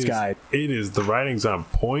both of those guys. It is. The writing's on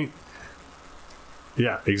point.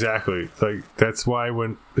 Yeah, exactly. Like that's why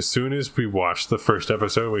as soon as we watched the first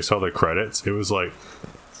episode, we saw the credits. It was like,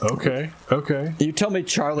 okay. You tell me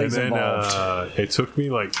Charlie's and then, involved. It took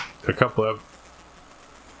me like a couple of.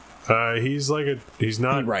 He's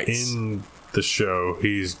not in the show. But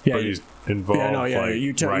he's involved. Yeah, no, yeah. Like,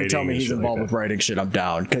 you tell me he's involved with writing shit. I'm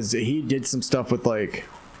down, because he did some stuff with like.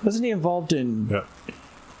 Wasn't he involved in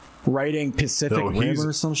writing Pacific Rim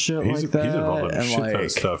or some shit like that? He's involved in a shit ton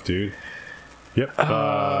of stuff, dude. Yep.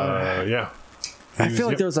 Yeah. I feel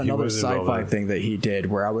like there was another sci-fi thing that he did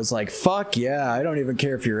where I was like, fuck yeah, I don't even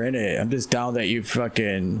care if you're in it. I'm just down that you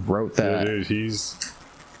fucking wrote that. Yeah, dude,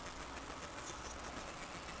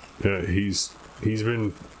 he's he's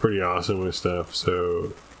been pretty awesome with stuff.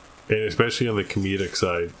 So, and especially on the comedic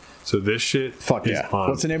side. So this shit is on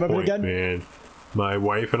What's the name of it again? Man, my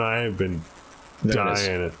wife and I have been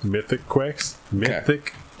dying at Mythic Quest.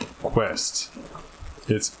 Mythic Quest.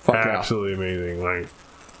 It's absolutely amazing. Like,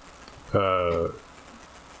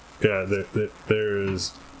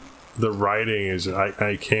 there's the writing is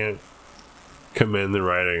I can't commend the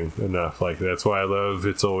writing enough. Like, that's why I love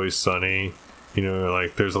It's Always Sunny. You know,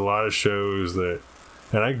 like, there's a lot of shows that,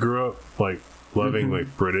 and I grew up like loving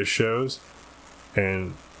like British shows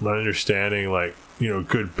and understanding, like, you know,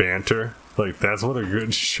 good banter. Like, that's what a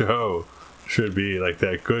good show should be, like,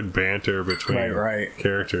 that good banter between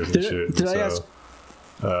characters and shit. Did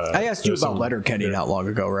I asked you about Letterkenny not long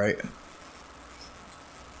ago, right?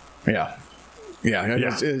 Yeah.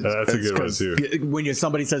 That's a good one too. When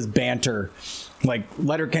somebody says banter, like,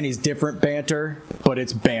 Letterkenny's different banter, but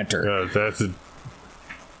it's banter.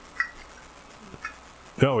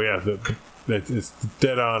 It's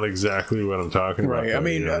dead on exactly what I'm talking about. Right. I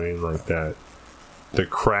mean, like that. The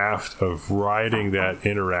craft of writing that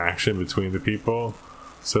interaction between the people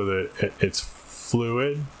so that it's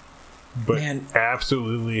fluid, but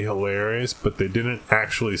absolutely hilarious. But they didn't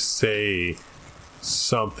actually say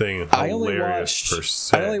something hilarious per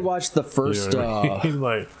se. I only watched the first,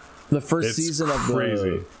 like, the first season of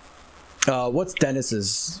crazy. What's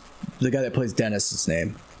the guy that plays Dennis's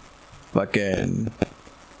name? Fucking.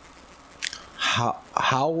 How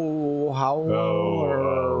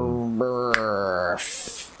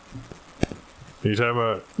Are you talking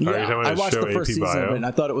about? I watched the first season of it, and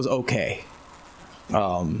I thought it was okay.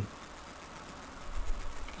 Dude,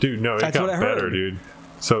 no, it got better, dude.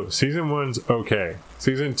 So season 1's okay.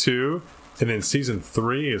 Season 2, and then season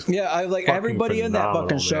 3 is I like everybody in that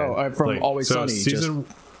fucking show from like, Always Sunny, just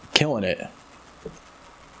killing it.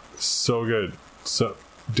 So good. So,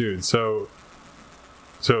 dude, so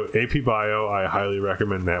AP Bio, I highly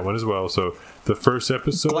recommend that one as well. So the first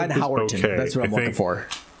episode Glenn is Howerton, okay. That's what I'm looking for.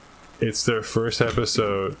 It's their first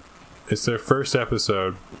episode.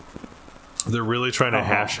 They're really trying to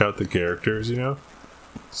hash out the characters, you know?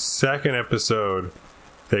 Second episode,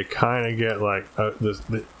 they kind of get like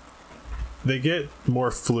they get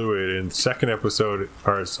more fluid. And second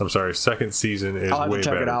season is way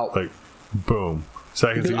better. It out. Like, boom.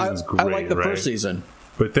 Second season's great. I like the first season.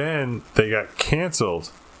 But then they got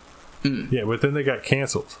canceled. Yeah, but then they got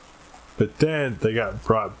canceled. But then they got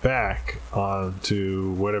brought back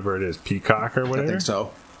onto whatever it is, Peacock or whatever. I think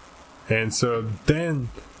so. And so then,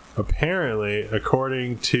 apparently,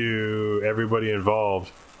 according to everybody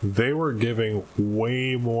involved, they were giving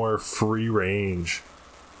way more free range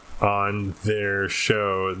on their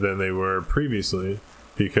show than they were previously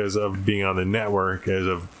because of being on the network as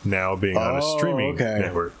of now being on a streaming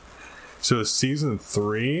network. So season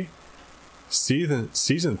 3,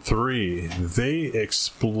 they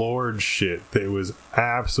explored shit that was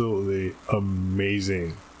absolutely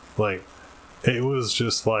amazing. Like, it was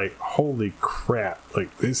just like, holy crap!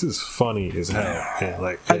 Like, this is funny as hell. And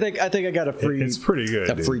like, I think I got a free. It's pretty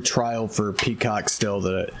good. Free trial for Peacock still.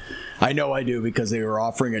 That I know I do because they were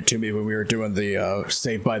offering it to me when we were doing the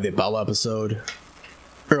Saved by the Bell episode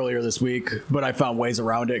earlier this week. But I found ways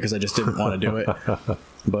around it because I just didn't want to do it.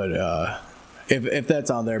 But if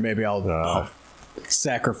that's on there, maybe I'll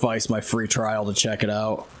sacrifice my free trial to check it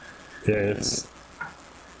out. Yeah,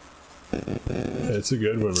 it's a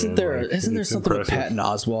good one, isn't man. Isn't there something with Patton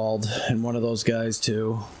Oswalt and one of those guys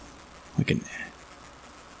too?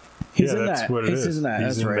 He's in that. He's in that.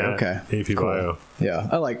 That's right. Okay. AP Bio. Yeah,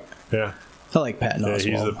 I like Patton Oswalt.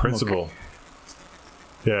 He's the principal.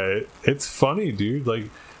 Okay. Yeah, it's funny, dude. Like,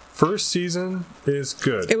 first season is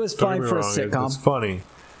good. It was fine for a sitcom. It's funny,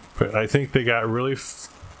 but I think they got really,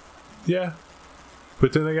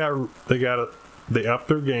 But then they upped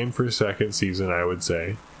their game for second season, I would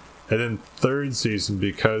say. And then third season,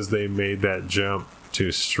 because they made that jump to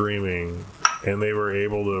streaming and they were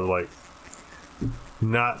able to, like,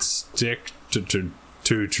 not stick to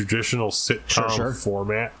traditional sitcom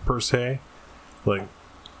format per se, like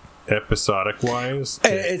episodic wise.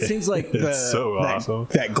 It seems like it's so awesome.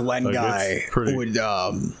 That Glenn guy would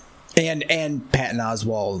and Patton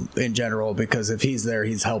Oswalt in general, because if he's there,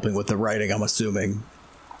 he's helping with the writing, I'm assuming.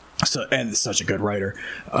 So, and such a good writer.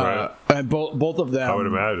 Right. And both of them, I would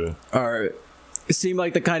imagine, seem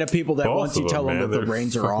like the kind of people that once you tell them that the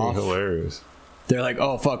reins are off, hilarious. They're like,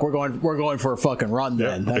 oh fuck, we're going for a fucking run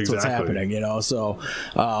then. That's exactly what's happening, you know. So,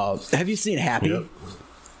 have you seen Happy? Yep.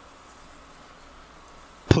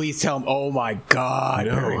 Please tell him. Oh my god,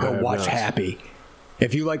 no, go watch Happy.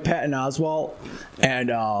 If you like Patton Oswalt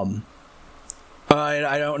and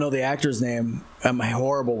I don't know the actor's name. I'm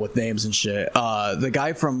horrible with names and shit. The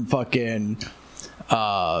guy from fucking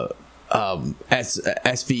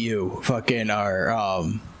SVU, fucking our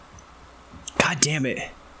God damn it.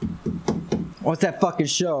 What's that fucking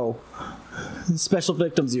show? Special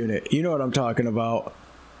Victims Unit. You know what I'm talking about.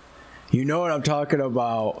 Law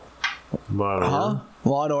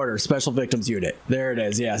and Order, Special Victims Unit. There it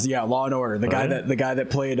is. Yes, yeah, Law and Order. The guy that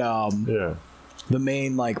played the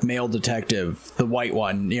main like male detective, the white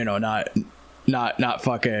one. You know, not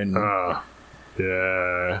fucking. I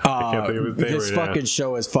can't think of his name. His fucking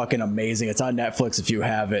show is fucking amazing. It's on Netflix if you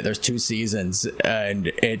have it. There's 2 seasons, and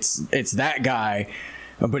it's that guy,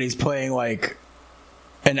 but he's playing like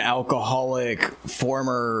an alcoholic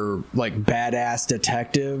former like badass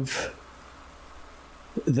detective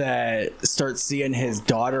that starts seeing his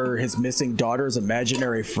missing daughter's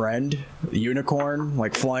imaginary friend, unicorn,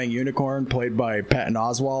 like flying unicorn, played by Patton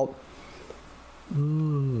Oswalt.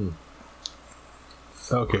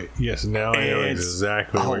 Okay, yes, now I know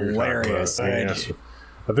exactly what you're talking about.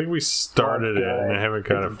 I think we started it and I haven't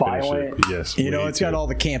kind of finished it. But yes, you know, it's got all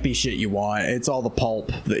the campy shit you want. It's all the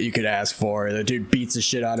pulp that you could ask for. The dude beats the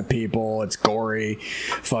shit out of people. It's gory.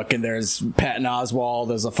 Fucking, there's Patton Oswalt.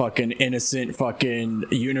 There's a fucking innocent fucking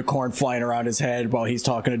unicorn flying around his head while he's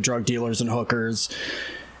talking to drug dealers and hookers.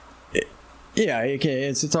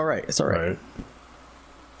 It's all right. It's all right.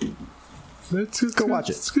 Go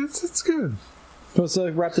watch it. It's good. Let's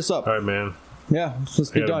wrap this up. All right, man. Yeah,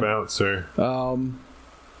 let's be done. Bounce, sir.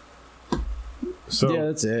 So yeah,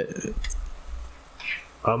 that's it.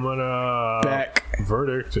 I'm gonna Beck.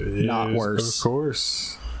 Verdict is not worse. Of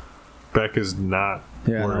course, Beck is not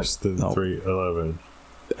worse than 311.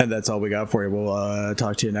 And that's all we got for you. We'll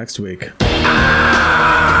talk to you next week.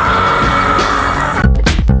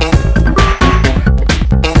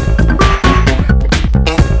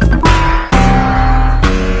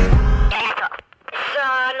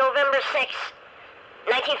 November 6th,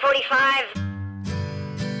 1945.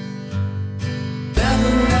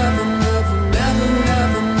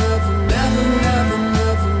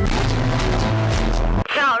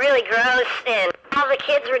 Felt really gross, and all the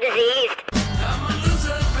kids were diseased.